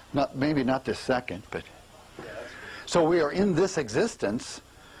 Maybe not this second, but... So we are in this existence,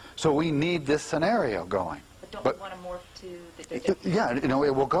 so we need this scenario going. But don't we want to morph to the... Yeah, you know,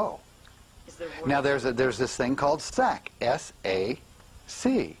 it will go. Is there Now there's this thing called SAC,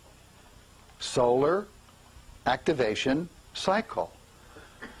 S-A-C, Solar Activation Cycle.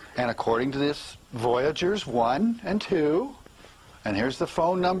 And according to this, Voyagers 1 and 2, and here's the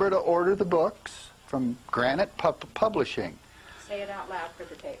phone number to order the books from Granite Publishing. Say it out loud for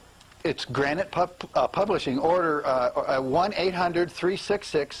the tape. It's Granite Publishing, order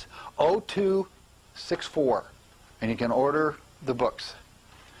 1-800-366-0264, and you can order the books.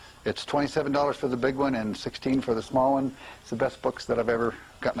 It's $27 for the big one and $16 for the small one. It's the best books that I've ever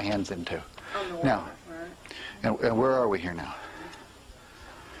got my hands into. Now, and where are we here now?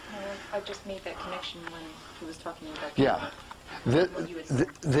 I just made that connection when he was talking about... Yeah.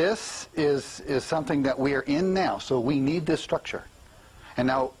 This is something that we are in now, so we need this structure. And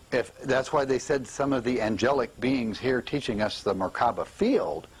now, if that's why they said some of the angelic beings here teaching us the Merkaba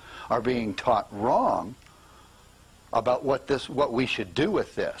field are being taught wrong about what we should do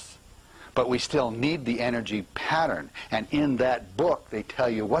with this. But we still need the energy pattern. And in that book, they tell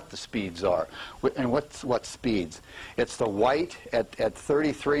you what the speeds are. And what speeds? It's the white at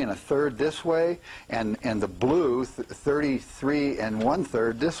 33 1/3 this way, and the blue 33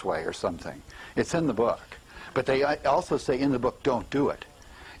 1/3 this way or something. It's in the book. But they also say in the book, don't do it.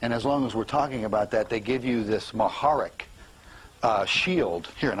 And as long as we're talking about that, they give you this Maharic shield.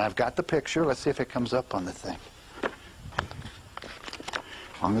 Here, and I've got the picture. Let's see if it comes up on the thing.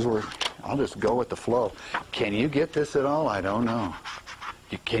 As long as I'll just go with the flow. Can you get this at all? I don't know.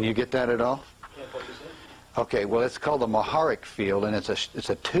 Can you get that at all? Okay, well, it's called the Maharic field, and it's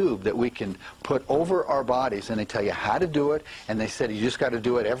a tube that we can put over our bodies, and they tell you how to do it, and they said you just got to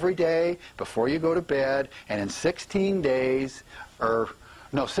do it every day before you go to bed, and in 16 days, or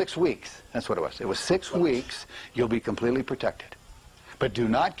no, 6 weeks, that's what it was. It was 6 weeks, you'll be completely protected. But do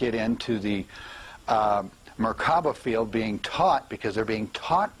not get into the Merkaba field being taught, because they're being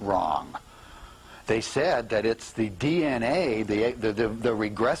taught wrong. They said that it's the DNA, the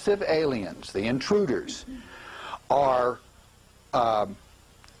regressive aliens, the intruders, are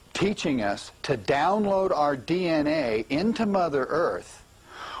teaching us to download our DNA into Mother Earth,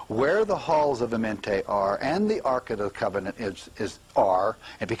 where the halls of Amenti are and the Ark of the Covenant are,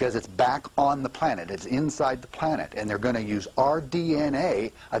 and because it's back on the planet, it's inside the planet, and they're going to use our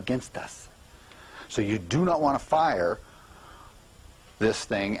DNA against us. So you do not want to fire this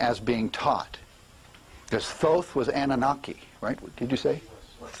thing as being taught. Because Thoth was Annunaki, right? What did you say?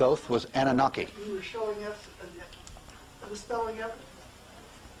 Thoth was Annunaki. You were showing us the spelling of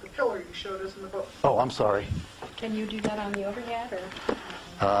the pillar you showed us in the book. Oh, I'm sorry. Can you do that on the overhead, or?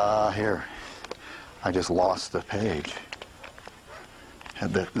 Here. I just lost the page.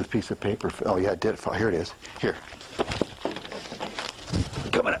 Had the piece of paper. Oh, yeah, I did. Here it is. Here.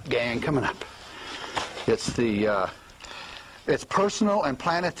 Coming up, gang, coming up. It's the, it's personal and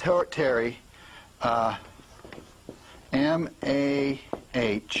planetary, M-A-H-A-R-I-C,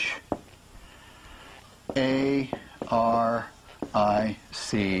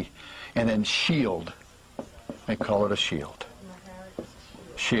 and then shield. They call it a shield.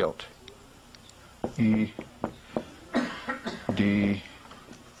 Shield. E-D-S.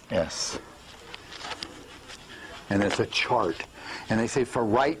 And it's a chart. And they say for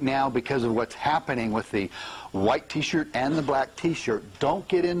right now, because of what's happening with the white t-shirt and the black t-shirt, don't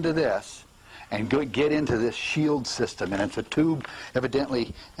get into this and get into this shield system. And it's a tube,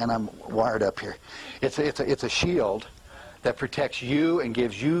 evidently, and I'm wired up here. It's a shield that protects you and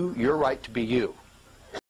gives you your right to be you.